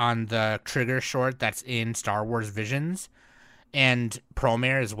worked on the Trigger short that's in Star Wars Visions and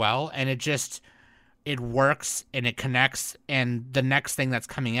Promare as well. And it works and it connects. And the next thing that's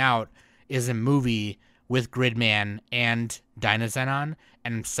coming out is a movie with Gridman and Dynazenon.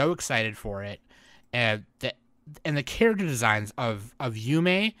 And I'm so excited for it. And the character designs of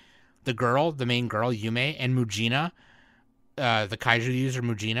Yume, the main girl, Yume, and Mujina, the kaiju user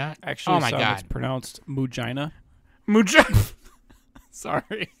Mujina. Actually, oh my God, it's pronounced Mujina. Mujina.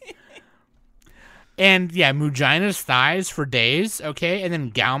 Sorry. And yeah, Mujina's thighs for days, okay? And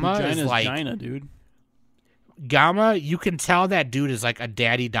then Galma Mujina's is like Gina, dude. Galma, you can tell that dude is like a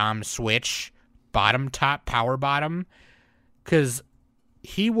daddy dom switch, bottom top, power bottom, because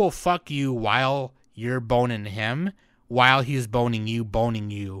he will fuck you while you're boning him, while he's boning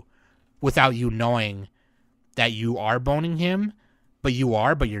you, without you knowing that you are boning him, but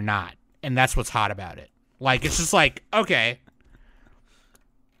you're not. And that's what's hot about it. Like, it's just like, okay.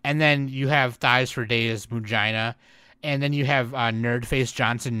 And then you have Thighs for Days, Mujina. And then you have Nerdface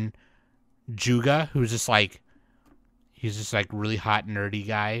Johnson Juga, who's just like, he's just like really hot nerdy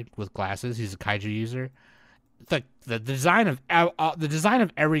guy with glasses. He's a kaiju user. The design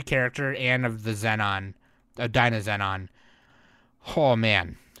of every character and of the Xenon, Dynazenon. Oh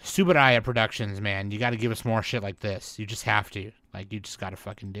man, Subaraya Productions, man, you got to give us more shit like this. You just have to. Like, you just got to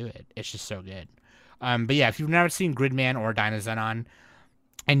fucking do it. It's just so good. But yeah, if you've never seen Gridman or Dynazenon,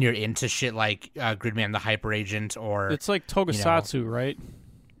 and you're into shit like Gridman the Hyper Agent, or it's like Tokusatsu, right?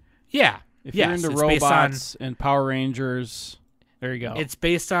 Yeah. If you're into robots and Power Rangers, there you go. It's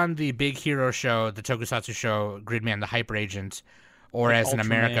based on the big hero show, the Tokusatsu show, Gridman the Hyper Agent, or like as in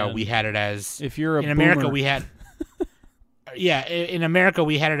America, we had it as... If you're a in America, we had... yeah, in America,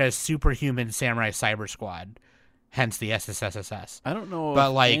 we had it as Superhuman Samurai Cyber Squad, hence the SSSSS. I don't know but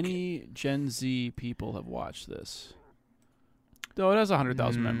if like, any Gen Z people have watched this. Though it has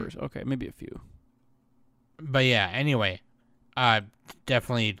 100,000 members. Okay, maybe a few. But yeah, anyway,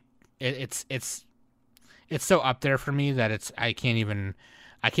 definitely, it's so up there for me that I can't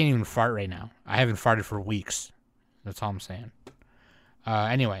even fart right now. I haven't farted for weeks. That's all I'm saying.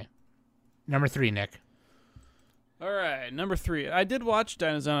 Anyway, number 3, Nick. All right, number 3. I did watch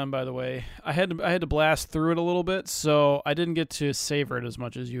Dynazenon, by the way. I had to blast through it a little bit, so I didn't get to savor it as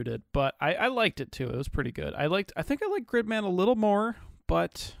much as you did. But I liked it too. It was pretty good. I think I liked Gridman a little more,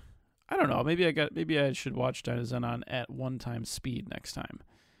 but I don't know. Maybe I should watch Dynazenon at 1x speed next time.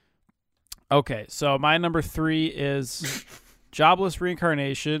 Okay, so my number 3 is Jobless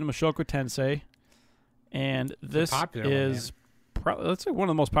Reincarnation, Mushoku Tensei, and this is that's like one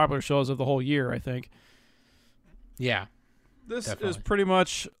of the most popular shows of the whole year, I think. Yeah, this definitely is pretty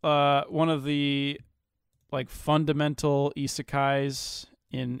much one of the like fundamental isekais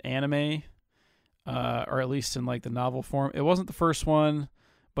in anime, or at least in like the novel form. It wasn't the first one,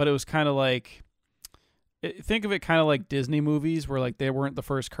 but it was kind of like, think of it kind of like Disney movies, where like they weren't the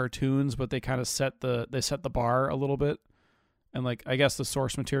first cartoons, but they kind of set the bar a little bit, and like I guess the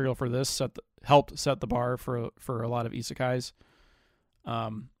source material for this helped set the bar for a lot of isekais.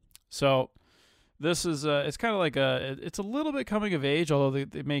 So this is it's kind of like it's a little bit coming of age, although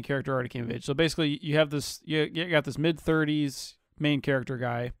the main character already came of age. So basically, you have this you got this mid-30s main character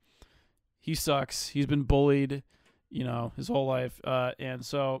guy. He sucks. He's been bullied, his whole life, and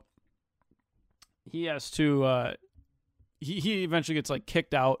so he has to he eventually gets like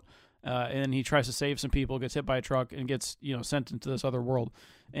kicked out, and he tries to save some people, gets hit by a truck, and gets sent into this other world.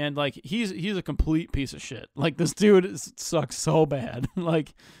 And like he's a complete piece of shit. Like this dude sucks so bad.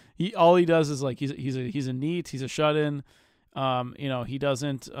 Like all he does is like he's a NEET, he's a shut-in. He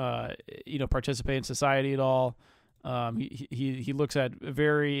doesn't participate in society at all. He looks at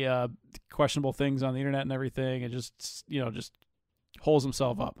very questionable things on the internet and everything, and just holds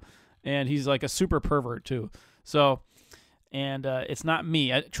himself up. And he's like a super pervert too. So, and it's not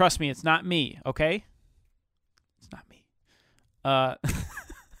me. Trust me, it's not me. Okay, it's not me. I'm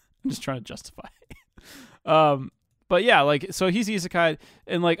just trying to justify. But yeah, like, so he's isekai,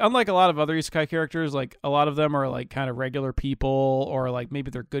 and like unlike a lot of other isekai characters, like a lot of them are like kind of regular people, or like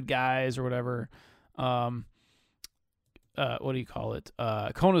maybe they're good guys or whatever. What do you call it?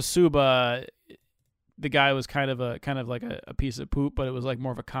 Konosuba, the guy was kind of like a piece of poop, but it was like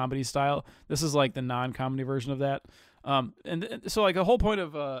more of a comedy style. This is like the non-comedy version of that. And so like the whole point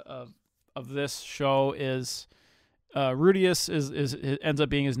of this show is Rudius is ends up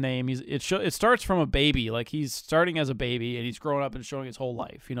being his name. It starts from a baby, like he's starting as a baby and he's growing up and showing his whole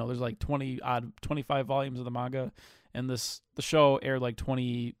life. There's like 25 volumes of the manga, and the show aired like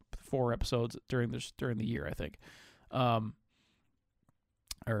 24 episodes during the year, I think.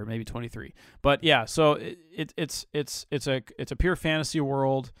 Or maybe 23. But yeah, so it's a pure fantasy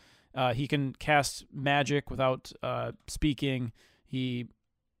world. He can cast magic without speaking. He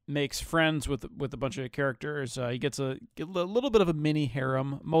makes friends with a bunch of characters. He gets a little bit of a mini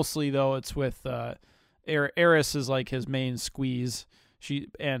harem. Mostly though, it's with Eris is like his main squeeze. She's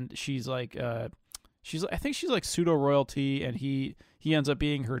like I think she's like pseudo royalty, and he ends up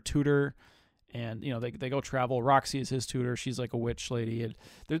being her tutor. And they go travel. Roxy is his tutor. She's like a witch lady, and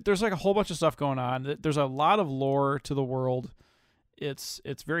there's like a whole bunch of stuff going on. There's a lot of lore to the world. It's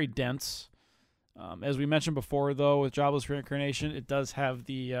very dense. As we mentioned before, though, with Jobless Reincarnation, it does have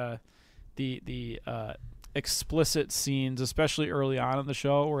the explicit scenes, especially early on in the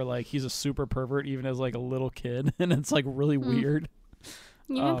show, where like he's a super pervert even as like a little kid, and it's like really weird.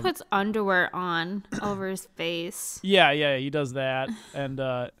 He even puts underwear on over his face. Yeah, he does that,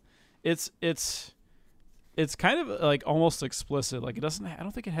 and it's kind of like almost explicit. Like I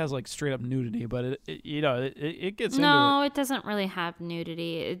don't think it has like straight up nudity, but it gets into it. No, it doesn't really have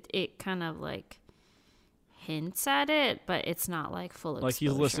nudity. It kind of like hints at it, but it's not like full exposure. Like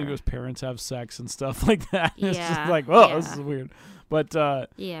he's listening to his parents have sex and stuff like that. Yeah, it's just like, whoa, this is weird. But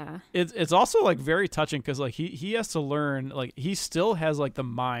yeah, it's also like very touching because like he has to learn, like he still has like the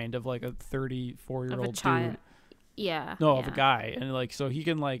mind of like a 34-year-old dude. Yeah. No, yeah. of a guy, and like so he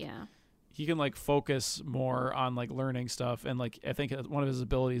can like he can like focus more on like learning stuff, and like I think one of his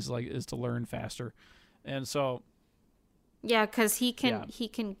abilities like is to learn faster, and so. Yeah, because he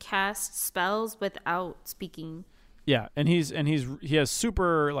can cast spells without speaking. Yeah, and he has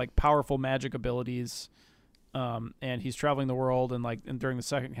super like powerful magic abilities, and he's traveling the world, and during the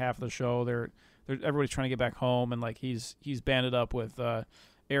second half of the show, everybody's trying to get back home, and like he's banded up with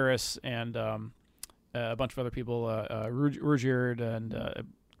Eris and a bunch of other people, Rudyard and a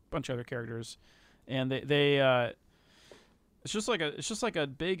bunch of other characters, and they it's just like a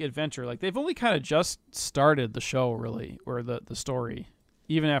big adventure. Like they've only kind of just started the show, really, or the story,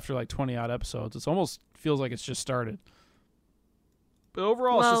 even after like 20 odd episodes. It almost feels like it's just started. But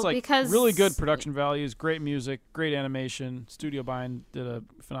overall, Well, it's just like because- really good production values, great music, great animation. Studio Bind did a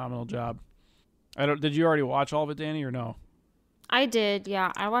phenomenal job. Did you already watch all of it, Danny, or no? I did,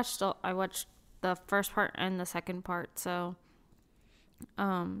 yeah. I watched the first part and the second part, so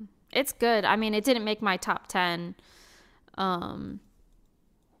it's good. I mean, it didn't make my top 10,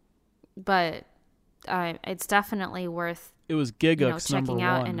 but it's definitely worth It was Gigux number checking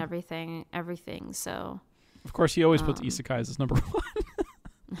out one. and everything. So Of course, he always puts isekais as number one.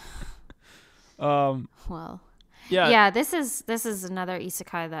 well. Yeah, Yeah, this is another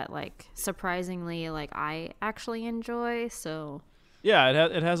isekai that like surprisingly like I actually enjoy. So yeah.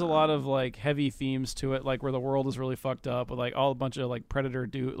 It has a lot of like heavy themes to it, like where the world is really fucked up with like all a bunch of like predator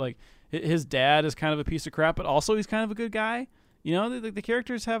dude. Like his dad is kind of a piece of crap, but also he's kind of a good guy. You know, the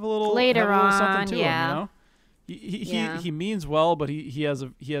characters have a little Later something on, to yeah. him. You know, Yeah. he means well, but he has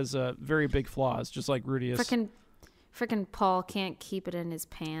very big flaws, just like Rudius. freaking Paul can't keep it in his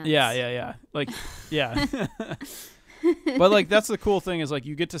pants. Yeah. Like, yeah. But like that's the cool thing is like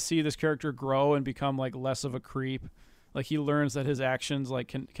you get to see this character grow and become like less of a creep. Like he learns that his actions like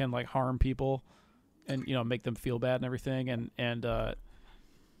can like harm people, and make them feel bad and everything. And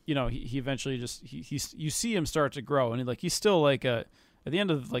he eventually just you see him start to grow, and he's still like at the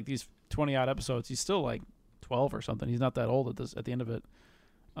end of like these 20 odd episodes, he's still like 12 or something. He's not that old at the end of it,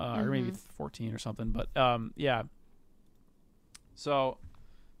 or maybe 14 or something. But yeah. So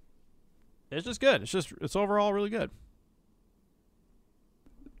it's just good. It's overall really good.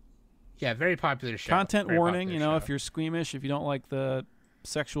 Yeah, very popular show. Content Very warning, popular if show. you're squeamish, if you don't like the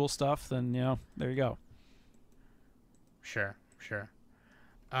sexual stuff, then there you go. Sure.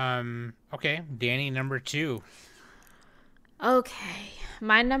 Okay, Danny, number 2. Okay,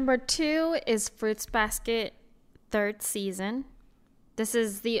 my number 2 is Fruits Basket, 3rd season. This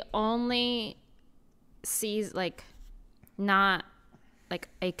is the only season, like, not like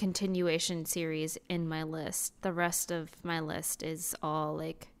a continuation series in my list. The rest of my list is all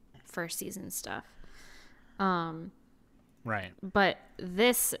like first season stuff. Right. But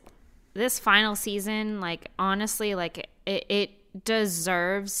this final season, like honestly, like it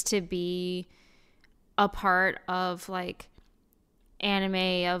deserves to be a part of like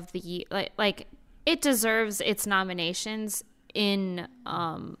anime of the like it deserves its nominations in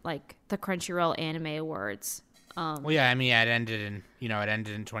like the Crunchyroll Anime Awards. Well, yeah, I mean, it ended in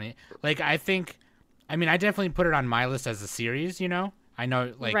 20. Like, I definitely put it on my list as a series. I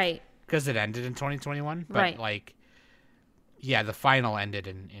know, like, Right. because it ended in 2021. But Right. like, yeah, the final ended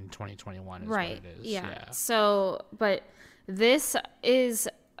in 2021. Is Right. What it is. Yeah. So, but this is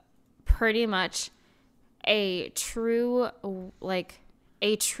pretty much a true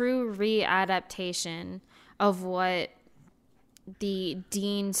readaptation of what the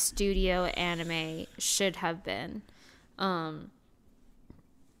Dean Studio anime should have been.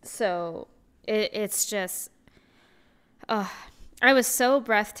 So it's just, I was so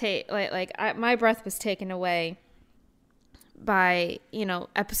my breath was taken away by,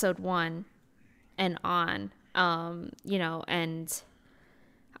 episode 1 and on, and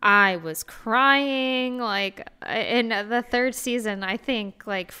I was crying, like, in the 3rd season, I think,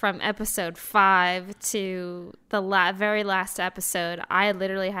 like, from episode 5 to the very last episode, I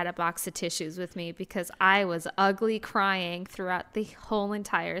literally had a box of tissues with me because I was ugly crying throughout the whole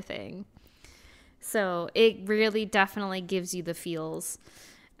entire thing. So it really definitely gives you the feels.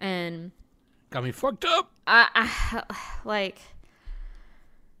 And Got me fucked up. I like,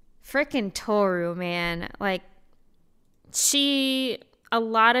 freaking Toru, man. Like, a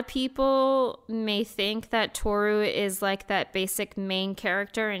lot of people may think that Toru is like that basic main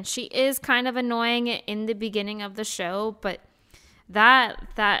character, and she is kind of annoying in the beginning of the show, but that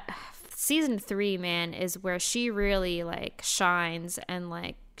season 3, man, is where she really like shines, and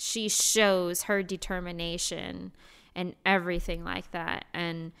like she shows her determination and everything like that.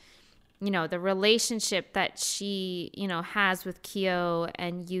 And the relationship that she has with Kyo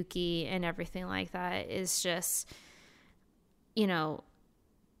and Yuki and everything like that is just,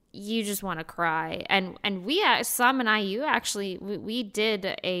 you just want to cry. And Sam and you actually we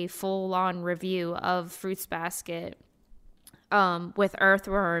did a full-on review of Fruits Basket with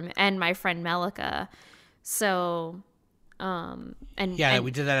Earthworm and my friend Melika. So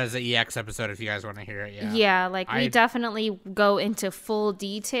we did that as an EX episode if you guys want to hear it. yeah, like we definitely go into full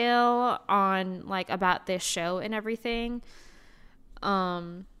detail on like about this show and everything.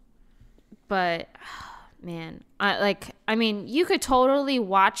 But man, you could totally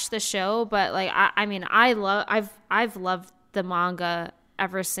watch the show, but like I've loved the manga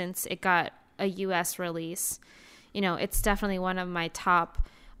ever since it got a US release. It's definitely one of my top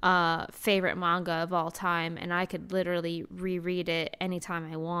favorite manga of all time, and I could literally reread it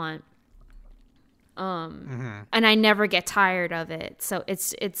anytime I want. And I never get tired of it. So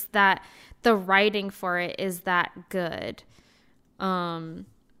it's that the writing for it is that good.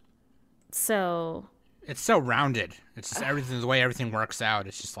 So it's so rounded. It's just everything, the way everything works out.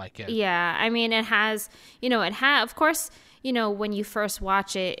 It's just like it. Yeah, I mean, it has, of course, when you first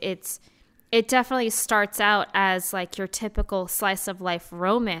watch it, it definitely starts out as like your typical slice of life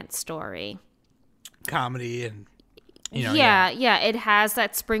romance story. Comedy and, yeah, it has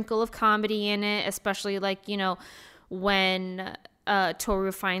that sprinkle of comedy in it, especially like, when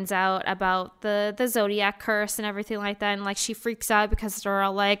Toru finds out about the Zodiac curse and everything like that, and like she freaks out because they're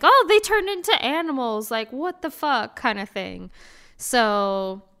all like, oh, they turned into animals, like what the fuck kind of thing.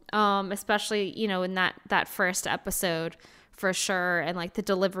 So especially in that first episode for sure, and like the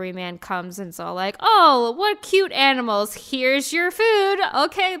delivery man comes and it's all like, oh, what cute animals, here's your food,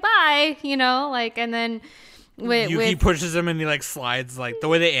 okay, bye, and then Yuki pushes him and he like slides, like the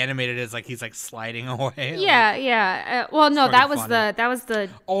way they animated it is like he's like sliding away. Yeah. Well, no, that was the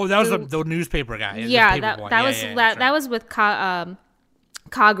oh, that was the newspaper guy. Yeah, the that was with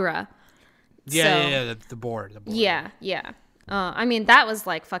Kagura. Yeah, the board. Yeah. I mean, that was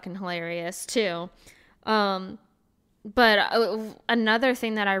like fucking hilarious too. But another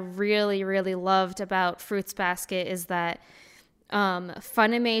thing that I really, really loved about Fruits Basket is that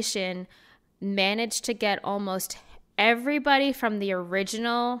Funimation managed to get almost everybody from the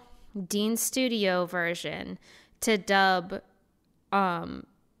original Dean Studio version to dub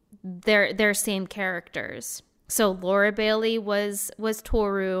their same characters. So Laura Bailey was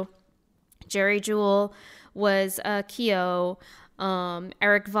Toru, Jerry Jewell was Kyo,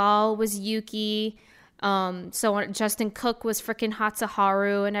 Eric Val was Yuki, so Justin Cook was freaking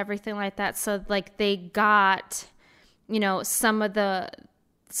Hatsuharu and everything like that. So like they got some of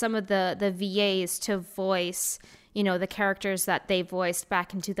the VAs to voice, the characters that they voiced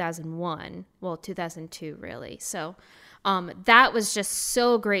back in 2001. Well, 2002, really. So that was just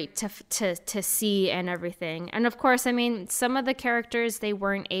so great to see and everything. And of course, I mean, some of the characters, they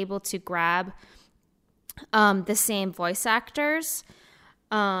weren't able to grab the same voice actors.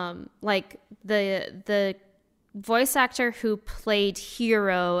 Like the voice actor who played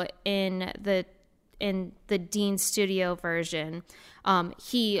Hiro in the Dean Studio version,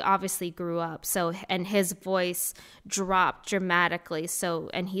 he obviously grew up, and his voice dropped dramatically,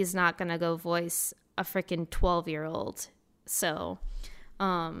 and he's not gonna go voice a freaking 12-year-old. So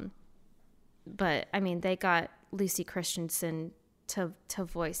but I mean, they got Lucy Christensen to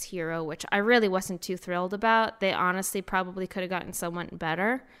voice Hiro, which I really wasn't too thrilled about. They honestly probably could have gotten someone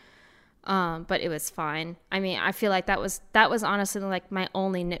better, but it was fine. I mean, I feel like that was honestly like my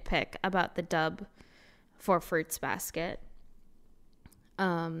only nitpick about the dub for Fruits Basket.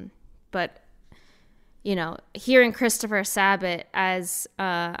 But hearing Christopher Sabat as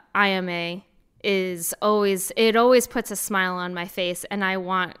Ayame always puts a smile on my face, and I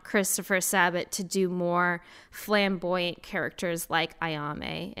want Christopher Sabat to do more flamboyant characters like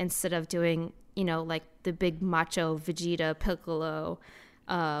Ayame instead of doing like the big macho Vegeta, Piccolo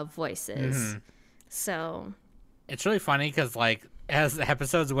voices. Mm-hmm. So it's really funny because like as the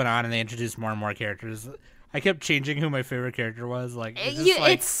episodes went on and they introduced more and more characters, I kept changing who my favorite character was. Like,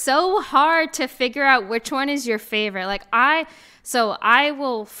 it's so hard to figure out which one is your favorite. Like I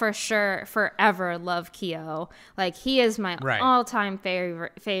will for sure forever love Kyo. Like he is my all-time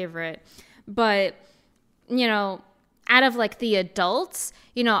favorite. But out of like the adults,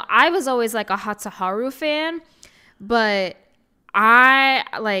 I was always like a Hatsuharu fan, but I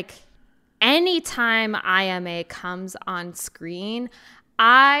like anytime Ayame comes on screen,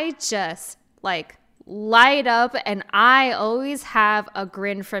 I just like light up, and I always have a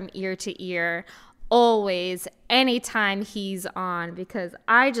grin from ear to ear, always, anytime he's on, because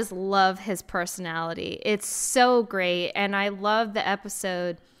I just love his personality. It's so great. And I love the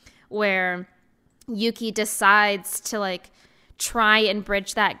episode where Yuki decides to like try and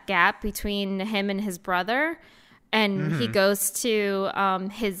bridge that gap between him and his brother, and he goes to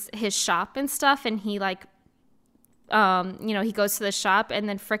his shop and stuff, and he like he goes to the shop, and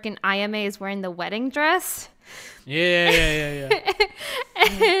then frickin' Ayame is wearing the wedding dress. Yeah.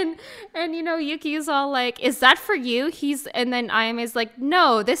 and Yuki's all like, is that for you? And then Ayame's like,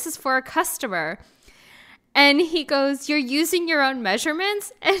 no, this is for a customer. And he goes, you're using your own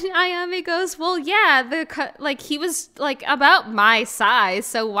measurements? And Ayame goes, well, yeah, he was like about my size,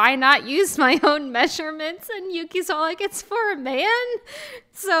 so why not use my own measurements? And Yuki's all like, it's for a man?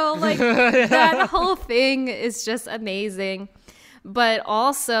 So like that whole thing is just amazing. But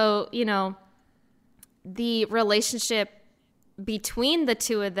also, the relationship between the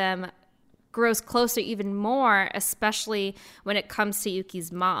two of them grows closer even more, especially when it comes to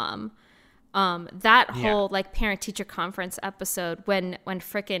Yuki's mom. That whole like parent teacher conference episode when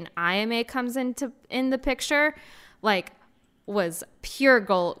frickin' Ayame comes in the picture, like, was pure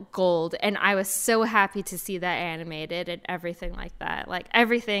gold, and I was so happy to see that animated and everything like that. Like,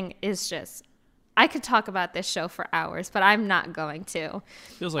 everything is just, I could talk about this show for hours, but I'm not going to.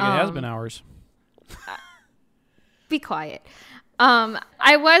 Feels like it has been hours. Be quiet.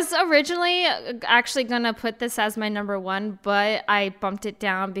 I was originally actually going to put this as my number one, but I bumped it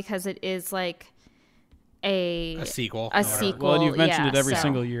down because it is like a sequel. Well, and you've mentioned it every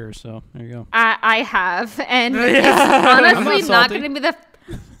single year, so there you go. I have, and it's honestly not going to be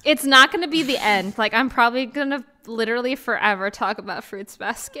it's not going to be the end. Like, I'm probably going to literally forever talk about Fruits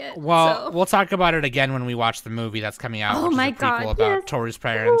Basket. Well, we'll talk about it again when we watch the movie that's coming out. Oh which my is a prequel God, about Tori's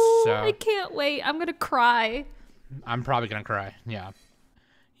parents. Ooh, So I can't wait. I'm going to cry. I'm probably gonna cry. Yeah.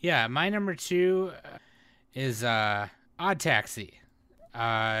 My number 2 is Odd Taxi.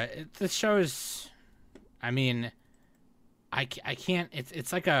 The show is, I mean, I can't.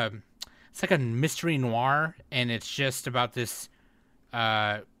 It's like a mystery noir, and it's just about this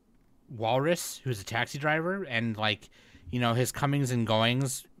walrus who's a taxi driver, and like, you know, his comings and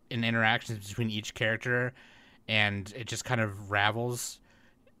goings and interactions between each character, and it just kind of ravels.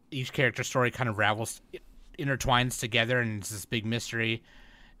 Each character story kind of intertwines together, and it's this big mystery.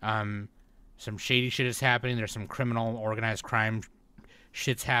 Some shady shit is happening. There's some criminal organized crime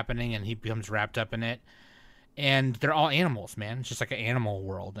shit's happening, and he becomes wrapped up in it. And they're all animals, man. It's just like an animal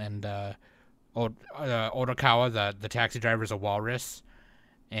world. And Odokawa, the taxi driver, is a walrus,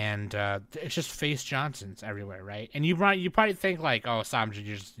 and it's just Face Johnsons everywhere, right? And you probably think like, oh,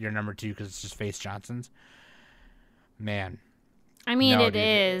 Samji, you're number 2 because it's just Face Johnsons. Man, I mean, no, it dude.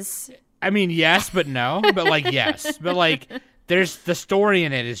 is. I mean, yes, but no. But like, yes, but like, there's the story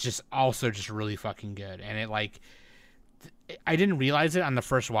in it is just also just really fucking good, and it like, I didn't realize it on the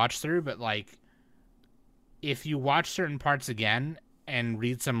first watch through, but like, if you watch certain parts again and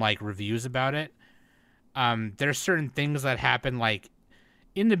read some like reviews about it, there's certain things that happen like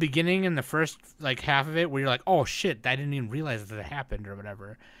in the beginning in the first like half of it where you're like, oh shit, I didn't even realize that it happened or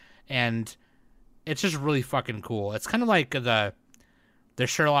whatever, and it's just really fucking cool. It's kind of like the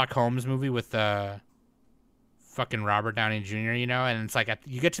Sherlock Holmes movie with fucking Robert Downey Jr., you know, and it's like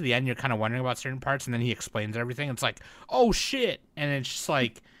you get to the end, you're kind of wondering about certain parts, and then he explains everything. It's like, oh shit, and it's just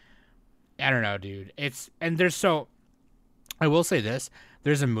like, I don't know, dude. I will say this: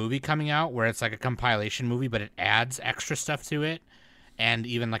 there's a movie coming out where it's like a compilation movie, but it adds extra stuff to it, and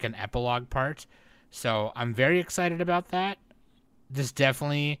even like an epilogue part. So I'm very excited about that. This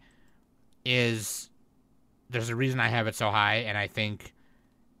definitely is. There's a reason I have it so high, and I think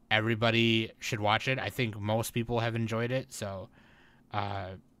everybody should watch it. I think most people have enjoyed it. So,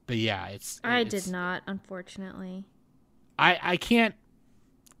 but yeah, I did not, unfortunately. I can't.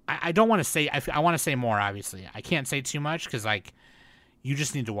 I don't want to say. I want to say more. Obviously, I can't say too much because like, you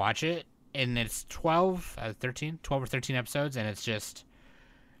just need to watch it, and it's 12 or 13 episodes, and it's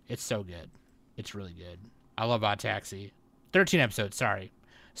so good. It's really good. I love Odd Taxi. 13 episodes. Sorry.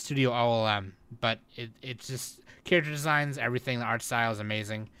 Studio OLM, but it's just character designs, everything. The art style is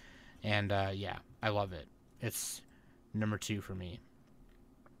amazing, and yeah, I love it. It's number 2 for me.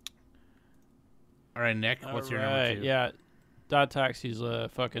 All right, Nick, what's your number 2? Yeah, Odd Taxi's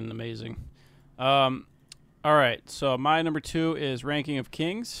fucking amazing. All right, so my number 2 is Ranking of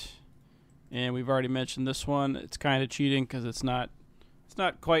Kings, and we've already mentioned this one. It's kind of cheating because it's not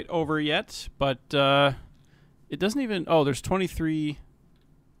quite over yet, but it doesn't even. Oh, there's 23.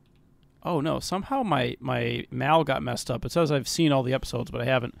 Oh, no. Somehow my mal got messed up. It says I've seen all the episodes, but I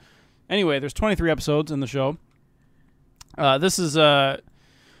haven't. Anyway, there's 23 episodes in the show. This is about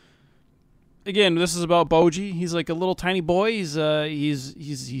Boji. He's like a little tiny boy. He's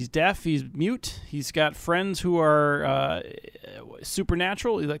deaf. He's mute. He's got friends who are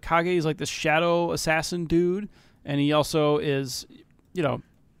supernatural. Like Kage is like this shadow assassin dude, and he also is, you know,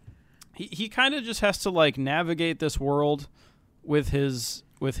 he kind of just has to like navigate this world with his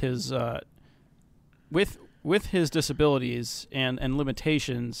disabilities and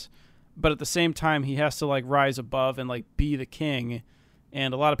limitations, but at the same time he has to like rise above and like be the king,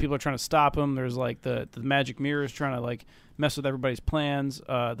 and a lot of people are trying to stop him. There's like the magic mirrors trying to like mess with everybody's plans.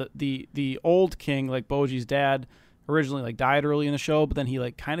 The old king, like Boji's dad, originally like died early in the show, but then he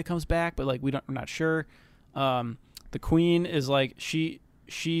like kind of comes back, but like we're not sure. The queen is like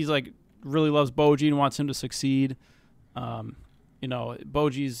she's like really loves Boji and wants him to succeed. You know,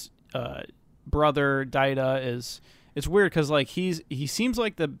 Boji's brother Daida it's weird because like he seems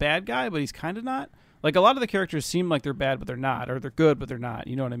like the bad guy, but he's kind of not. Like, a lot of the characters seem like they're bad, but they're not, or they're good, but they're not.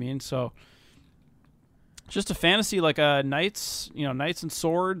 You know what I mean? So, just a fantasy, like knights, knights and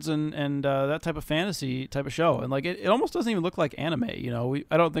swords, and that type of fantasy type of show. And like, it almost doesn't even look like anime.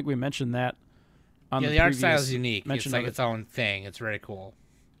 I don't think we mentioned that. On the art style previous is unique. It's mention like of it. its own thing. It's very cool.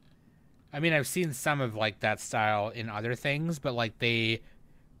 I mean, I've seen some of like that style in other things, but like they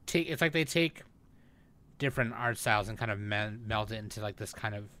take different art styles and kind of meld it into like this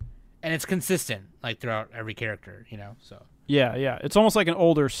kind of, and it's consistent like throughout every character, so. Yeah. It's almost like an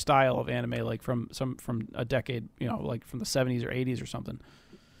older style of anime, like from a decade, like from the 70s or 80s or something.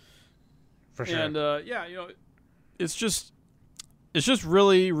 For sure. And it's just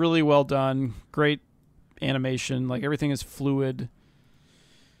really, really well done. Great animation. Like, everything is fluid.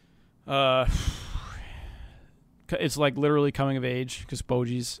 It's like literally coming of age because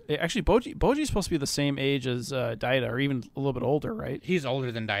Boji's supposed to be the same age as Daida, or even a little bit older, right? He's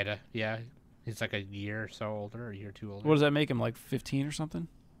older than Daida, yeah. He's like a year or so older, or a year or two older. What does that make him, like 15 or something?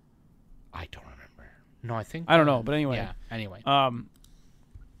 I don't remember. No, I think... I don't know, but anyway. Yeah, anyway.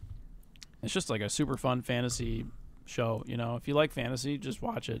 It's just like a super fun fantasy show, If you like fantasy, just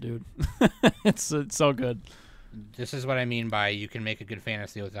watch it, dude. It's so good. This is what I mean by you can make a good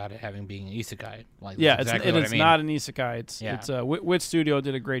fantasy without it having being an isekai. Like, Yeah, that's exactly it's what I mean. not an isekai. It's Wit Studio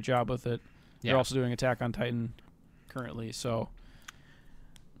did a great job with it. Yeah. They're also doing Attack on Titan currently, so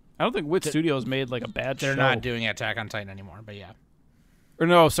I don't think Wit Studios made like a bad show. They're not doing Attack on Titan anymore, but yeah. Or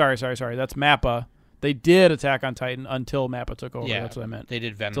no, sorry. That's Mappa. They did Attack on Titan until Mappa took over. Yeah, That's what I meant. They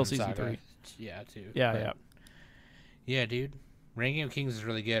did Venom Till season Saga. 3. Yeah, too. Yeah, But yeah. Yeah, dude. Ranking of Kings is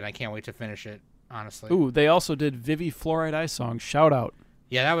really good. I can't wait to finish it, honestly. Ooh, they also did Vivi Fluoride Ice Song. Shout out.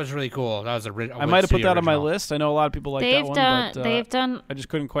 Yeah, that was really cool. That was I might have put that on my list. I know a lot of people like that one, but they've done. I just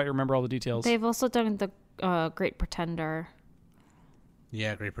couldn't quite remember all the details. They've also done the Great Pretender.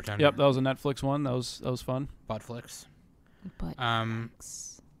 Yeah, Great Pretender. Yep, that was a Netflix one. That was fun. Buttflix. But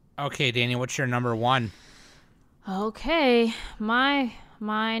Okay, Danny, what's your number one? okay, my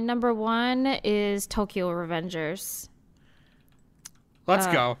number one is Tokyo Revengers. Let's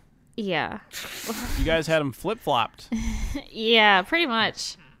go. Yeah. You guys had them flip flopped. Yeah, pretty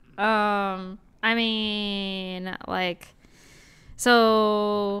much. I mean, like,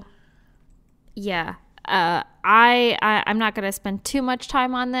 so, yeah. I'm not gonna spend too much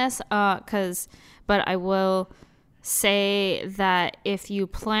time on this, but I will say that if you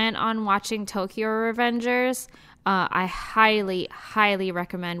plan on watching Tokyo Revengers, I highly, highly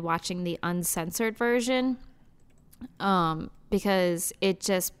recommend watching the uncensored version, because it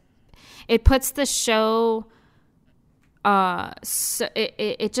puts the show, so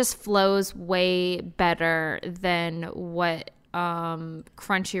it just flows way better than what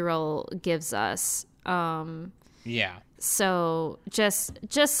Crunchyroll gives us. Yeah. So just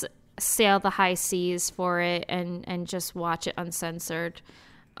sail the high seas for it and just watch it uncensored.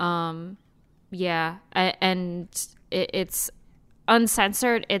 Yeah, and it's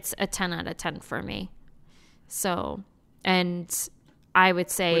uncensored. It's a 10 out of 10 for me. So, and I would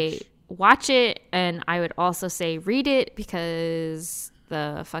say watch it, and I would also say read it, because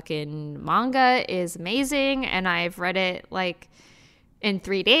the fucking manga is amazing, and I've read it like in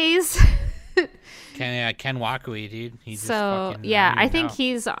 3 days. Ken Wakui, dude. He's So just fucking, yeah, don't I even think know.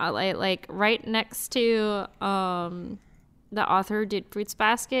 he's like right next to the author who did Fruits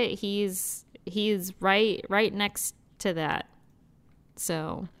Basket. He's right next to that.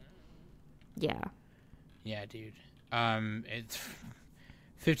 So yeah. Yeah, dude. It's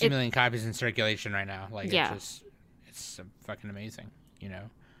 50 million copies in circulation right now. Like, Yeah. it's fucking amazing, Yeah.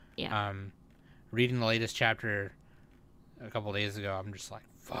 Reading the latest chapter a couple days ago, I'm just like,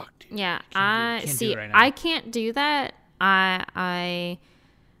 fuck, dude. Yeah, Can't do see. it right now. I can't do that. I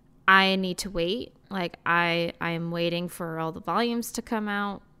need to wait. Like I am waiting for all the volumes to come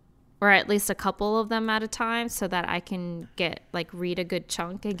out, or at least a couple of them at a time, so that I can read a good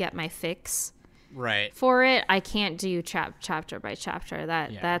chunk and get my fix Right. for it. I can't do chapter by chapter. Yeah.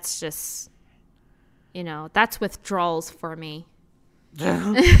 That's just, that's withdrawals for me.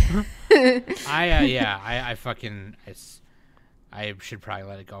 I should probably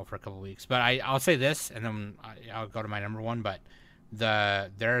let it go for a couple weeks, but I'll say this, and then I'll go to my number one. But there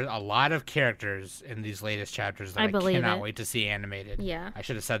are a lot of characters in these latest chapters that I I believe cannot it. wait to see animated. Yeah. I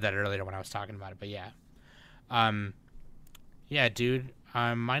should have said that earlier when I was talking about it, but yeah, yeah, dude.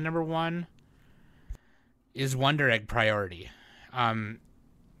 My number one is Wonder Egg Priority, and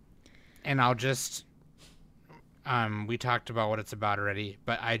I'll just we talked about what it's about already,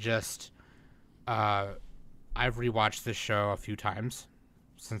 but I've rewatched this show a few times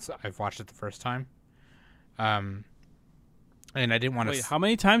since I've watched it the first time. and I didn't want to. Wait, how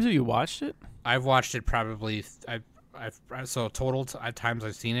many times have you watched it? I've watched it probably. So total times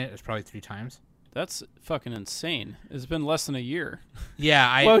I've seen it is probably 3 times. That's fucking insane. It's been less than a year. Yeah,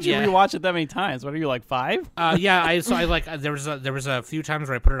 Why would you rewatch it that many times? What are you, like 5? Yeah, I like there was a few times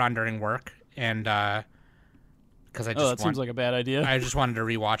where I put it on during work, and because I just seems like a bad idea. I just wanted to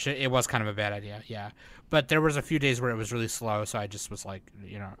rewatch it. It was kind of a bad idea, yeah. But there was a few days where it was really slow, so I just was like,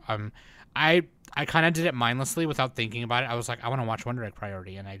 I kind of did it mindlessly without thinking about it. I was like, I want to watch Wonder Egg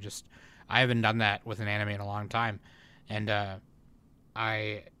Priority, and I haven't done that with an anime in a long time, and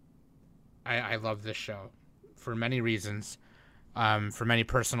I love this show for many reasons, for many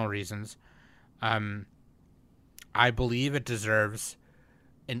personal reasons. I believe it deserves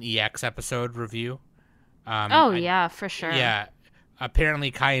an EX episode review. Yeah, for sure. Yeah. Apparently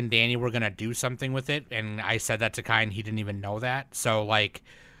Kai and Danny were going to do something with it, and I said that to Kai, and he didn't even know that. So,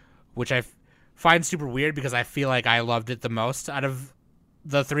 which I find super weird because I feel like I loved it the most out of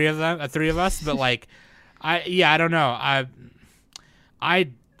the three of us. But, I don't know. I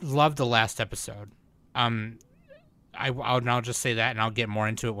loved the last episode. I'll just say that, and I'll get more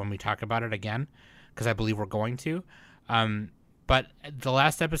into it when we talk about it again, because I believe we're going to. But the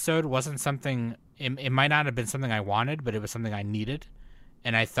last episode wasn't something. It might not have been something I wanted, but it was something I needed.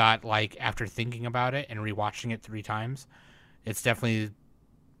 And I thought, after thinking about it and rewatching it 3 times, it's definitely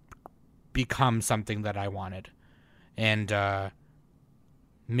become something that I wanted. And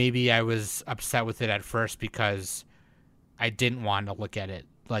maybe I was upset with it at first because I didn't want to look at it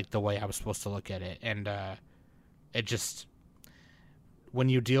the way I was supposed to look at it. And it just, when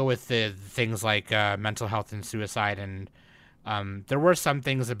you deal with the things like mental health and suicide, and there were some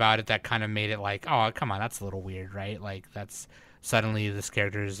things about it that kind of made it oh, come on, that's a little weird, right? That's suddenly this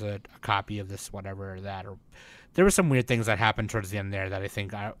character is a copy of this whatever or that. Or there were some weird things that happened towards the end there that I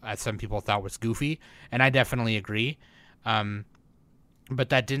think some people thought was goofy, and I definitely agree. But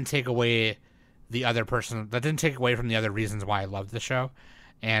that didn't take away from the other reasons why I loved the show.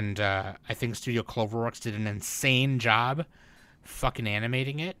 And I think Studio Cloverworks did an insane job fucking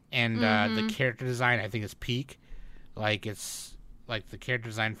animating it, and the character design I think is peak. It's the character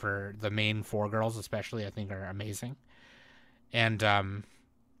design for the main 4 girls especially I think are amazing. And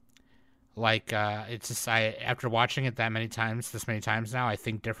it's just after watching it this many times now, I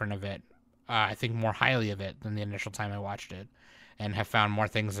think different of it. I think more highly of it than the initial time I watched it, and have found more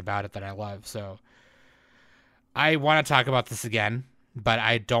things about it that I love. So I want to talk about this again, but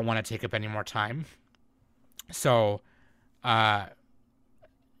I don't want to take up any more time. So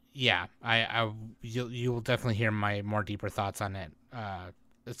yeah, you will definitely hear my more deeper thoughts on it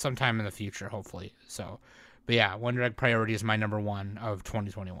sometime in the future, hopefully. So, but yeah, Wonder Egg Priority is my number 1 of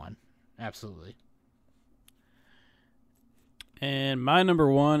 2021. Absolutely. And my number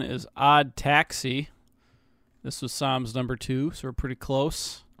 1 is Odd Taxi. This was Sam's number 2, so we're pretty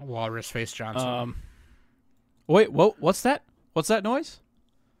close. Walrus Face Johnson. Wait, what's that? What's that noise?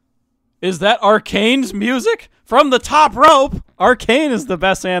 Is that Arcane's music? From the top rope, Arcane is the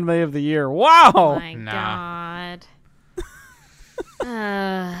best anime of the year. Wow! Oh my God.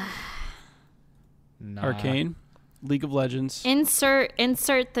 Nah. Arcane, League of Legends. Insert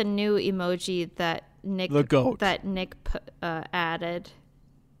the new emoji that Nick added.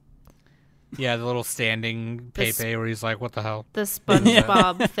 Yeah, the little standing Pepe where he's like, "What the hell?" The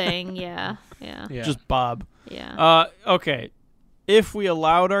SpongeBob thing. Yeah. Just Bob. Yeah. Okay. If we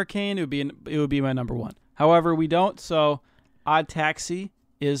allowed Arcane, it would be my number 1. However, we don't, so Odd Taxi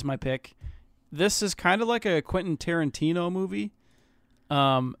is my pick. This is kind of like a Quentin Tarantino movie.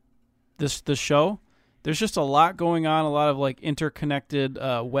 The show. There's just a lot going on, a lot of interconnected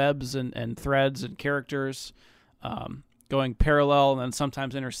webs and threads and characters going parallel and then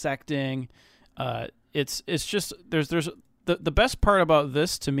sometimes intersecting. It's just there's the best part about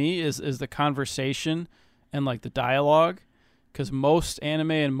this to me is the conversation and the dialogue, because most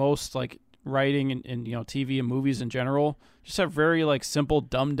anime and most writing and TV and movies in general just have very simple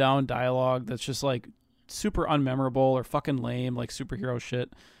dumbed down dialogue that's just super unmemorable or fucking lame, superhero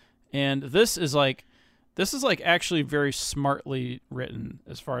shit. And this is actually very smartly written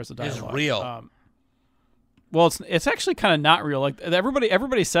as far as the dialogue. It's real. Well, it's actually kind of not real.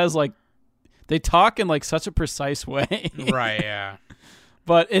 Everybody says they talk in such a precise way. Right, yeah.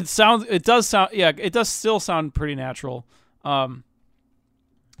 But it does still sound pretty natural. And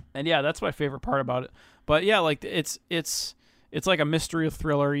yeah, that's my favorite part about it. But yeah, it's like a mystery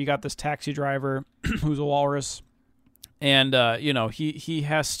thriller. You got this taxi driver who's a walrus, and he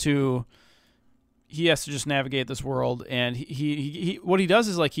has to just navigate this world. And he what he does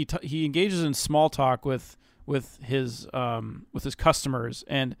is he engages in small talk with his customers,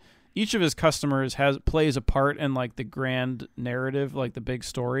 and each of his customers plays a part in like the grand narrative, like the big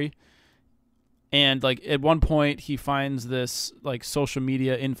story. And like at one point he finds this like social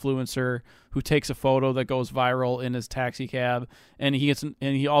media influencer who takes a photo that goes viral in his taxi cab, and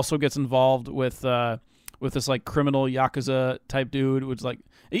he also gets involved with this like criminal Yakuza type dude, which like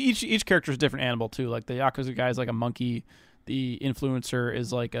each character is a different animal too. Like the Yakuza guy is like a monkey, the influencer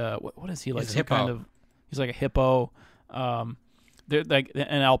is like a what is he like? He's a hippo. He's like a hippo. They're like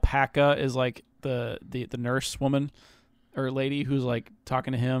an alpaca is like the nurse woman or lady who's like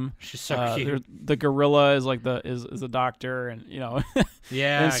talking to him. She's so cute. The gorilla is like is the doctor, and you know.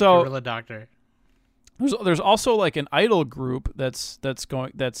 Yeah, and so gorilla doctor. There's also like an idol group that's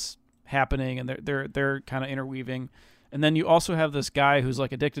happening, and they're kind of interweaving. And then you also have this guy who's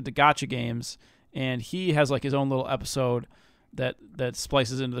like addicted to gacha games, and he has like his own little episode that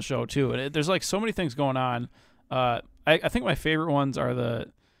splices into the show too. And there's like so many things going on. I think my favorite ones are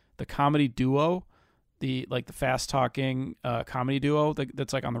the comedy duo, the fast talking comedy duo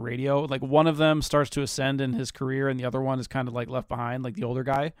that's like on the radio. Like one of them starts to ascend in his career, and the other one is kind of like left behind, like the older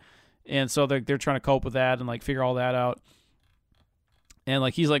guy. And so they're trying to cope with that and like figure all that out. And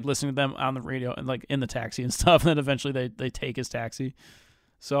like he's like listening to them on the radio and like in the taxi and stuff. And then eventually they take his taxi.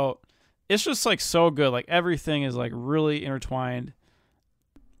 So it's just like so good. Like everything is like really intertwined,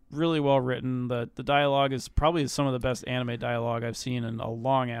 really well written. The dialogue is probably some of the best anime dialogue I've seen in a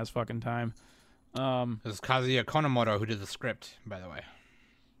long ass fucking time. It was Kazuya Konomoto who did the script, by the way.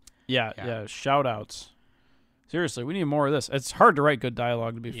 Yeah. Shout outs. Seriously, we need more of this. It's hard to write good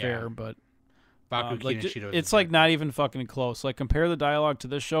dialogue, to be fair, but Baku like, Kinoshita it's like not even fucking close. Like compare the dialogue to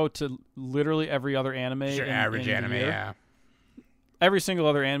this show to literally every other anime. It's your average in anime, yeah. Every single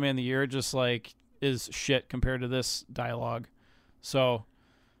other anime in the year just like is shit compared to this dialogue. So,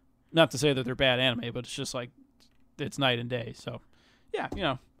 not to say that they're bad anime, but it's just like it's night and day. So, yeah, you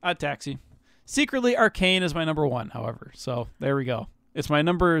know, Odd Taxi. Secretly, Arcane is my number 1, however. So there we go. It's my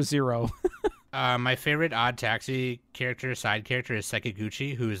number 0. My favorite Odd Taxi side character is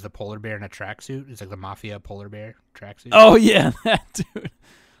Sekiguchi, who is the polar bear in a tracksuit. It's like the mafia polar bear tracksuit. Oh yeah, that dude.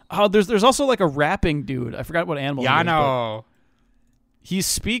 Oh, there's also like a rapping dude. I forgot what animal. Yano. He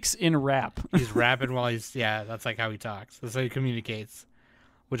speaks in rap. He's rapping while that's like how he talks. That's how he communicates,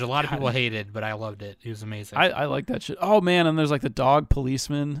 which a lot of people hated, but I loved it. He was amazing. I like that shit. Oh man, and there's like the dog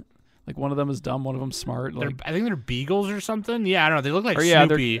policeman. Like one of them is dumb, one of them's smart. Like, I think they're beagles or something. Yeah, I don't know. They look like yeah,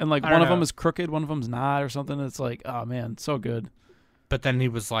 Snoopy. And like one of them is crooked, one of them's not, or something. It's like, oh man, so good. But then he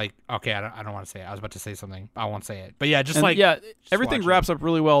was like, okay, I don't want to say it. I was about to say something. I won't say it. But yeah, just everything wraps up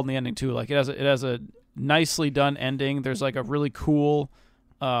really well in the ending too. Like it has a nicely done ending. There's like a really cool,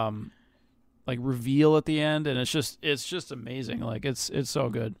 like reveal at the end, and it's just amazing. Like it's so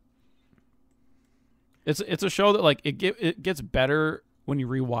good. It's a show that like it gets better when you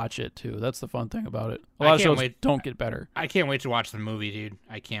rewatch it too. That's the fun thing about it. A lot of shows don't get better. I can't wait to watch the movie, dude.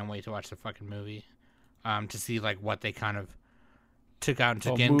 I can't wait to watch the fucking movie, to see like what they kind of took out and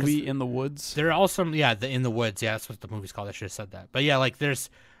took in. Movie in the Woods. There are also the In the Woods. Yeah, that's what the movie's called. I should have said that. But yeah, like there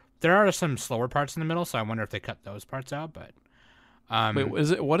are some slower parts in the middle, so I wonder if they cut those parts out. But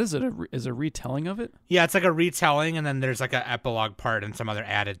wait, what is it? Is a retelling of it? Yeah, it's like a retelling, and then there's like an epilogue part and some other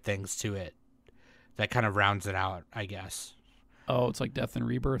added things to it that kind of rounds it out, I guess. Oh, it's like Death and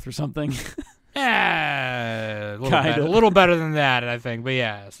Rebirth or something. A little better than that, I think. But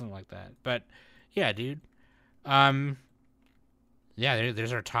yeah, something like that. But yeah, dude.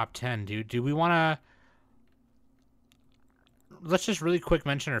 There's our top 10, dude. Do we want to? Let's just really quick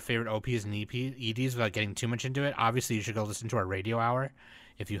mention our favorite OPs and EDs without getting too much into it. Obviously, you should go listen to our radio hour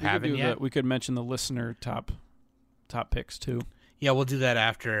if you haven't yet. We could mention the listener top picks too. Yeah, we'll do that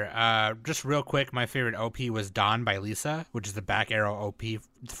after. Just real quick, my favorite OP was Dawn by Lisa, which is the Back Arrow OP, the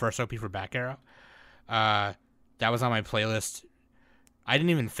first OP for Back Arrow. That was on my playlist. I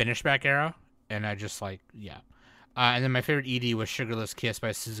didn't even finish Back Arrow, and I just and then my favorite ED was Sugarless Kiss by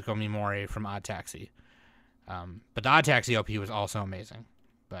Suzuko Mimori from Odd Taxi. But the Odd Taxi OP was also amazing.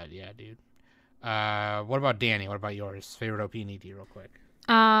 But yeah, dude. What about Danny? What about yours? Favorite OP and ED real quick.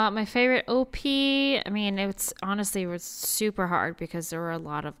 My favorite OP, I mean, it was super hard because there were a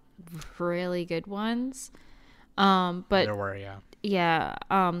lot of really good ones. But there were, yeah. Yeah.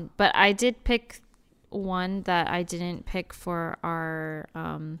 But I did pick one that I didn't pick for our,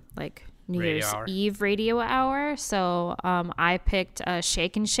 New Year's Eve radio hour. So, I picked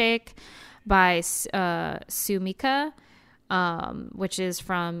Shake and Shake by Sumika, which is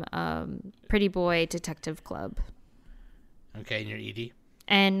from, Pretty Boy Detective Club. Okay. And your ED?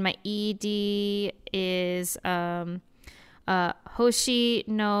 And my ED is Hoshi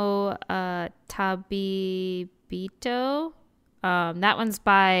no Tabibito. That one's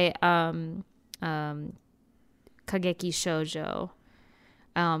by Kageki Shoujo.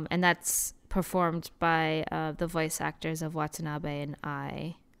 And that's performed by the voice actors of Watanabe and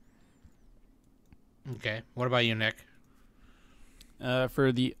I. Okay. What about you, Nick?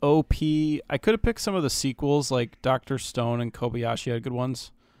 For the OP, I could have picked some of the sequels, like Dr. Stone and Kobayashi had good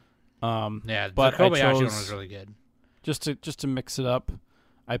ones. Yeah, but the Kobayashi I one chose, was really good. Just to mix it up,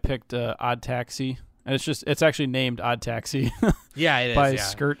 I picked Odd Taxi, and it's actually named Odd Taxi Yeah, it is. by yeah.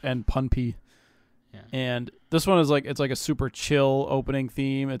 Skirt and Punpee. Yeah. And this one is like a super chill opening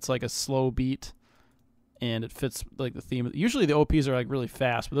theme. It's like a slow beat, and it fits like the theme. Usually the OPs are like really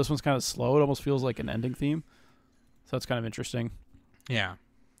fast, but this one's kind of slow. It almost feels like an ending theme, so that's kind of interesting. Yeah.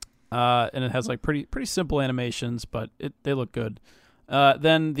 And it has like pretty simple animations, but they look good.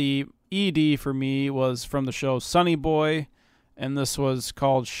 Then the ED for me was from the show Sunny Boy, and this was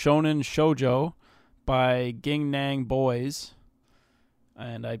called Shonen Shoujo by Gingnang Boys.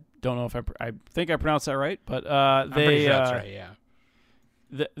 And I don't know if I think I pronounced that right, but I'm pretty sure that's right,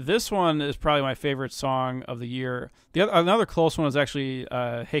 yeah. This one is probably my favorite song of the year. Another close one is actually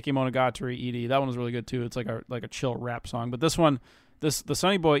Heike Monogatari ED. That one was really good too. It's like a chill rap song. But this one, the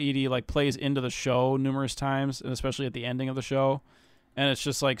Sunny Boy ED like plays into the show numerous times, and especially at the ending of the show. And it's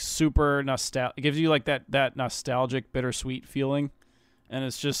just like super nostalgic. It gives you like that nostalgic, bittersweet feeling, and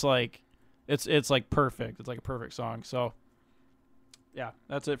it's just like it's like perfect. It's like a perfect song. So yeah,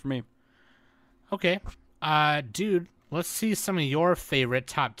 that's it for me. Okay. Dude, let's see some of your favorite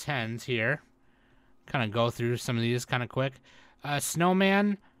top 10s here. Kind of go through some of these kind of quick.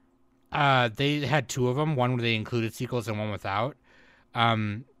 Snowman, they had two of them. One where they included sequels and one without.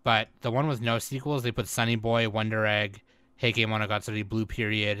 But the one with no sequels, they put Sunny Boy, Wonder Egg, Heike Monogatari, Blue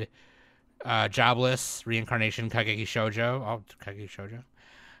Period, Jobless, Reincarnation, Kageki Shoujo. Oh, Kageki Shoujo.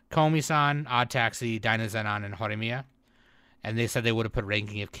 Komi-san, Odd Taxi, Dynazenon, and Horimiya. And they said they would have put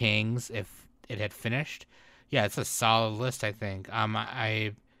Ranking of Kings if it had finished. Yeah, it's a solid list, I think.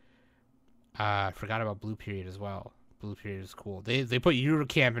 I forgot about Blue Period as well. Blue Period is cool. They put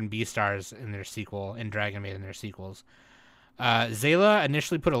Eurocamp and Beastars in their sequel, and Dragon Maid in their sequels. Zayla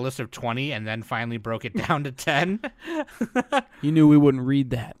initially put a list of 20 and then finally broke it down to 10. You knew we wouldn't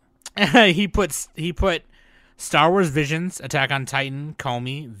read that. he put Star Wars Visions, Attack on Titan,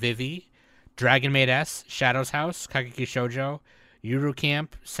 Komi, Vivi, Dragon Maid S, Shadow's House, Kageki Shoujo, Eurocamp,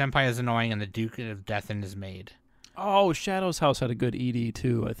 Senpai is Annoying, and The Duke of Death and His Maid. Oh, Shadow's House had a good ED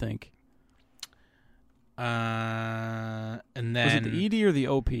too, I think. And then Was it the ED or the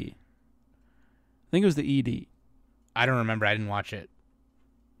OP? I think it was the ED. I don't remember. I didn't watch it.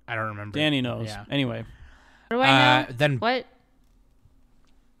 I don't remember. Danny knows. Yeah. Anyway. What do I know? Then What?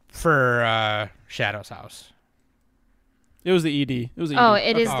 for Shadow's House. It was the ED. It was the ED. Oh,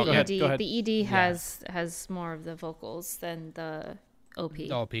 it is Okay. the Go ahead, ED. go ahead. The ED has more of the vocals than the OP.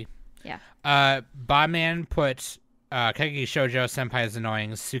 The OP. Yeah. Bobman put Kageki Shoujo, Senpai is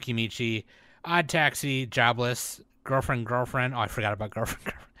Annoying, Tsukimichi, Odd Taxi, Jobless, Girlfriend. Oh, I forgot about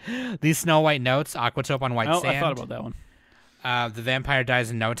Girlfriend. These Snow White Notes, Aquatope on White Oh, Sand. I thought about that one. The Vampire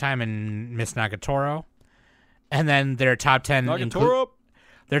Dies in No Time and Miss Nagatoro. And then their top 10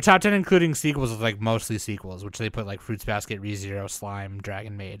 their top 10 including sequels is like mostly sequels, which they put like Fruits Basket, ReZero, Slime,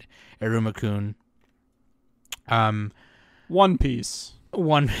 Dragon Maid, Iruma-kun. One Piece.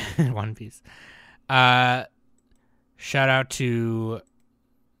 One Piece. Shout out to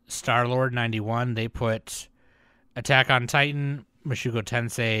Star-Lord 91. They put Attack on Titan, Mushoku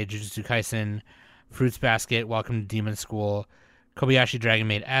Tensei, Jujutsu Kaisen, Fruits Basket, Welcome to Demon School, Kobayashi Dragon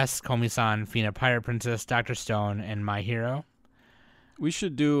Maid S, Komi-san, Fina Pirate Princess, Dr. Stone, and My Hero. We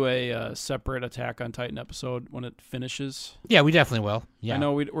should do a separate Attack on Titan episode when it finishes. Yeah, we definitely will. Yeah. I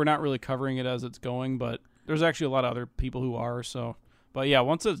know we're not really covering it as it's going, but there's actually a lot of other people who are. So, but yeah,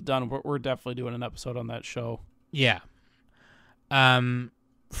 once it's done, we're definitely doing an episode on that show. Yeah.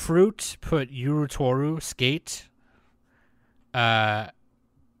 Fruit put Yurutoru Skate. Or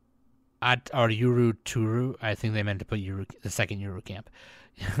Yuruturu. I think they meant to put the second Eurocamp.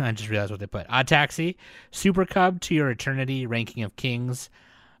 I just realized what they put. Odd Taxi, Super Cub, To Your Eternity, Ranking of Kings,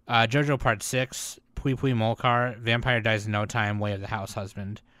 JoJo Part 6, Pui Pui Molcar, Vampire Dies in No Time, Way of the House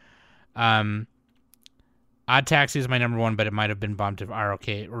Husband. Odd Taxi is my number one, but it might have been bumped if ROK,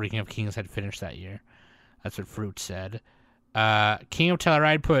 Ranking of Kings, had finished that year. That's what Fruit said. King of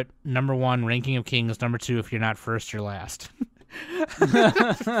Telluride put number one, Ranking of Kings, number two, if you're not first, you're last.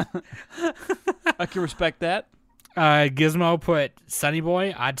 I can respect that. Gizmo put Sunny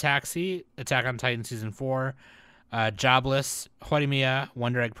Boy, Odd Taxi, Attack on Titan Season 4, Jobless, Horimiya,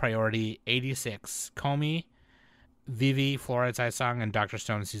 Wonder Egg Priority, 86, Komi, Vivi, Fluoride's Eye Song, and Dr.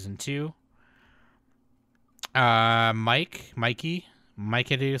 Stone Season 2. Mikey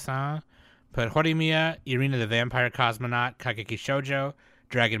Edu-san put Horimiya, Irina the Vampire Cosmonaut, Kageki Shoujo,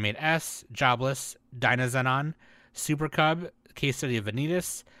 Dragon Maid S, Jobless, Dynazenon, Super Cub, Case Study of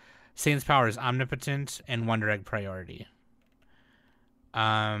Vanitas, Saint's Power is Omnipotent, and Wonder Egg Priority.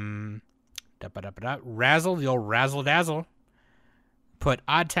 Razzle, the old Razzle Dazzle, put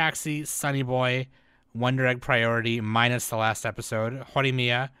Odd Taxi, Sunny Boy, Wonder Egg Priority minus the last episode,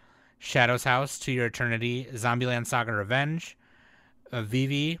 Horimiya, Shadow's House, To Your Eternity, Zombieland Saga Revenge,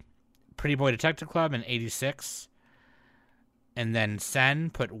 Vivi, Pretty Boy Detective Club, and 86. And then Sen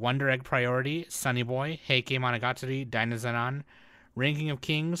put Wonder Egg Priority, Sunny Boy, Heike Monogatari, Dynazenon, Ranking of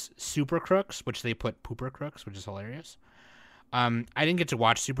Kings, Super Crooks, which they put Pooper Crooks, which is hilarious. I didn't get to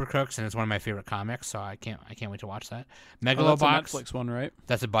watch Super Crooks, and it's one of my favorite comics, so I can't wait to watch that. Megalobox. That's a Netflix one, right?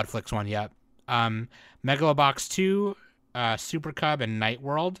 That's a Budflix one, yep. Megalobox 2, Super Cub, and Night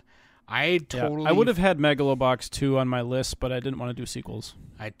World. I would have had Megalobox 2 on my list, but I didn't want to do sequels.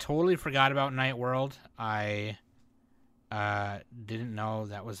 I totally forgot about Night World. I didn't know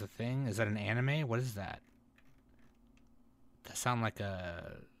that was a thing. Is that an anime? What is that? That sound like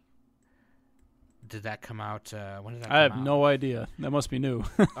a... Did that come out? When did that come out? I have no idea. That must be new.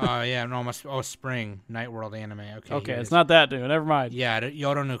 Oh, yeah. No, spring. Night World anime. Okay, it's not that new. Never mind. Yeah,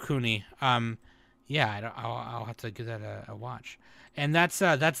 Yoro no Kuni. Yeah, I'll have to give that a watch. And that's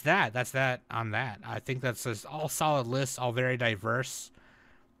that on that. I think that's just all solid lists, all very diverse,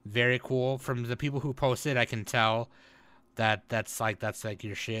 very cool. From the people who posted, I can tell that that's like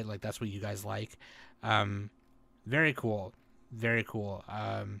your shit. Like that's what you guys like. Very cool, very cool.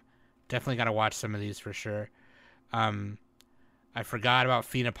 Definitely got to watch some of these for sure. I forgot about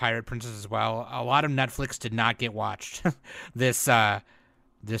Fina Pirate Princess as well. A lot of Netflix did not get watched this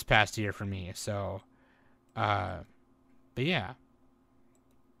past year for me. So, but yeah.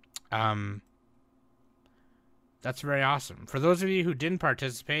 That's very awesome. For those of you who didn't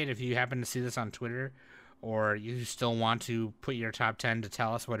participate, if you happen to see this on Twitter or you still want to put your top 10 to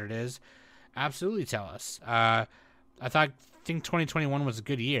tell us what it is, absolutely tell us. I think 2021 was a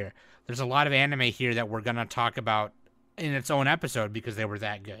good year. There's a lot of anime here that we're going to talk about in its own episode because they were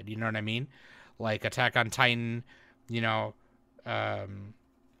that good. You know what I mean? Like Attack on Titan,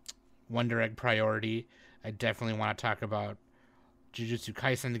 Wonder Egg Priority. I definitely want to talk about Jujutsu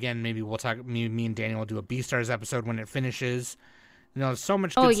Kaisen again. Maybe we'll talk. Me and Daniel will do a Beastars episode when it finishes. There's so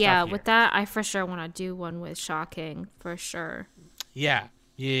much. Good stuff here. With that, I for sure want to do one with Shocking for sure. Yeah.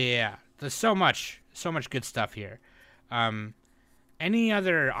 There's so much good stuff here. Any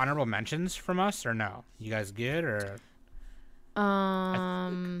other honorable mentions from us or no? You guys good or?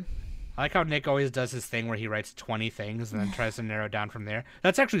 I like how Nick always does his thing where he writes 20 things and then tries to narrow down from there.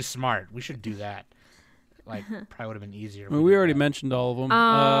 That's actually smart. We should do that. Like, probably would have been easier. Well, we already mentioned all of them.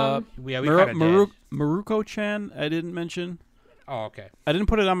 We kind of did. Maruko-chan, I didn't mention. Oh, okay. I didn't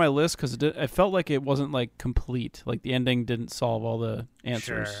put it on my list because I felt like it wasn't like complete. Like the ending didn't solve all the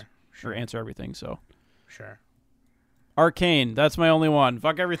answers or answer everything. So, sure. Arcane, that's my only one.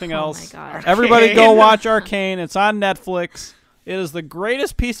 Fuck everything else. Oh my God. Everybody go watch Arcane. It's on Netflix. It is the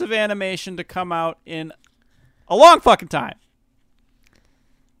greatest piece of animation to come out in a long fucking time.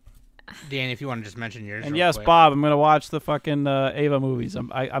 Dan, if you want to just mention yours. And real yes, quick. Bob, I'm going to watch the fucking Ava movies.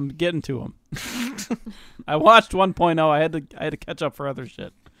 I'm getting to them. I watched 1.0. I had to catch up for other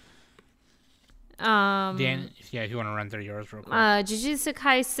shit. Dan, if you want to run through yours real quick. Jujutsu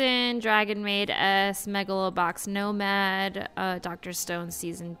Kaisen, Dragon Maid S, Megalobox Nomad, Dr. Stone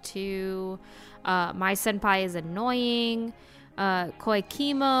Season 2, My Senpai is Annoying,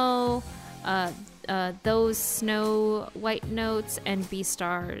 Koikimo, Those Snow White Notes, and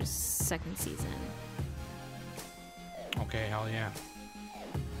Beastars second season. Okay, hell yeah.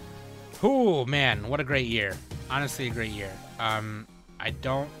 Oh man, what a great year. Honestly, a great year.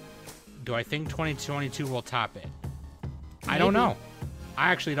 Do I think 2022 will top it? I don't know. I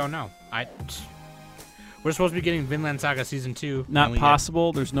actually don't know. We're supposed to be getting Vinland Saga Season 2. Not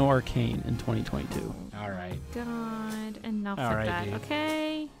possible. There's no Arcane in 2022. All right. God, enough All of right, that, dude.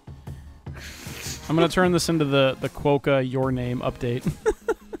 okay? I'm going to turn this into the Quokka Your Name update.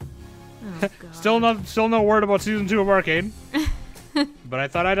 Oh, God. Still no word about Season 2 of Arcane. But I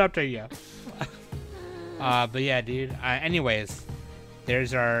thought I'd update you. But yeah, dude. Anyways,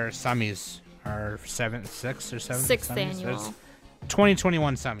 there's our summies. Our sixth Sixth summies. annual. There's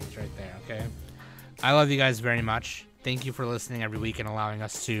 2021 summies right there, okay? I love you guys very much. Thank you for listening every week and allowing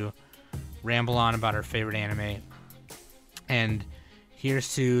us to ramble on about our favorite anime. And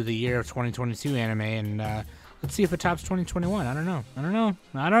here's to the year of 2022 anime, and let's see if it tops 2021. I don't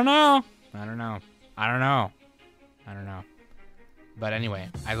know. But anyway,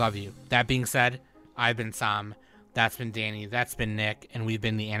 I love you. That being said, I've been Sam. That's been Danny. That's been Nick. And we've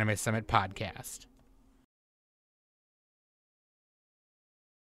been the Anime Summit Podcast.